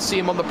sometimes see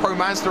him on the Pro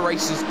Mazda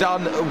races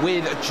done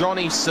with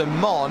Jonathan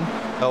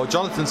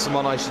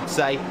Simon, I should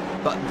say.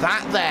 But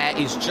that there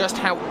is just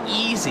how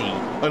easy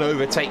an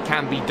overtake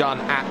can be done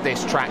at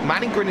this track.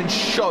 Manning Grinnan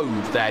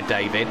showed there,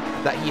 David,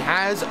 that he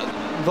has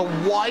the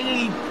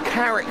wily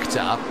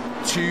character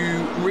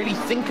to really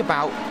think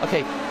about,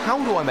 okay,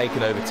 how do I make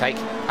an overtake?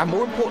 And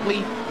more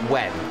importantly,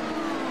 when?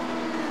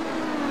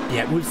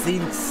 Yeah, we've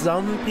seen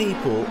some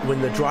people,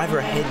 when the driver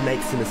ahead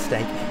makes a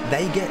mistake,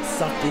 they get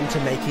sucked into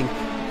making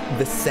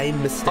the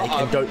same mistake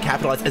and don't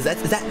capitalize. Is that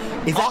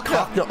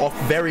Karkner off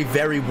very,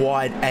 very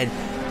wide and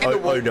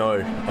oh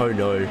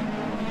no.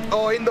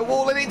 Oh, in the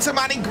wall and into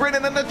Manning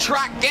Grinnan, and the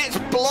track gets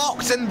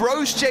blocked and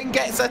Rostjan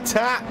gets a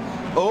tap.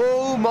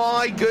 Oh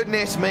my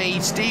goodness me,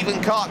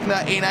 Stephen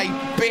Karkner in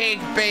a big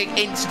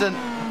incident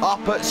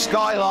up at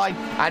Skyline,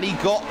 and he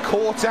got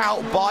caught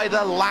out by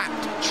the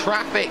lapped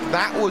traffic.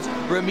 That was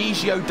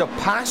Remigio de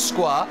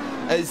Pasqua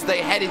as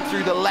they headed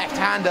through the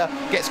left-hander,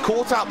 gets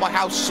caught out by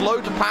how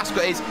slow de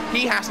Pasqua is.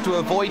 He has to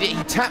avoid it.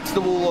 He taps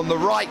the wall on the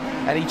right,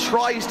 and he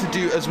tries to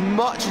do as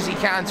much as he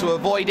can to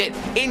avoid it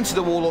into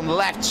the wall on the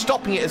left,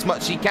 stopping it as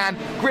much as he can.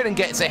 Grinnan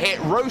gets a hit.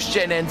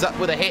 Rostjan ends up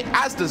with a hit,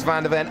 as does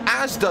Van der Ven,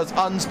 as does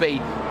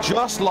Unspeed.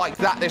 Just like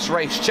that, this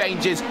race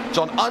changes.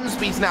 John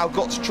Unspeed's now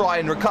got to try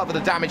and recover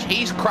the damage.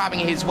 He's crabbing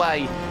his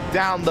way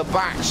down the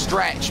back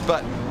stretch,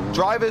 but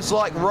drivers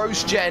like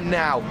Rostjan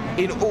now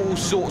in all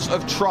sorts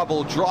of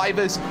trouble.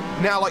 Drivers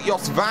now like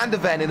Jos van der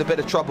Ven in a bit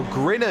of trouble.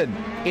 Grinnan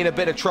in a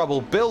bit of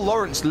trouble. Bill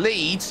Lawrence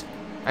leads,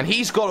 and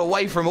he's got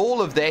away from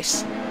all of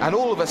this, and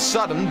all of a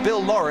sudden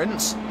Bill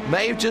Lawrence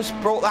may have just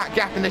brought that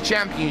gap in the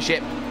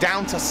championship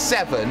down to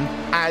 7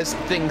 as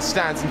things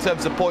stand in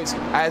terms of points,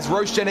 as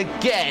Rostjan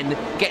again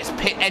gets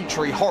pit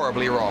entry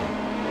horribly wrong.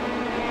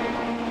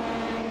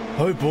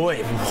 Oh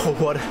boy,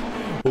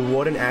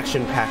 what an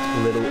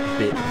action-packed little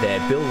bit there.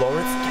 Bill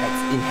Lawrence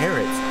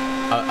inherits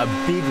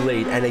a big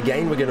lead, and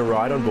again we're going to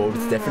ride on board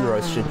with Stefan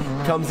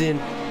Rostjan. Comes in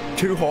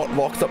too hot,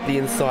 locks up the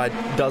inside,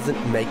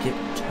 doesn't make it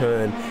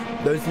turn.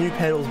 Those new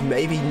pedals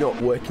maybe not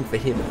working for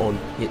him on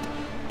pit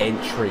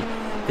entry.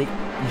 I think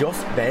Jos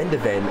van der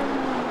Ven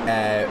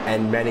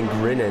and Manning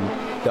Grinnan,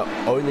 the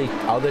only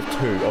other 2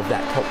 of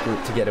that top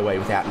group to get away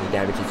without any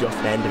damage. Jos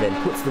van der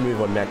Ven puts the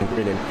move on Manning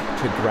Grinnan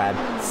to grab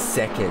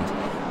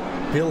 2nd.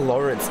 Bill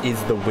Lawrence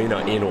is the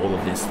winner in all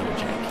of this, though,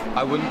 Jake.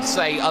 I wouldn't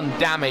say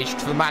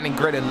undamaged for Manning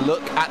Grinnan.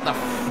 Look at the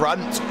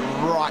front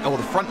right, or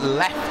the front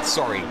left,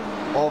 sorry,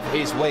 of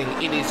his wing.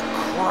 It is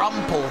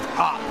crumpled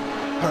up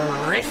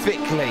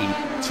horrifically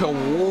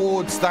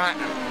towards that,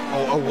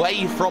 or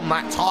away from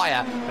that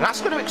tyre. And that's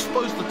going to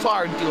expose the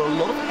tyre and deal a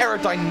lot of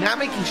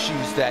aerodynamic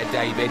issues there,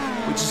 David,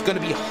 which is going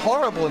to be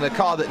horrible in a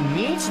car that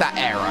needs that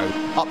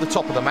aero up the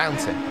top of the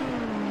mountain.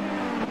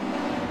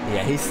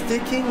 Yeah, he's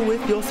sticking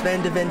with Jos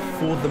van der Ven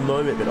for the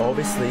moment, but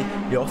obviously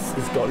Jos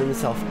has gotten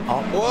himself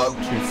up to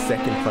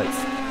 2nd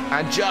place.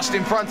 And just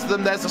in front of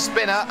them, there's a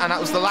spinner, and that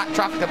was the lap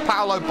traffic of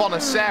Paolo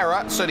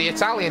Bonacera. So the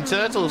Italian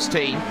Turtles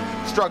team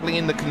struggling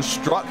in the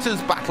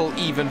constructors battle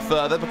even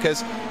further,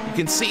 because you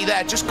can see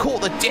there, just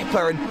caught the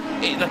dipper,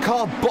 and the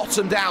car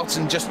bottomed out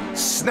and just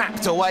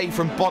snapped away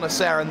from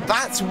Bonacera, and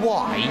that's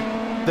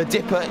why the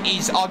dipper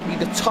is arguably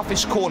the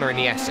toughest corner in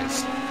the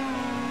S's.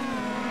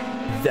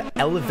 The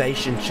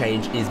elevation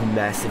change is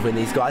massive. When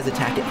these guys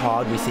attack it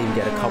hard, we see him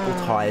get a couple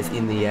tyres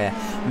in the air.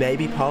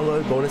 Maybe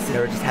Paolo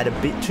Bonacera just had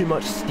a bit too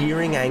much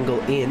steering angle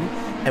in,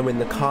 and when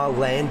the car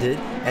landed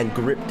and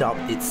gripped up,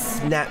 it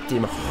snapped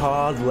him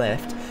hard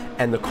left,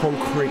 and the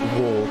concrete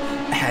wall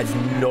has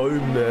no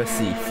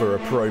mercy for a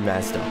Pro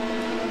Mazda.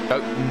 No,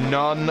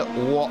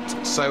 none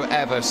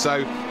whatsoever.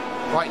 So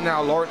right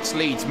now, Lawrence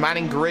leads.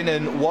 Manning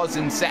Grinnen was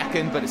in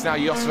second, but it's now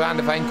Jos van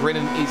der Ven.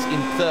 Grinnen is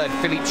in third.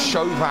 Philippe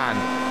Chauvin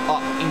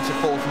up into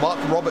fourth. Mark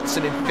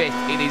Robertson in fifth.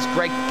 It is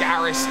Greg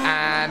Garris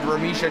and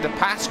Ramisha De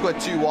Pasqua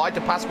too wide.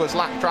 De Pasqua's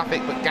lap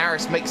traffic, but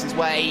Garris makes his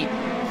way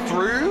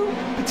through,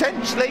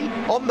 potentially,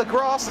 on the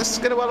grass. This is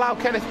going to allow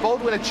Kenneth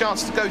Baldwin a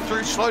chance to go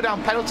through.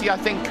 Slowdown penalty, I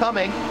think,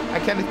 coming.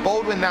 And Kenneth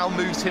Baldwin now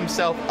moves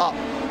himself up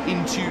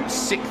into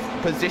sixth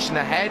position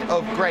ahead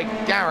of Greg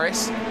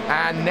Garris.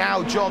 And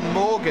now John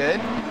Morgan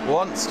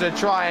wants to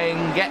try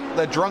and get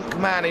the drunk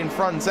man in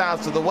front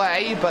out of the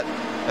way. But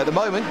at the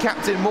moment,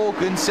 Captain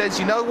Morgan says,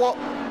 you know what?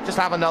 Just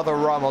have another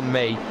run on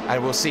me,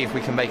 and we'll see if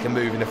we can make a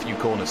move in a few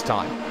corners'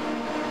 time.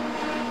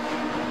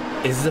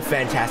 This is a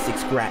fantastic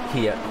scrap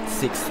here.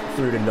 6th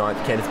through to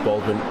 9th, Kenneth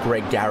Baldwin.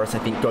 Greg Garris, I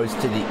think, goes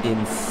to the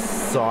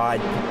inside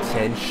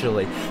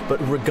potentially. But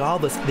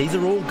regardless, these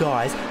are all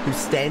guys who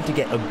stand to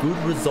get a good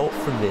result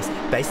from this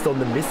based on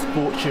the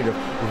misfortune of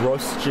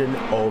Rostjan,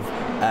 of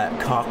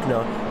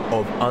Karkner,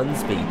 of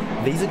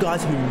Unsby. These are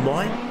guys who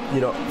might,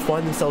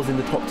 find themselves in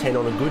the top 10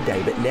 on a good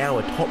day, but now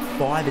a top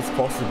 5 is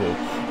possible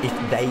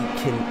if they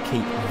can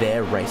keep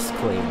their race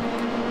clean.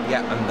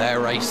 Yeah, and their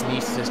race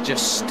needs to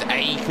just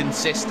stay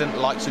consistent.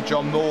 Likes of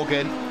John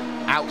Morgan,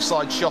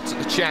 outside shot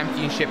at the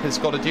championship, has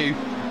got to do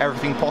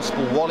everything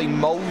possible. Wally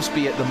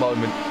Molesby at the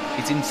moment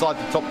is inside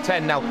the top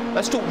 10. Now,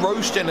 let's talk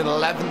Rosjan in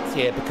 11th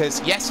here,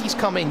 because yes, he's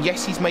come in,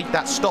 yes, he's made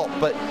that stop,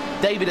 but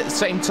David, at the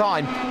same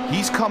time,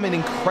 he's come in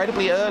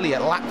incredibly early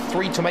at lap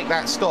 3 to make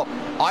that stop.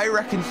 I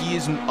reckon he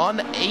is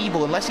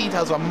unable, unless he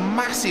does a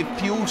massive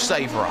fuel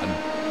save run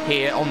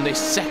here on this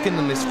second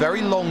and this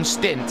very long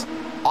stint.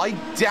 I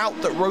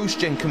doubt that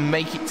Rosjan can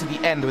make it to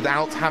the end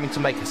without having to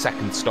make a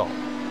second stop.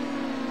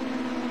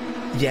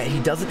 Yeah,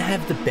 he doesn't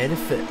have the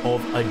benefit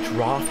of a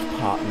draft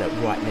partner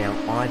right now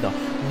either.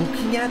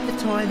 Looking at the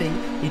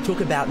timing, he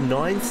took about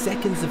 9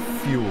 seconds of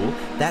fuel.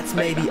 That's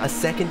maybe a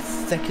second,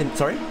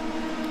 sorry?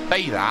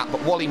 Say that,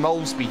 but Wally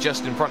Molesby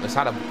just in front has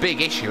had a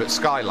big issue at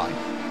Skyline.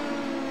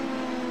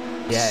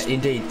 Yeah,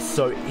 indeed.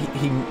 So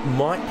he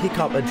might pick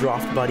up a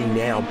draft buddy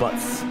now, but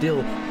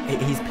still,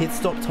 his pit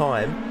stop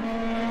time,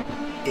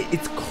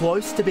 it's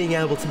close to being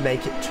able to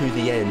make it to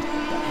the end.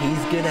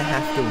 He's going to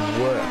have to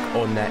work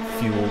on that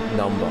fuel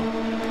number.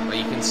 Well,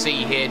 you can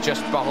see here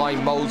just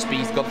behind Molesby,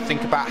 he's got to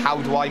think about how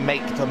do I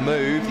make the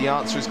move. The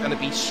answer is going to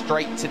be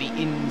straight to the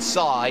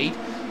inside.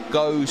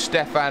 Goes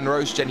Stefan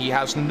Rosjan. He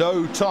has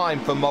no time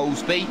for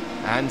Molesby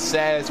and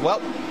says,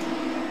 well,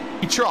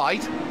 he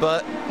tried,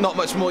 but not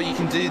much more you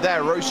can do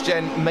there.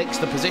 Rosjan makes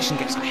the position,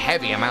 gets a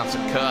heavy amount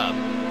of curb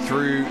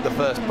through the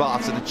first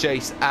part of the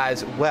chase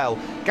as well.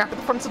 Gap at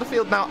the front of the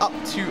field now up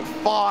to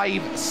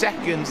 5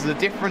 seconds. The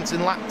difference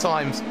in lap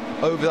times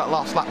over that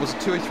last lap was a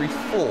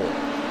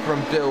 2:03.4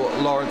 from Bill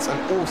Lawrence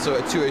and also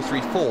a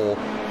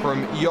 2:03.4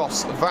 from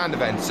Jos van der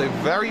Ven. So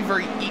very,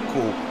 very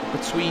equal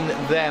between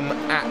them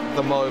at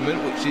the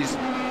moment, which is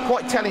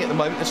quite telling at the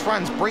moment, as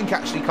Franz Brink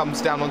actually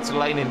comes down onto the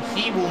lane, and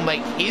he will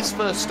make his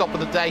first stop of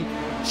the day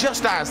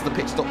just as the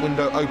pit stop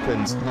window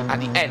opens at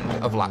the end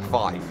of lap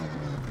 5.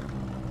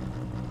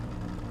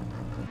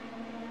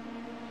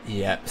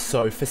 Yeah,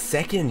 so for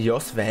second,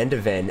 Jos van der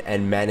Ven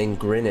and Manning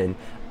Grinnen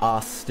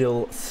are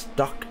still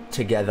stuck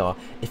together.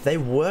 If they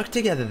work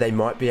together, they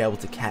might be able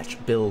to catch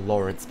Bill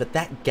Lawrence, but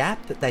that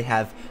gap that they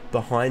have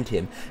behind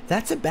him,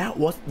 that's about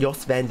what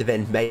Jos van der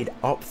Ven made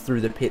up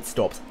through the pit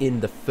stops in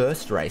the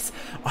first race.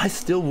 I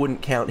still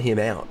wouldn't count him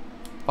out.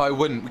 I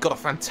wouldn't. We've got a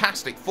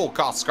fantastic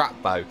 4-car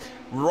scrap bow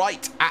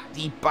right at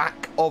the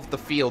back of the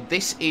field.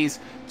 This is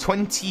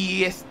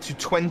 20th to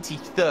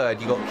 23rd.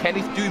 You've got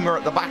Kenneth Doomer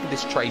at the back of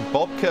this train,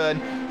 Bob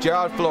Kern,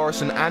 Gerard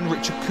Florison and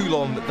Richard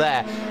Coulomb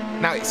there.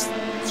 Now, it's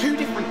 2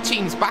 different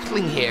teams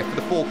battling here for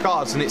the 4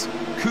 cars, and it's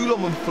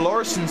Coulomb and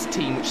Florison's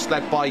team, which is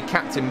led by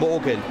Captain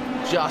Morgan,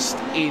 just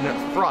in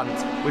front,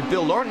 with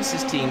Bill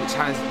Lawrence's team, which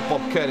has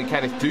Bob Kern and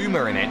Kenneth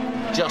Doomer in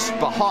it, just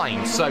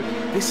behind. So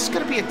this is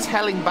going to be a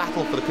telling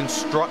battle for the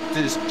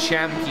Constructors'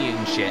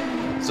 Championship.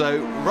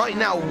 So right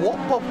now, what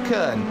Bob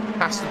Kern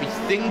has to be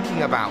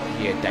thinking about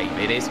here,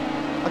 David, is,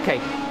 okay,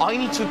 I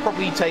need to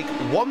probably take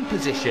 1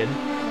 position,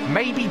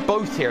 maybe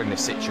both here in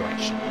this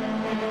situation.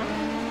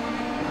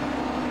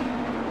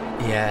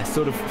 Yeah,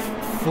 sort of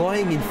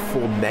flying in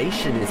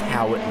formation is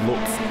how it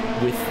looks,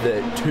 with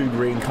the 2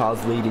 green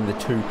cars leading the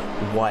 2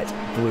 white,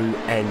 blue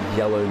and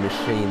yellow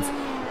machines.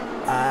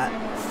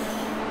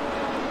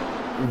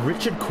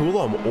 Richard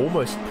Coulomb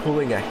almost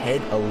pulling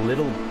ahead a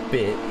little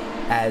bit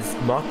as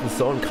Marc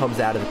Lasson comes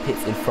out of the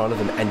pits in front of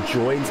them and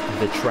joins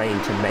the train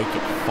to make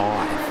it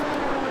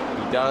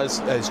 5. He does,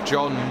 as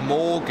John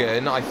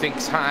Morgan, I think,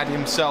 has had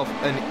himself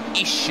an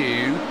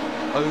issue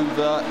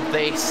over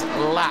this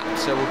lap.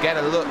 So we'll get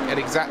a look at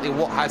exactly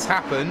what has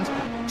happened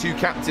to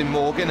Captain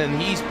Morgan,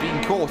 and he's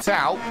been caught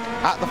out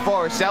at the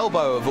Forest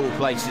Elbow of all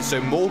places.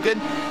 So Morgan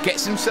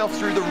gets himself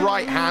through the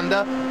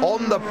right-hander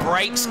on the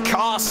brakes,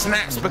 car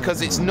snaps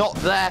because it's not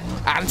there,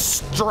 and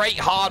straight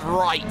hard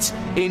right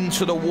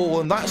into the wall.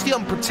 And that's the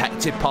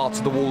unprotected part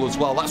of the wall as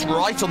well. That's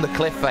right on the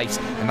cliff face,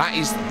 and that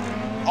is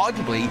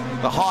arguably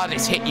the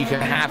hardest hit you can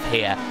have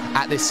here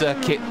at this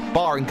circuit,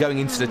 barring going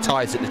into the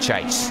tyres at the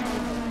chase.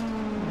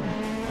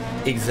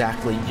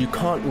 Exactly, you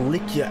can't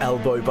lick your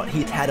elbow, but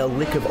he'd had a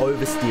lick of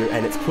oversteer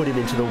and it's put him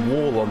into the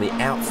wall on the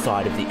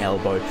outside of the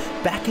elbow.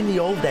 Back in the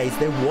old days,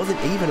 there wasn't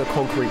even a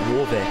concrete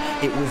wall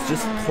there. It was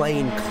just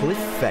plain cliff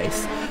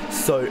face.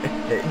 So,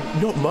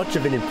 not much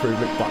of an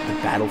improvement, but the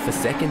battle for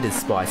second is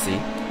spicy.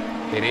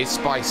 It is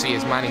spicy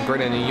as Manning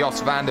Grinnen and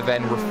Jos van der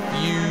Ven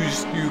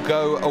refuse to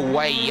go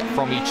away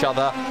from each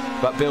other,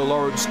 but Bill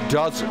Lawrence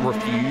does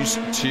refuse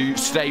to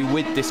stay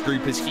with this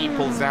group as he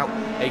pulls out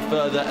a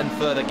further and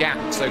further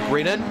gap. So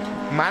Grinnen,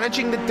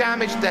 managing the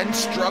damage, then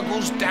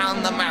struggles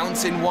down the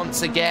mountain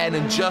once again,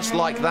 and just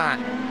like that,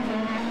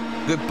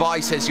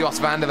 goodbye, says Jos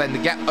van der Ven. The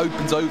gap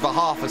opens over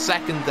half a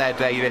second there,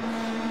 David.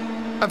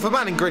 And for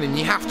Manning Grinnen,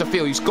 you have to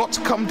feel he's got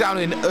to come down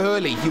in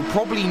early. He'll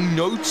probably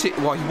notice,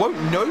 well, he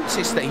won't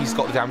notice that he's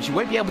got the damage. He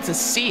won't be able to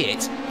see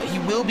it, but he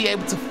will be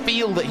able to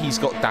feel that he's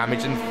got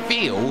damage and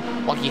feel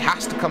like he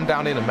has to come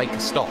down in and make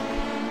a stop.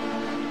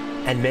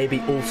 And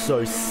maybe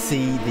also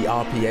see the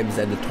RPMs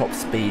and the top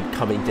speed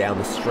coming down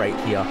the straight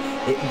here.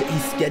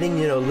 He's getting,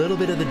 you know, a little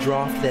bit of the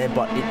draft there,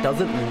 but it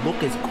doesn't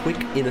look as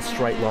quick in a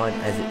straight line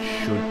as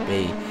it should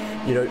be.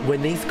 You know,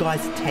 when these guys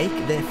take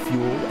their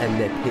fuel and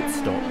their pit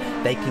stop,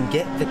 they can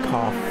get the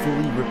car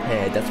fully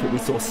repaired. That's what we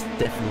saw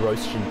Stefan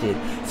Rostron did.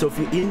 So if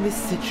you're in this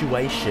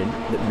situation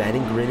that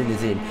Manning Grinnen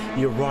is in,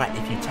 you're right.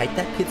 If you take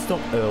that pit stop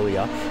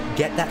earlier,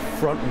 get that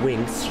front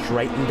wing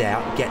straightened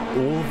out, get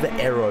all of the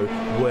aero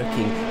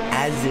working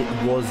as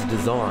it was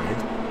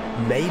designed,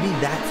 maybe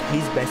that's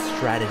his best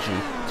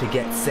strategy to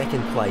get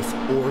second place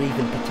or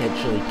even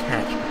potentially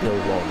catch Bill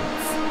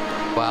Lawrence.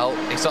 Well,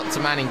 it's up to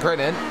Manning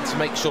Grinnen to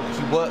make sure that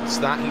he works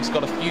that. He's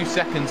got a few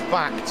seconds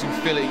back to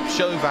Philippe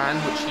Chauvin,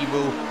 which he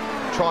will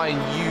try and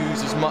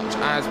use as much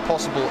as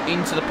possible.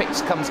 Into the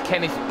pits comes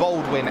Kenneth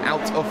Baldwin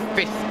out of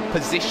 5th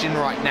position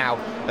right now,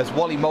 as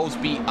Wally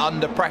Molesby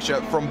under pressure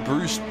from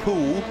Bruce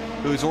Poole,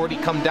 who has already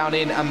come down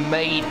in and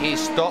made his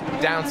stop.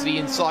 Down to the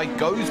inside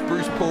goes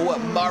Bruce Poole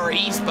at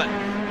Murray's, but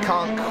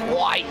can't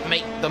quite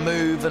make the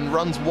move and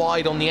runs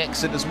wide on the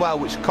exit as well,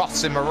 which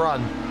costs him a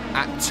run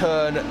at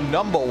turn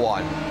number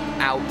 1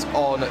 out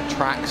on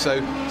track.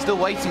 So still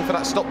waiting for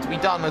that stop to be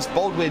done as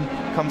Baldwin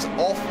comes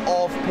off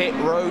of pit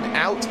road,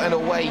 out and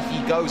away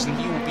he goes, and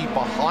he will be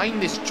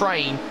behind this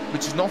train,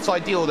 which is not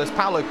ideal. There's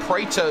Paulo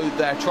Preto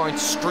there trying to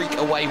streak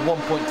away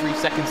 1.3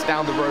 seconds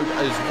down the road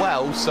as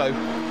well. So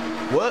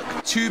work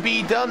to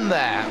be done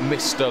there,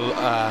 Mr.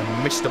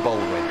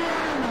 Baldwin.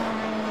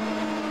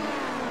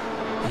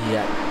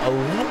 Yeah, a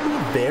lot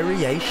more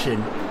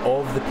variation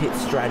of the pit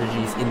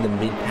strategies in the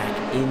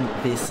mid-pack in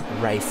this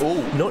race.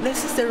 Ooh. Not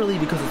necessarily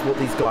because it's what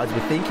these guys were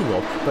thinking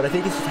of, but I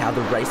think it's just how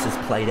the race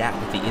has played out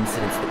with the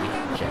incidents that we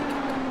had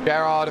checked.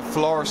 Gerard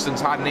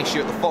Floreston's had an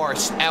issue at the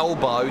Forest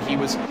Elbow. He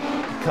was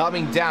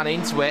coming down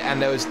into it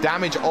and there was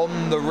damage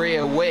on the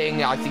rear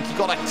wing. I think he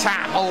got a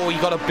tap. Oh, he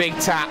got a big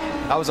tap.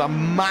 That was a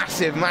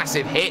massive,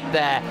 massive hit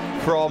there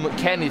from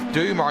Kenneth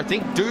Duma. I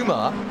think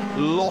Duma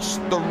lost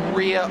the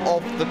rear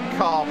of the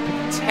car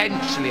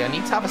potentially. I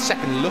need to have a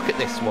second look at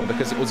this one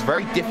because it was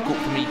very difficult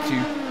for me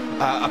to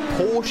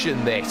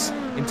apportion this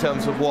in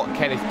terms of what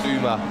Kenneth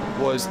Duma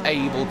was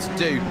able to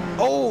do.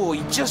 Oh,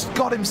 he just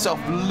got himself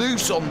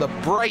loose on the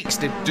brakes,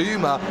 did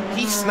Duma.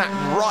 He snapped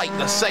right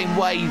the same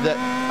way that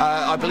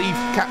I believe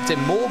Captain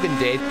Morgan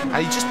did, and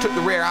he just took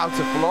the rear out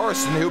of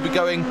Floreston, who'll be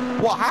going,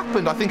 what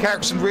happened? I think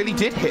Ericsson really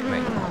did hit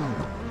me.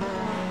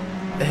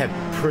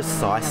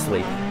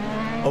 Precisely.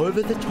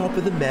 Over the top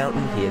of the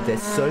mountain here,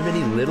 there's so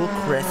many little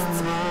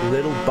crests,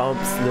 little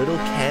bumps, little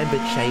camber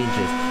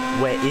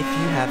changes, where if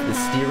you have the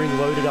steering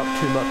loaded up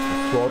too much,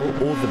 the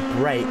throttle or the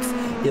brakes,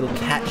 it'll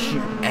catch you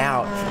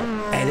out.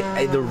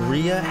 And the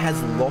rear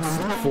has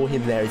lost for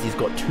him there as he's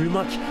got too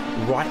much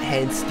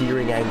right-hand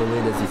steering angle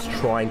in as he's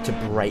trying to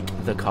brake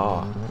the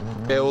car.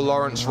 Bill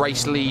Lawrence,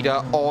 race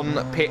leader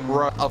on pit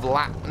road of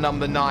lap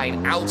number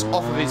 9, out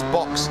off of his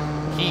box.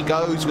 He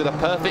goes with a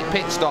perfect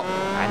pit stop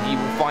and he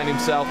will find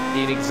himself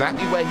in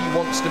exactly where he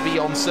wants to be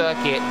on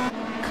circuit.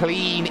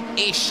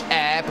 Clean-ish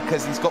air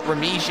because he's got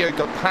Remigio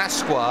de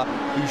Pasqua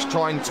who's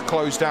trying to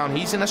close down.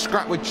 He's in a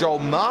scrap with Joel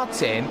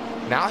Martin.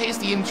 Now here's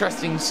the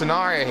interesting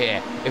scenario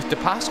here. If De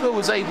Pasqua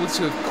was able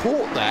to have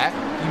caught there,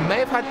 he may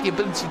have had the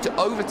ability to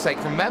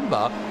overtake.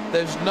 Remember,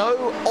 there's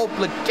no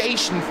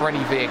obligation for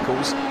any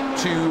vehicles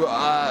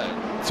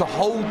to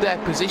hold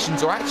their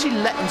positions or actually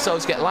let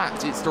themselves get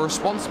lapped. It's the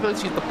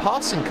responsibility of the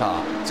passing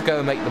car to go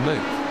and make the move.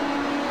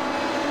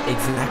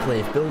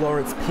 Exactly. If Bill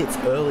Lawrence pits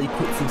early,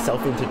 puts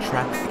himself into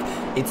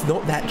traffic, it's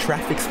not that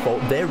traffic's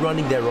fault. They're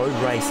running their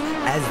own race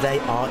as they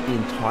are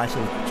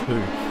entitled to.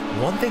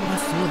 One thing I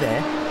saw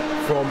there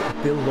from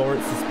Bill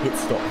Lawrence's pit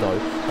stop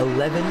though,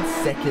 11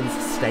 seconds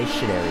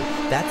stationary.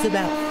 That's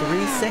about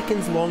 3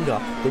 seconds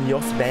longer than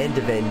Jos van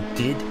der Ven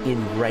did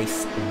in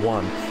race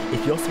 1.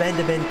 If Jos van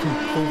der Ven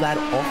can pull that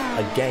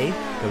off again,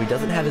 though he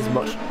doesn't have as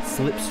much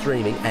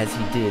slipstreaming as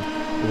he did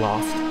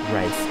last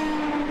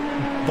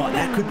race. But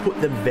that could put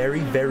them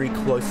very, very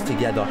close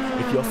together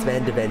if Jos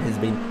van der Ven has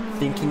been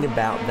thinking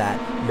about that,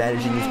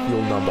 managing his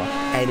fuel number,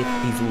 and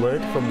if he's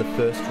learnt from the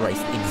first race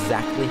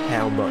exactly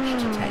how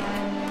much to take.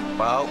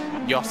 Well,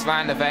 Jos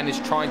van der Ven is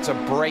trying to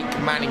break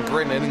Manning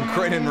Grinnen, and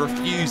Grinnen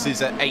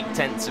refuses at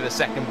 0.8 of a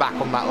second back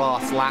on that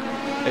last lap,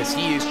 as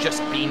he has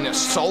just been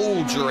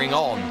soldiering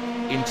on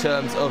in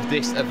terms of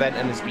this event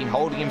and has been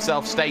holding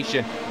himself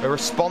station. The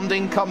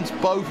responding comes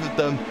both of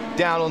them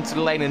down onto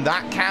the lane, and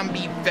that can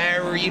be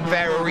very,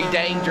 very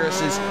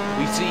dangerous as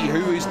we see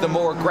who is the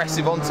more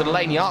aggressive onto the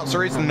lane. The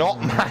answer is not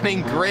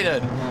Manning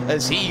Grinnen,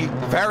 as he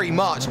very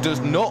much does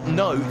not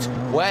note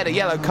where the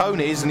yellow cone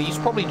is, and he's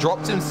probably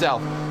dropped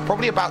himself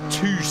probably about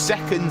 2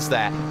 seconds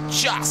there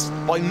just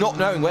by not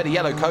knowing where the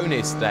yellow cone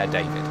is there,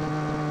 David.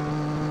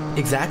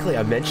 Exactly,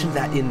 I mentioned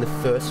that in the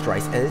first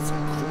race, and it's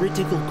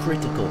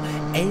critical.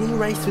 Any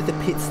race with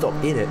a pit stop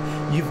in it,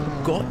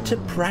 you've got to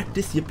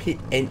practice your pit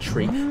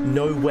entry,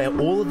 know where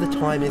all of the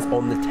time is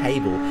on the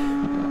table,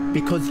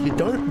 because you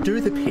don't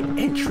do the pit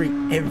entry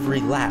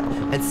every lap,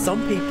 and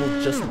some people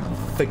just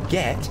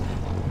forget,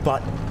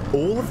 but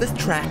all of this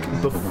track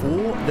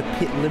before the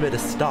pit limiter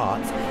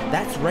starts,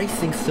 that's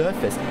racing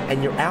surface,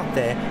 and you're out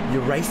there,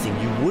 you're racing.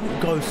 You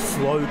wouldn't go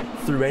slow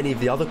through any of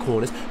the other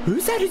corners.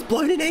 Who's that who's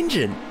blown an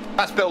engine?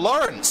 That's Bill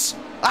Lawrence.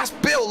 That's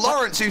Bill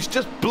Lawrence who's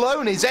just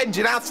blown his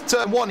engine out of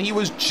turn 1. He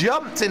was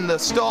jumped in the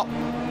stop.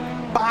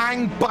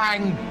 Bang,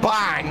 bang,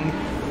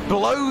 bang.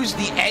 Blows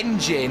the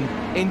engine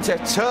into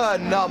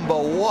turn number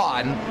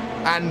 1.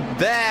 And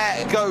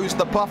there goes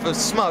the puff of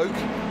smoke.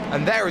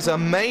 And there is a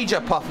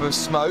major puff of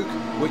smoke,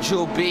 which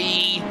will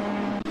be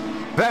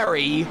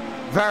very,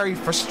 very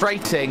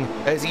frustrating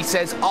as he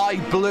says, I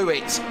blew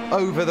it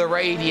over the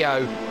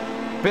radio.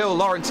 Bill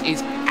Lawrence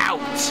is out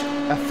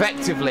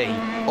effectively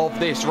of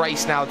this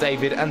race now,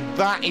 David, and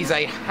that is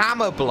a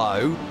hammer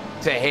blow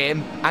to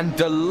him and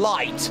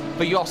delight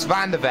for Jos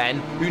van der Ven,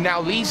 who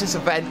now leads this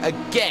event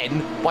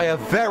again by a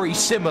very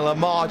similar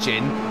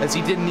margin as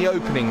he did in the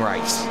opening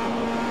race.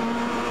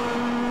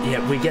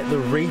 Yeah, we get the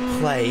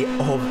replay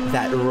of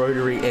that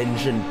rotary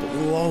engine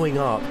blowing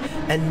up,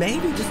 and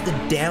maybe just the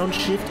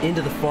downshift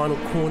into the final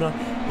corner,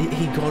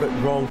 he got it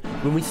wrong.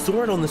 When we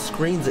saw it on the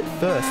screens at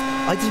first,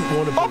 I didn't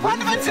want to believe it. Van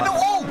der Ven's in the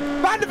wall!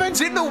 Van der Ven's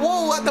in the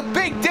wall at the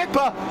Big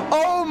Dipper!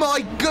 Oh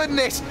my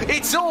goodness,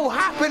 it's all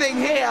happening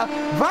here!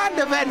 Van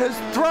der Ven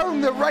has thrown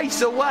the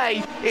race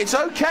away. It's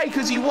okay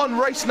because he won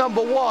race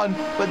number 1,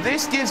 but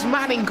this gives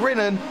Manning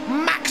Grinnen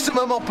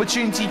maximum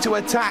opportunity to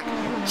attack.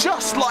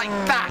 Just like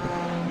that,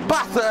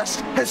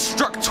 Bathurst has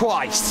struck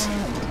twice.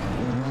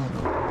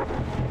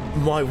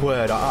 My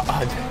word,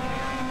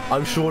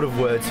 I'm short of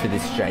words for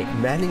this, Jake.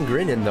 Manning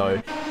Grinnen, though,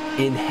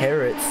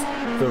 inherits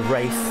the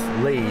race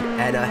lead,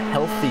 and a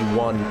healthy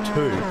one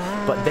too.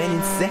 But then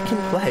in second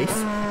place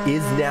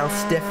is now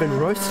Stefan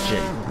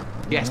Roestgen.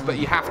 Yes, but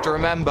you have to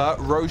remember,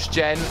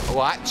 Roestgen,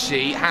 well,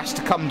 actually has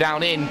to come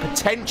down in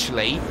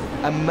potentially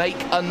and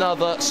make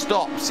another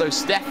stop. So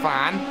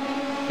Stefan,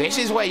 this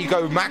is where you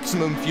go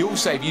maximum fuel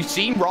save. You've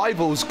seen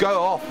rivals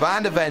go off,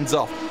 Van der Ven's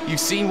off. You've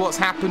seen what's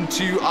happened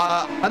to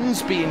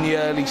Unsby in the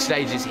early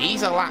stages.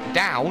 He's a lap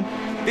down.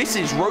 This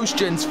is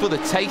Roestgen's for the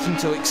taking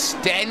to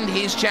extend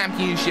his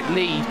championship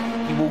lead.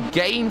 He will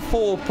gain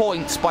 4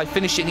 points by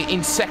finishing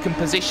in second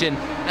position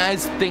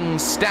as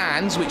things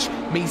stands, which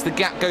means the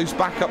gap goes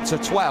back up to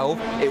 12.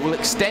 It will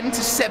extend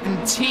to 17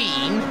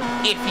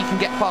 if he can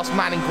get past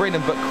Manning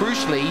Grinnen, but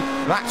crucially,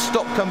 that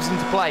stop comes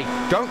into play.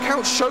 Don't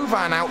count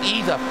Chauvin out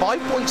either.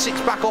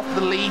 5.6 back off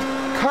the lead.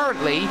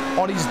 Currently,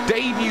 on his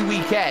debut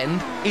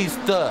weekend, is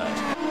third.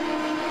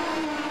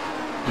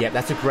 Yep,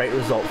 that's a great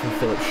result from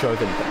Philip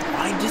Chauvin, but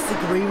I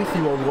disagree with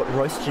you on what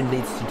Roestgen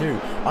needs to do.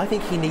 I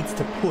think he needs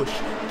to push,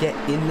 get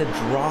in the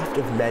draft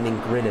of Manning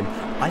Grinnen.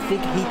 I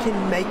think he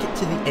can make it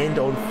to the end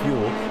on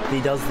fuel if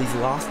he does these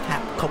last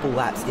couple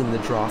laps in the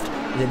draft,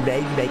 and then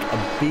maybe make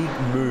a big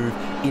move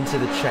into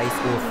the chase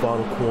or the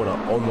final corner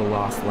on the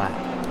last lap.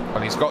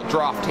 Well, he's got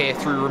draft here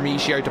through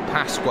Remigio de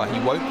Pasqua.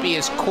 He won't be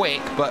as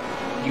quick, but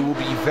he will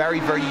be very,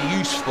 very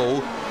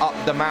useful up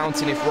the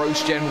mountain if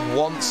Roestgen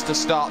wants to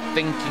start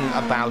thinking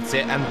about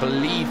it. And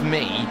believe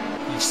me,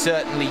 he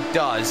certainly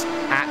does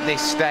at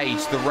this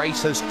stage. The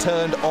race has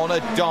turned on a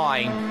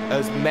dime,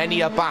 as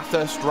many a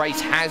Bathurst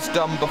race has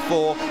done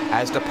before,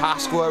 as De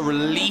Pasqua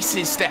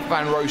releases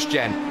Stefan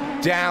Roosjen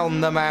down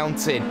the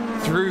mountain,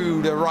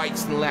 through the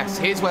rights and lefts.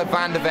 Here's where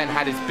Van der Ven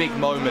had his big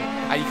moment,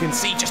 and you can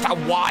see just how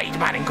wide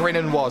Manning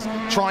Grinnen was,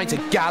 trying to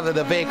gather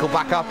the vehicle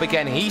back up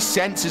again. He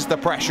senses the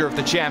pressure of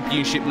the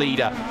championship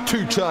leader,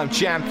 two-time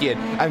champion,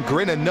 and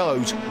Grinnen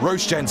knows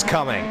Roosjen's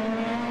coming.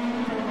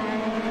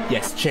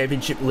 Yes,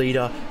 championship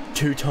leader,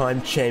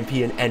 two-time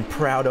champion, and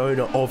proud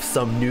owner of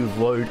some new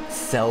load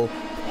cell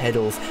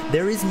pedals.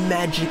 There is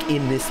magic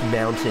in this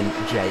mountain,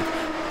 Jake,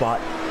 but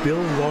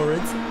Bill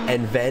Lawrence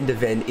and Van der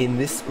Ven in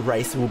this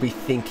race will be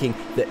thinking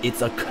that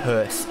it's a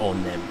curse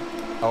on them.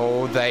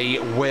 Oh, they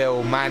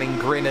will. Manning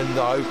Grinnen,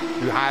 though,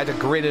 who had a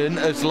Grinnen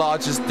as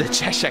large as the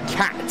Cheshire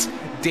Cat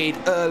did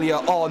earlier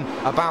on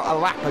about a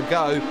lap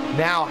ago,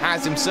 now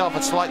has himself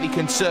a slightly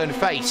concerned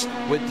face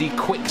with the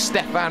quick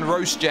Stefan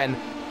Roosjen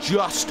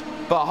just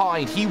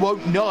behind. He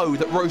won't know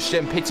that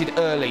Roosjen pitted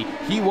early.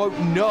 He won't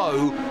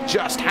know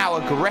just how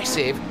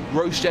aggressive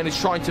Roosjen is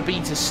trying to be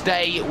to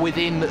stay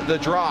within the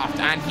draft,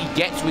 and he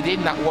gets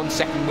within that 1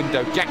 second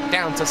window, jacked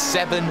down to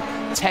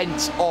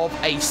 7/10 of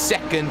a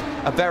second.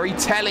 A very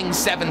telling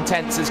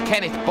 7/10 as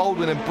Kenneth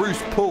Baldwin and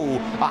Bruce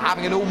Poole are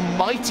having an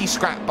almighty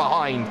scrap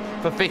behind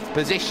for 5th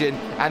position,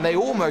 and they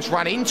almost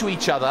ran into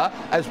each other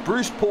as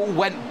Bruce Poole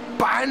went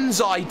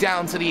banzai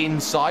down to the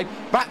inside,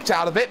 backed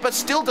out of it, but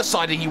still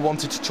decided he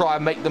wanted to try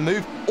and make the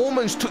move.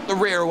 Almost took the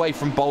rear away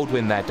from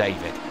Baldwin there,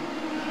 David.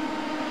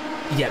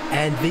 Yep,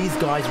 and these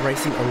guys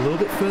racing a little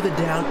bit further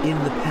down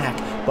in the pack,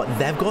 but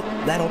they've got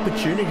that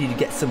opportunity to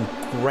get some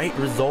great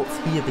results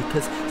here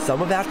because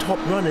some of our top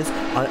runners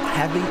are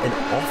having an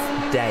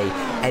off day.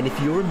 And if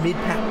you're a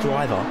mid-pack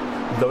driver,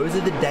 those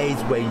are the days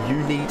where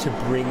you need to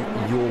bring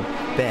your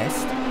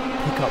best,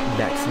 pick up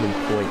maximum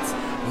points.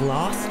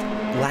 Last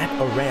lap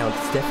around,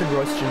 Stefan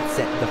Roosjen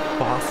set the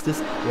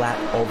fastest lap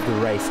of the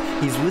race.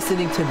 He's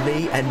listening to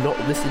me and not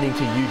listening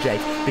to you, Jake,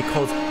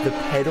 because the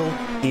pedal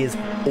is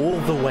all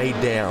the way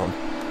down.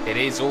 It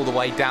is all the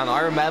way down.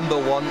 I remember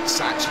once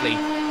actually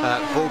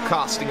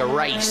broadcasting a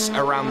race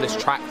around this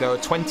track. There were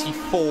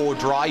 24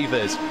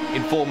 drivers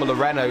in Formula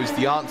Renaults.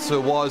 The answer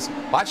was,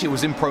 well, actually it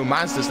was in Pro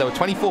Mazdas. There were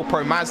 24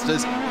 Pro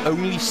Mazdas,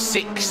 only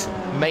 6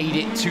 made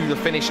it to the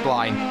finish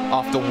line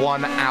after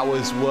 1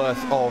 hour's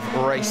worth of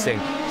racing.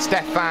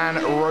 Stefan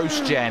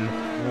Roosjen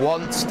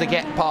wants to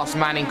get past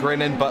Manning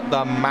Grinnen, but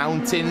the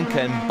mountain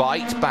can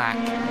bite back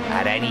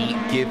at any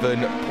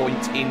given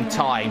point in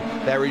time.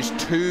 There is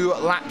 2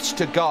 laps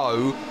to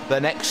go the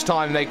next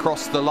time they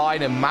cross the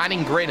line, and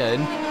Manning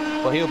Grinnen,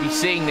 well, he'll be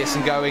seeing this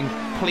and going,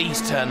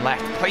 please turn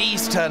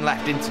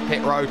left into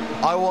pit road.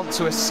 I want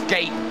to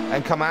escape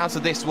and come out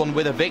of this one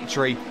with a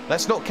victory.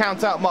 Let's not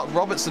count out Mark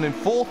Robertson in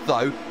 4th,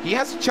 though. He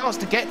has a chance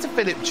to get to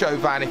Philip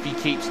Chauvin if he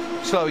keeps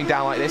slowing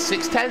down like this.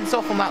 6/10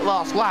 off on that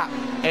last lap.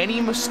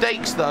 Any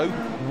mistakes, though,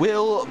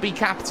 will be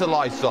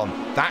capitalised on.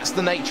 That's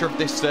the nature of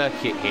this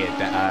circuit here,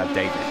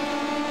 David.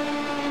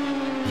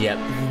 Yep,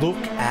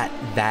 look at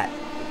that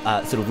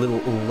sort of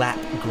little lap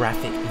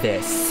graphic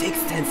there.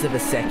 6/10 of a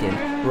second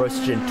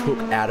Roosjen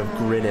took out of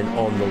Grinnen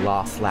on the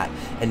last lap,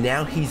 and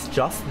now he's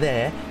just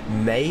there,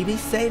 maybe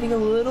saving a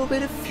little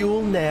bit of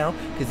fuel now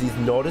because he's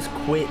not as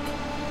quick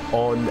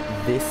on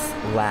this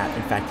lap.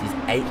 In fact, he's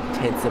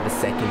 8/10 of a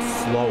second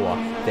slower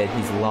than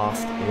his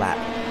last lap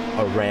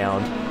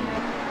around.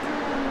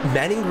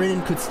 Manning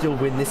Grinnen could still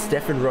win this.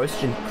 Stefan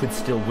Roosjen could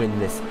still win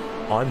this.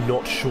 I'm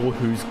not sure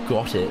who's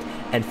got it.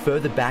 And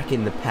further back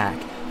in the pack,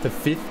 for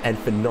 5th and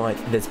for 9th,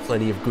 there's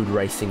plenty of good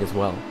racing as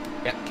well.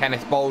 Yeah,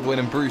 Kenneth Baldwin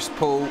and Bruce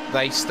Poole,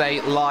 they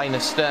stay line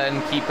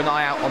astern. Keep an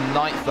eye out on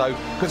 9th, though,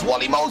 because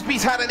Wally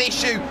Mosby's had an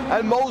issue,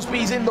 and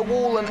Mosby's in the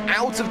wall and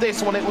out of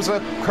this one. It was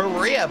a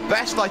career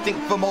best, I think,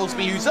 for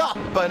Mosby, who's up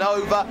and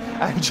over,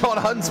 and John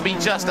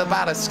Hunsby just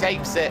about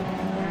escapes it.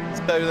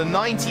 So the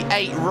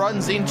 98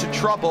 runs into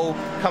trouble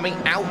coming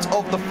out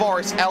of the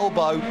Forest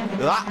Elbow.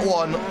 That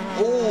one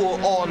all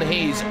on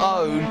his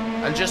own.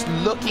 And just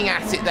looking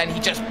at it then, he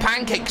just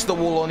pancakes the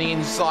wall on the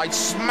inside,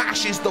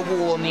 smashes the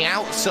wall on the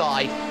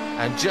outside.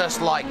 And just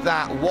like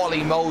that,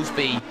 Wally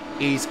Mosby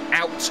is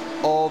out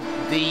of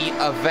the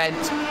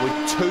event with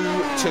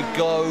 2 to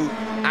go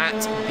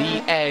at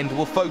the end.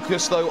 We'll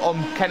focus, though,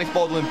 on Kenneth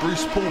Baldwin and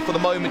Bruce Poole for the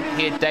moment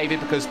here, David,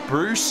 because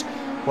Bruce,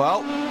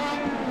 well,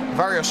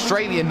 very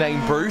Australian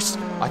name, Bruce.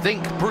 I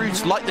think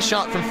Bruce, like the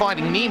shark from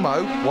Finding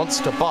Nemo, wants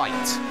to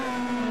bite.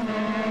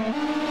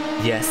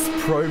 Yes,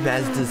 Pro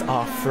Mazdas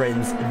are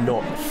friends,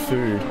 not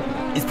food,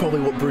 is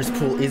probably what Bruce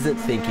Poole isn't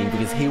thinking,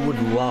 because he would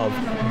love,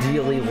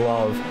 dearly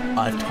love,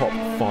 a top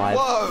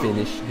 5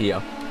 finish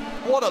here.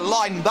 What a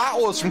line that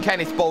was from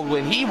Kenneth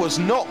Baldwin. He was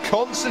not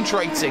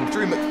concentrating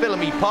through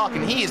McPhillamy Park,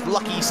 and he is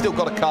lucky he's still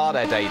got a car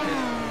there, David.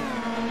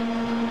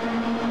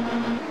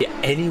 Yeah,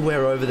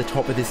 anywhere over the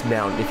top of this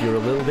mountain, if you're a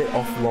little bit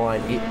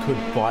offline, it could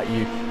bite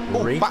you.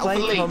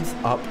 Replay comes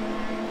up.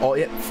 Oh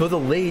yeah, for the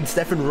lead,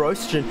 Stefan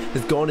Rostjen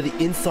has gone to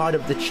the inside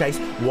of the chase.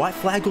 White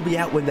flag will be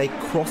out when they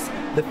cross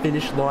the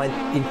finish line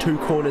in 2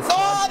 corners time.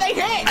 Oh, they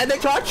hit! And they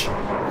touch!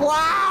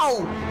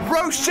 Wow!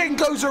 Rostjen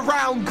goes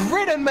around,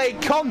 Grinnen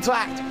made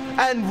contact,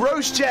 and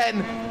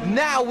Rostjen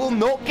now will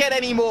not get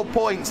any more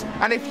points.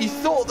 And if you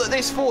thought that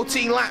this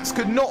 14 laps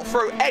could not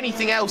throw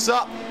anything else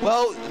up,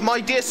 well,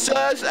 my dear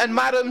sirs and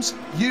madams,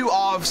 you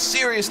are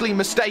seriously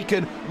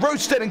mistaken.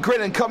 Rostjen and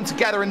Grinnen come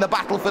together in the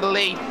battle for the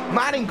lead.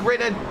 Manning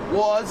Grinnen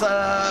was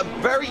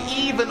very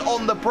even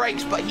on the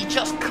brakes, but he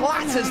just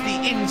clatters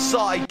the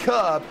inside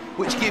curb,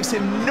 which gives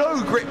him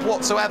no grip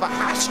whatsoever,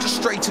 has to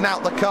straighten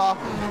out the car.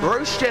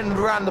 Rostjen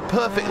ran the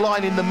perfect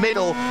line in the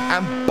middle,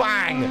 and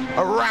bang,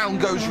 around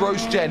goes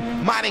Rostjen.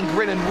 Manning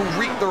Grinnen will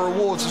reap the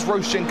rewards as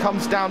Rostjen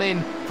comes down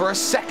in for a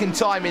second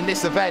time in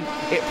this event.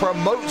 It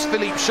promotes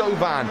Philippe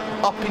Chauvin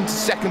up into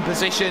second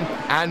position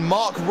and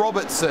Mark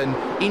Robertson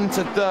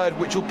into third,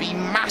 which will be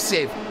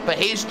massive for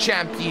his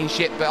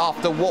championship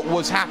after what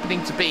was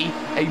happening to be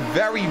a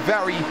very,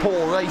 very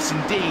poor race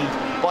indeed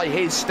by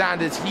his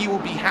standards. He will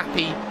be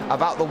happy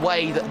about the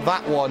way that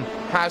that one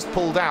has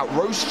pulled out.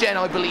 Rostjen,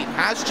 I believe,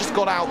 has just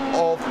got out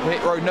of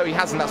pit road. No, he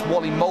hasn't. That's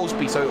Wally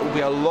Molesby, so it will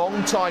be a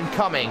long time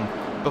coming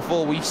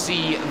before we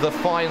see the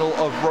final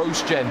of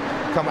Rostjen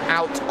come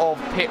out of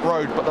pit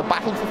road. But the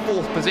battle for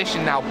 4th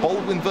position now,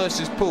 Baldwin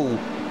versus Poole,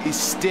 is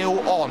still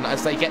on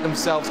as they get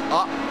themselves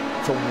up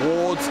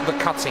towards the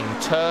cutting.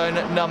 Turn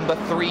number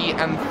 3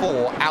 and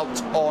 4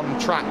 out on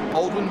track.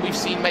 Baldwin we've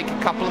seen make a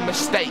couple of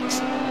mistakes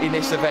in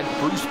this event.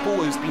 Bruce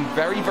Poole has been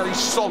very, very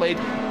solid,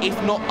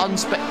 if not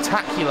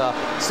unspectacular,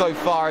 so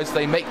far as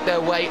they make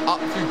their way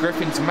up through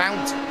Griffin's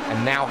Mount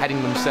and now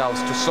heading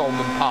themselves to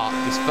Solomon Park.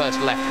 This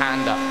first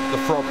left-hander,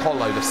 the Frog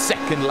Hollow, the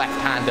second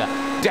left-hander,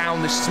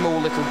 down this small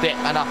little dip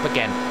and up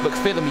again.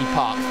 McPhillamy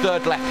Park,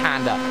 third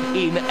left-hander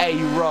in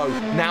a row.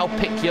 Now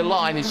pick your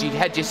line as you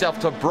head yourself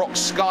to Brock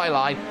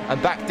Skyline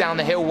and back down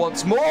the hill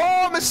once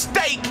more.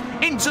 Mistake!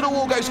 Into the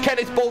wall goes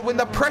Kenneth Baldwin.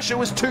 The pressure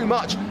was too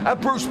much and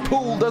Bruce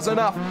Poole does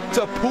enough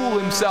to pull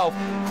himself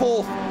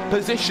 4th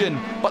position,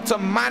 but to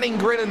Manning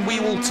Grinnen we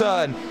will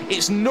turn.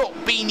 It's not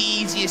been the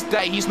easiest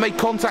day. He's made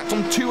contact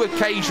on 2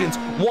 occasions,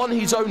 one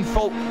his own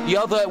fault, the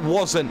other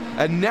wasn't.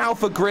 And now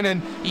for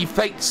Grinnen, he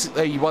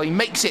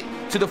makes it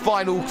to the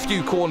final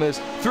few corners,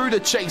 through the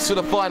chase for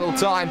the final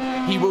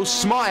time. He will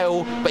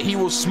smile, but he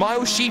will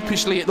smile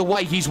sheepishly at the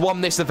way he's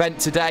won this event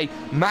today.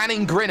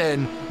 Manning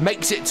Grinnen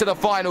makes it to the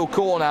final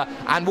corner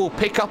and will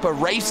pick up a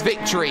race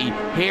victory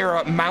here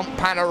at Mount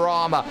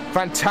Panorama.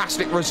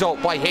 Fantastic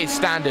result by his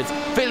standards.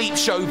 Philippe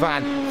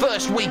Chauvin,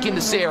 first week in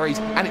the series,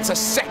 and it's a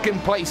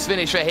 2nd place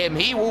finish for him.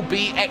 He will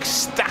be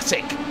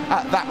ecstatic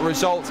at that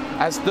result,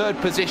 as 3rd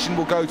position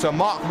will go to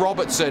Mark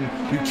Robertson,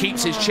 who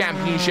keeps his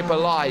championship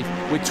alive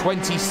with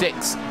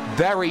 26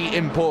 very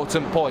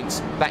important points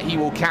that he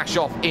will cash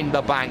off in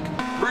the bank.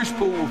 Bruce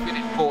Poole will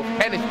finish 4th.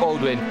 Kenneth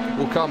Baldwin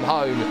will come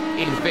home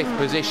in 5th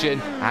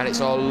position, and it's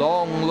a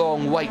long,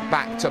 long wait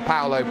back to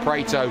Paolo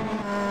Preto.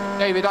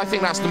 David, I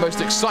think that's the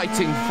most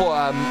exciting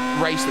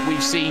race that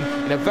we've seen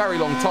in a very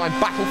long time.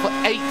 Battle for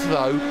 8th,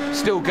 though,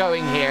 still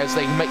going here as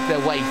they make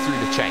their way through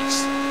the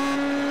chase.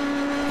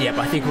 Yep,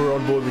 I think we're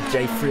on board with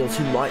Jay Friels,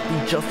 who might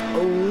be just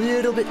a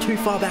little bit too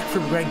far back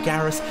from Greg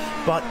Garris,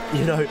 but,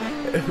 you know,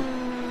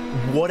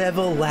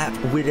 whatever lap,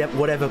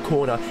 whatever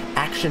corner,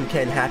 action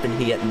can happen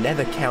here.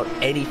 Never count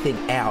anything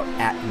out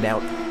at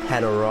Mount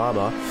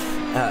Panorama.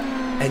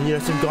 And, you know,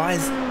 some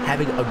guys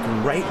having a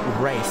great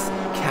race,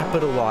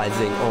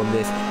 capitalizing on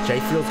this. Jay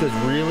Friels goes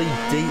really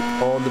deep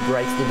on the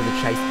brakes into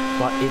the chase,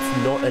 but it's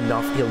not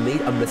enough. He'll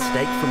need a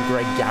mistake from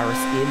Greg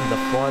Garris in the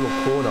final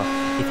corner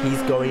if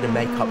he's going to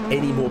make up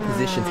any more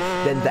positions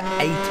than the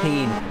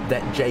 18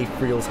 that Jay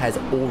Friels has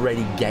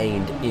already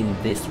gained in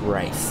this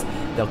race.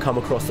 They'll come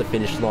across the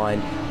finish line,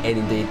 and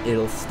indeed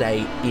it'll stay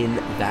in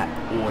that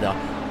order.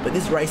 But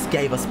this race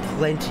gave us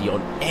plenty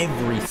on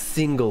every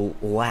single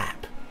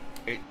lap.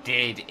 It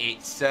did.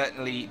 It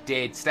certainly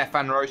did.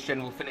 Stefan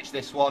Rostjen will finish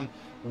this one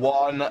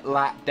 1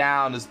 lap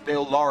down as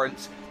Bill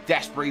Lawrence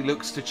desperately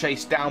looks to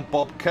chase down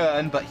Bob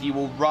Kern, but he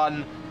will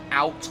run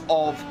out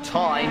of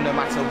time no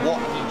matter what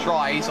he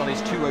tries on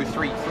his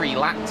 2:03.3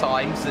 lap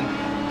times and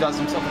does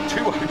himself a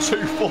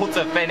 2:02.4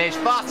 to finish.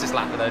 Fastest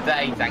lap of the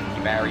day. Thank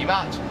you very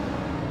much.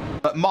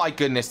 But my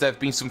goodness, there have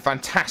been some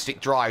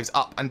fantastic drives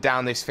up and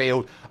down this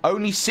field.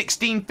 Only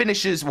 16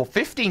 finishers, well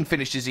 15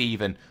 finishers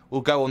even,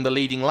 will go on the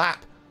leading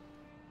lap.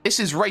 This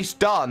is race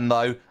done,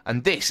 though,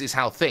 and this is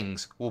how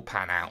things will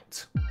pan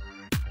out.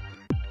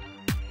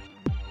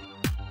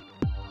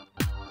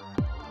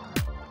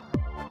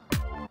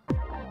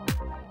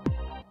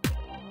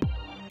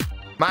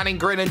 Manning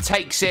Grinnen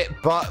takes it,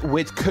 but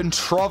with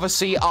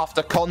controversy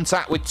after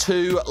contact with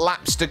 2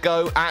 laps to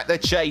go at the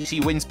chase.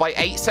 He wins by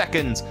 8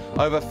 seconds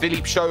over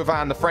Philippe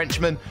Chauvin, the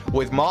Frenchman,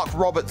 with Mark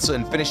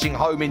Robertson finishing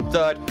home in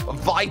 3rd, a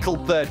vital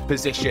 3rd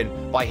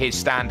position by his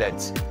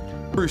standards.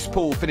 Bruce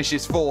Poole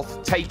finishes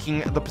 4th, taking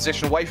the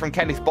position away from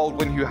Kenneth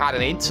Baldwin, who had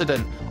an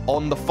incident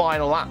on the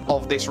final lap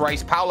of this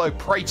race. Paolo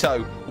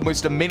Preto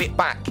almost a minute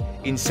back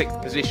in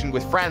 6th position,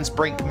 with Franz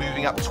Brink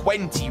moving up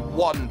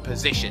 21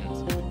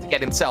 positions to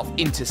get himself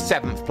into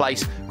 7th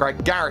place. Greg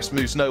Garris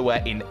moves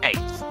nowhere in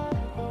 8th.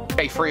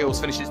 Jay Friels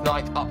finishes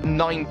 9th, up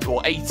 9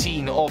 or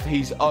 18 of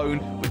his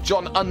own, with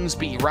John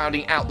Unsby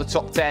rounding out the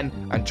top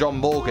 10 and John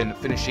Morgan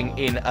finishing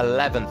in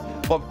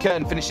 11th. Bob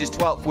Kern finishes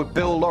 12th, with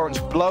Bill Lawrence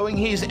blowing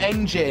his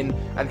engine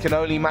and can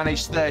only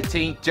manage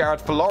 13th. Jared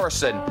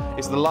Florison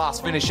is the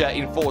last finisher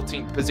in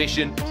 14th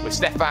position, with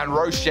Stefan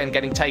Rochen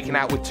getting taken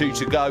out with 2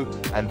 to go,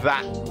 and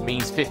that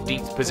means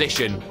 15th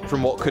position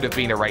from what could have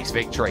been a race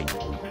victory.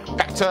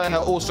 Jack Turner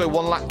also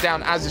 1 lap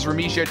down, as is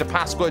Remigio de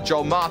Pasqua,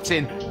 Joel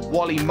Martin,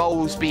 Wally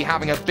Molesby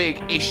having a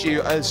big issue,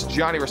 as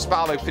Gianni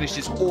Raspallo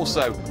finishes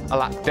also a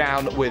lap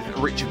down, with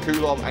Richard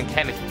Coulomb and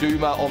Kenneth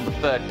Duma on the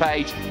 3rd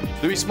page.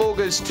 Louis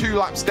Smorgas 2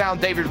 laps down,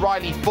 David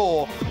Riley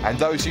 4, and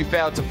those who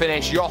failed to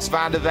finish, Jos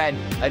van der Ven,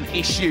 an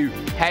issue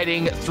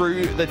heading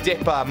through the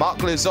dipper. Mark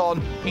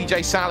Lezon,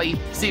 PJ Sally,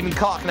 Stephen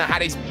Karkner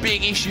had his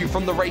big issue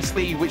from the race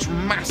lead, which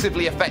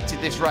massively affected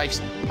this race.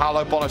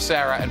 Paolo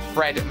Bonacera and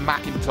Fred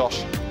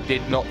McIntosh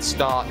did not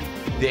start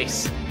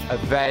this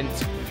event.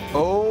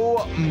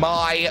 Oh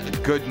my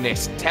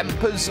goodness,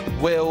 tempers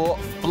will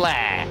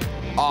flare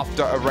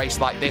after a race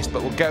like this,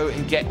 but we'll go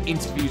and get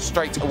interviewed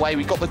straight away.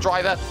 We've got the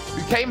driver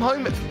who came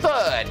home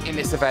 3rd in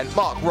this event,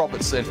 Mark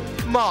Robertson.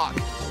 Mark,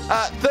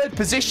 3rd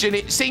position.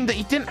 It seemed that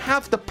you didn't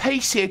have the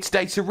pace here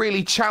today to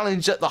really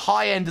challenge at the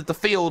high end of the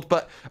field,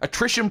 but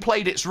attrition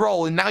played its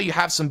role, and now you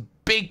have some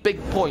big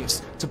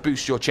points to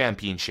boost your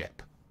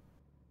championship.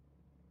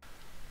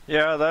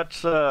 Yeah,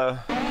 that's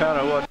kind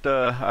of what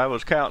I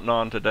was counting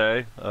on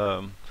today.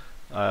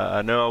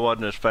 I knew I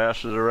wasn't as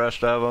fast as the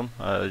rest of them.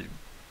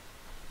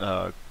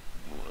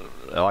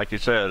 Like you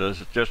said,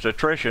 it's just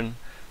attrition,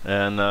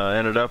 and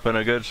ended up in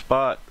a good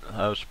spot.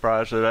 I was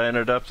surprised that I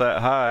ended up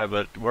that high,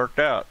 but it worked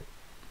out.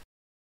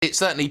 It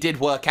certainly did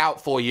work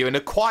out for you, and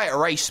a quiet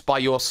race by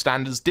your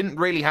standards. Didn't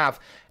really have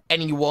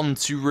anyone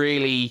to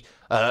really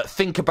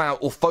think about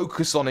or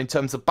focus on in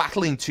terms of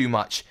battling too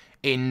much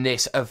in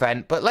this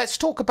event. But let's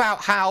talk about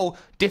how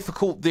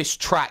difficult this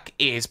track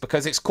is,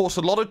 because it's caused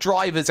a lot of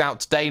drivers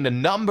out today in a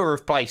number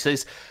of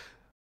places.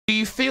 Do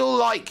you feel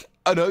like,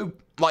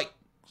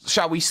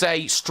 shall we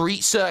say,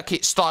 street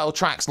circuit style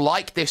tracks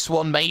like this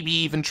one, maybe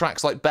even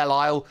tracks like Belle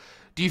Isle,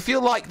 do you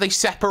feel like they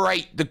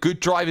separate the good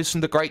drivers from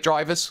the great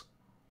drivers?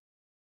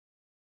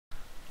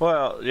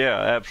 Well, yeah,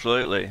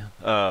 absolutely.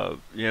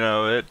 You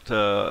know,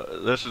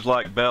 this is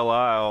like Belle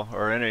Isle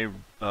or any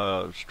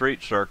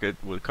street circuit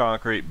with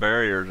concrete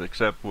barriers,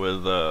 except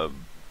with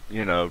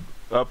you know,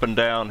 up and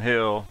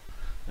downhill.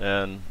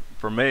 And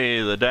for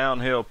me, the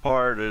downhill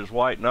part is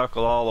white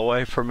knuckle all the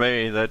way for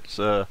me. That's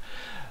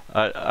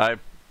I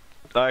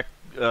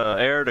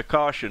air to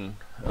caution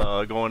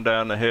going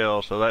down the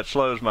hill, so that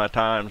slows my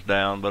times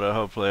down, but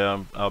hopefully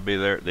I'll be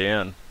there at the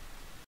end.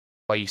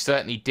 Well, you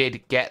certainly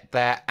did get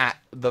there at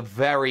the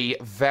very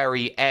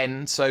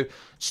end. So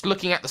just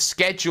looking at the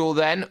schedule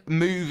then,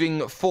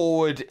 moving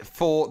forward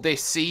for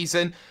this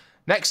season.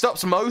 Next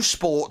up's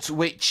Mosport,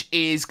 which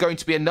is going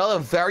to be another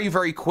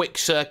very quick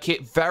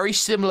circuit, very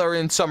similar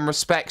in some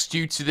respects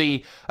due to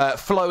the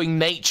flowing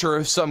nature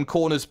of some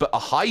corners, but a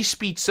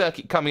high-speed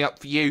circuit coming up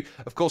for you.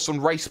 Of course, on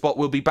RaceSpot,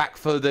 we'll be back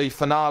for the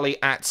finale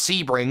at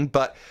Sebring,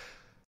 but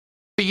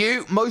for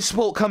you,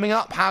 Mosport coming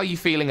up, how are you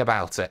feeling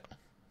about it?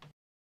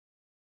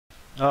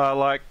 I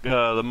like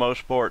the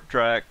Mosport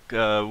track.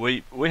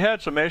 We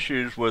had some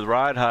issues with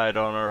ride height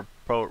on our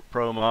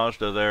Pro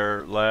Mazda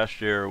there last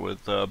year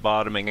with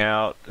bottoming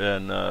out,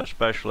 and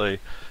especially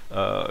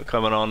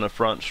coming on the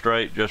front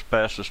straight just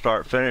past the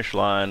start-finish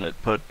line.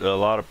 It put a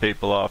lot of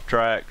people off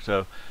track.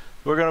 So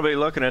we're going to be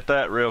looking at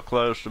that real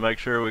close to make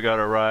sure we got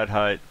our ride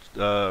height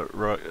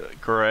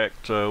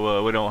correct,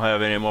 so we don't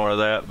have any more of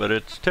that. But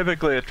it's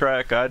typically a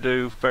track I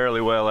do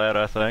fairly well at,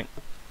 I think.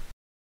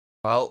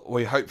 Well,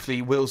 we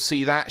hopefully will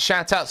see that.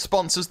 Shout out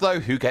sponsors,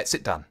 though. Who gets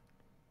it done?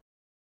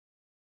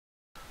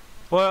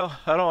 Well,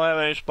 I don't have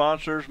any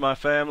sponsors. My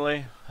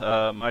family,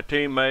 my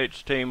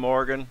teammates, Team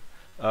Morgan.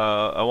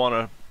 I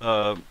want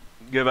to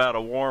give out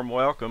a warm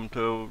welcome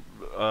to,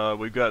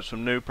 we've got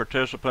some new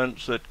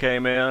participants that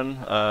came in,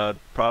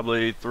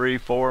 probably 3,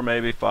 4,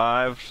 maybe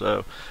 5.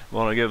 So I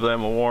want to give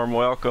them a warm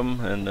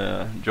welcome and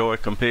enjoy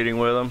competing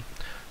with them.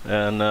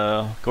 And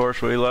of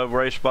course, we love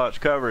RaceSpot's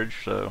coverage,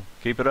 so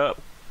keep it up.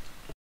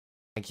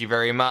 Thank you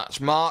very much.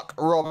 Mark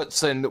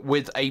Robertson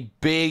with a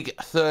big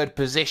 3rd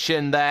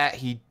position there.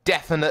 He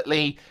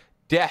definitely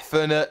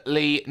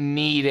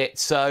need it.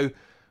 So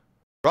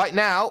right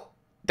now,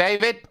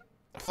 David,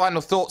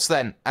 final thoughts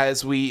then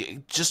as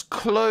we just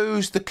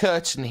close the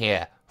curtain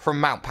here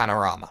from Mount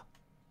Panorama.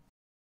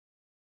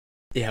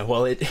 Yeah,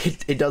 well,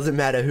 it doesn't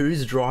matter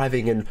who's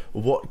driving and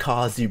what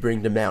cars you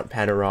bring to Mount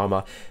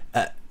Panorama.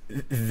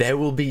 There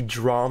will be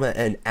drama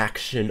and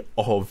action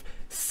of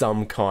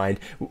some kind.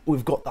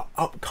 We've got the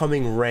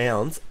upcoming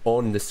rounds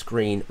on the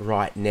screen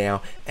right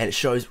now, and it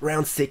shows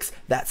round 6.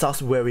 That's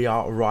us where we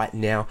are right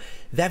now.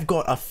 They've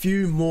got a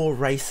few more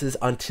races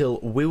until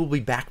we will be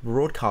back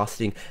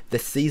broadcasting the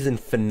season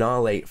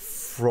finale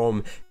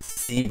from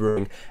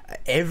Sebring.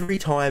 Every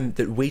time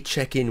that we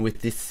check in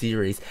with this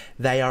series,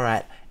 they are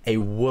at a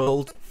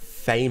world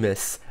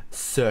famous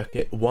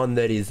circuit, one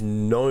that is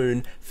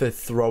known for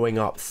throwing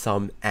up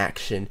some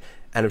action,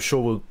 and I'm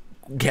sure we'll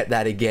get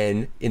that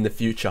again in the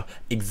future,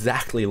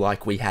 exactly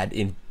like we had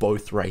in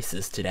both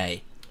races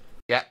today.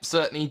 Yep,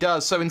 certainly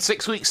does. So in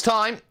 6 weeks'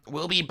 time,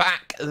 we'll be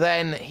back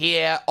then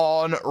here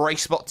on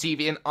RaceSpot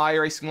TV and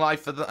iRacing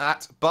Live for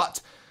that. But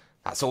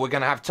that's all we're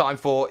going to have time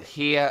for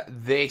here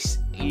this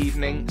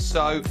evening.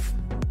 So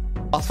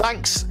our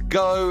thanks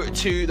go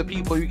to the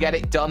people who get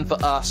it done for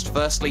us.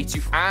 Firstly, to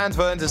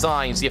Vern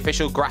Designs, the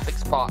official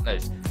graphics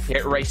partners here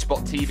at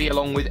RaceSpot TV,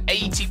 along with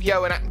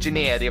ATBO and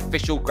Actioneer, the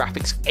official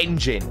graphics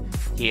engine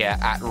here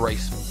at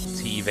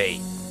RaceSpot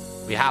TV.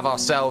 We have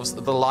ourselves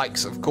the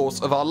likes, of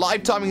course, of our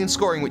live timing and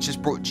scoring, which is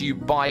brought to you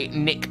by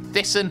Nick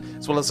Thyssen,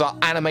 as well as our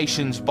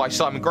animations by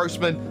Simon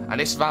Grossman,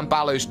 and Istvan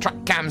Ballo's Track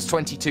Cams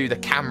 22, the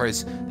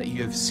cameras that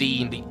you have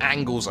seen, the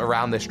angles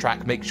around this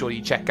track. Make sure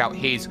you check out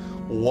his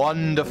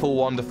wonderful,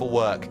 wonderful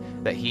work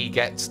that he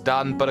gets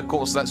done. But of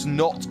course, that's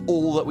not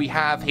all that we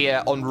have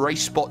here on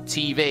RaceSpot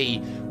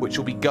TV, which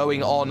will be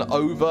going on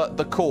over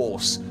the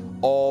course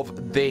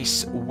of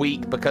this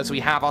week, because we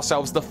have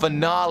ourselves the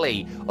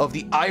finale of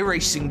the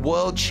iRacing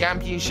World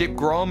Championship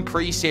Grand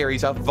Prix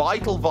Series, a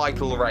vital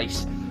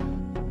race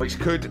which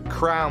could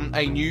crown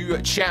a new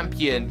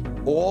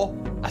champion or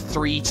a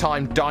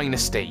 3-time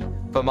dynasty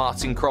for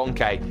Martin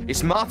Kroenke.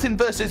 It's Martin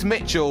versus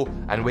Mitchell,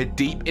 and we're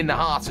deep in the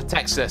heart of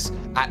Texas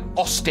at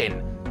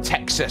Austin,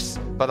 Texas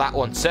for that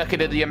one.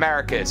 Circuit of the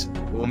Americas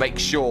will make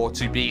sure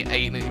to be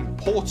an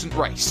important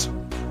race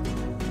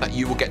that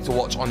you will get to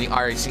watch on the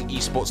iRacing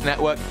Esports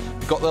Network.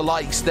 We've got the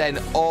likes then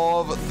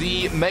of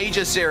the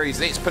Major Series,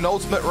 its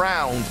penultimate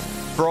round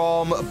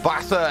from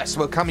Bathurst.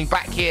 We're coming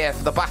back here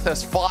for the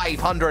Bathurst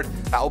 500.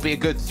 That will be a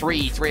good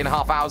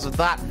 3.5 hours of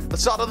that. The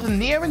start of the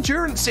Neo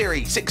Endurance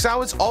Series, 6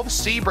 hours of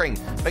Sebring.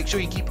 Make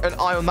sure you keep an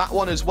eye on that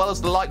one, as well as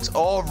the likes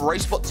of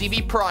RaceSpot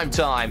TV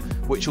Primetime,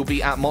 which will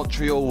be at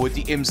Montreal with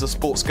the IMSA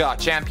Sports Car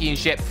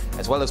Championship,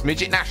 as well as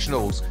Midget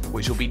Nationals,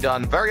 which will be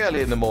done very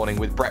early in the morning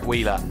with Brett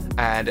Wheeler.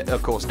 And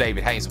of course,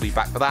 David Haynes will be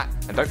back for that.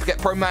 And don't forget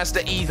Pro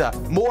Mazda either.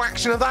 More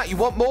action of that. You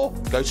want more?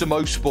 Go to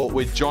Motorsport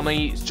with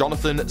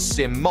Jonathan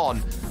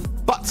Simon.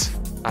 But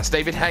that's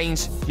David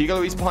Haynes, Hugo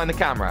Louise behind the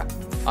camera.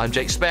 I'm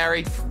Jake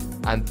Sperry,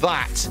 and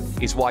that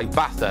is why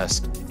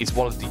Bathurst is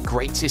one of the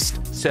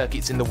greatest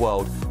circuits in the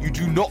world. You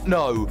do not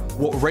know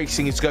what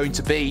racing is going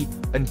to be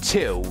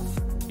until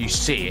you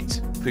see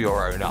it for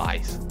your own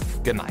eyes.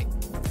 Good night.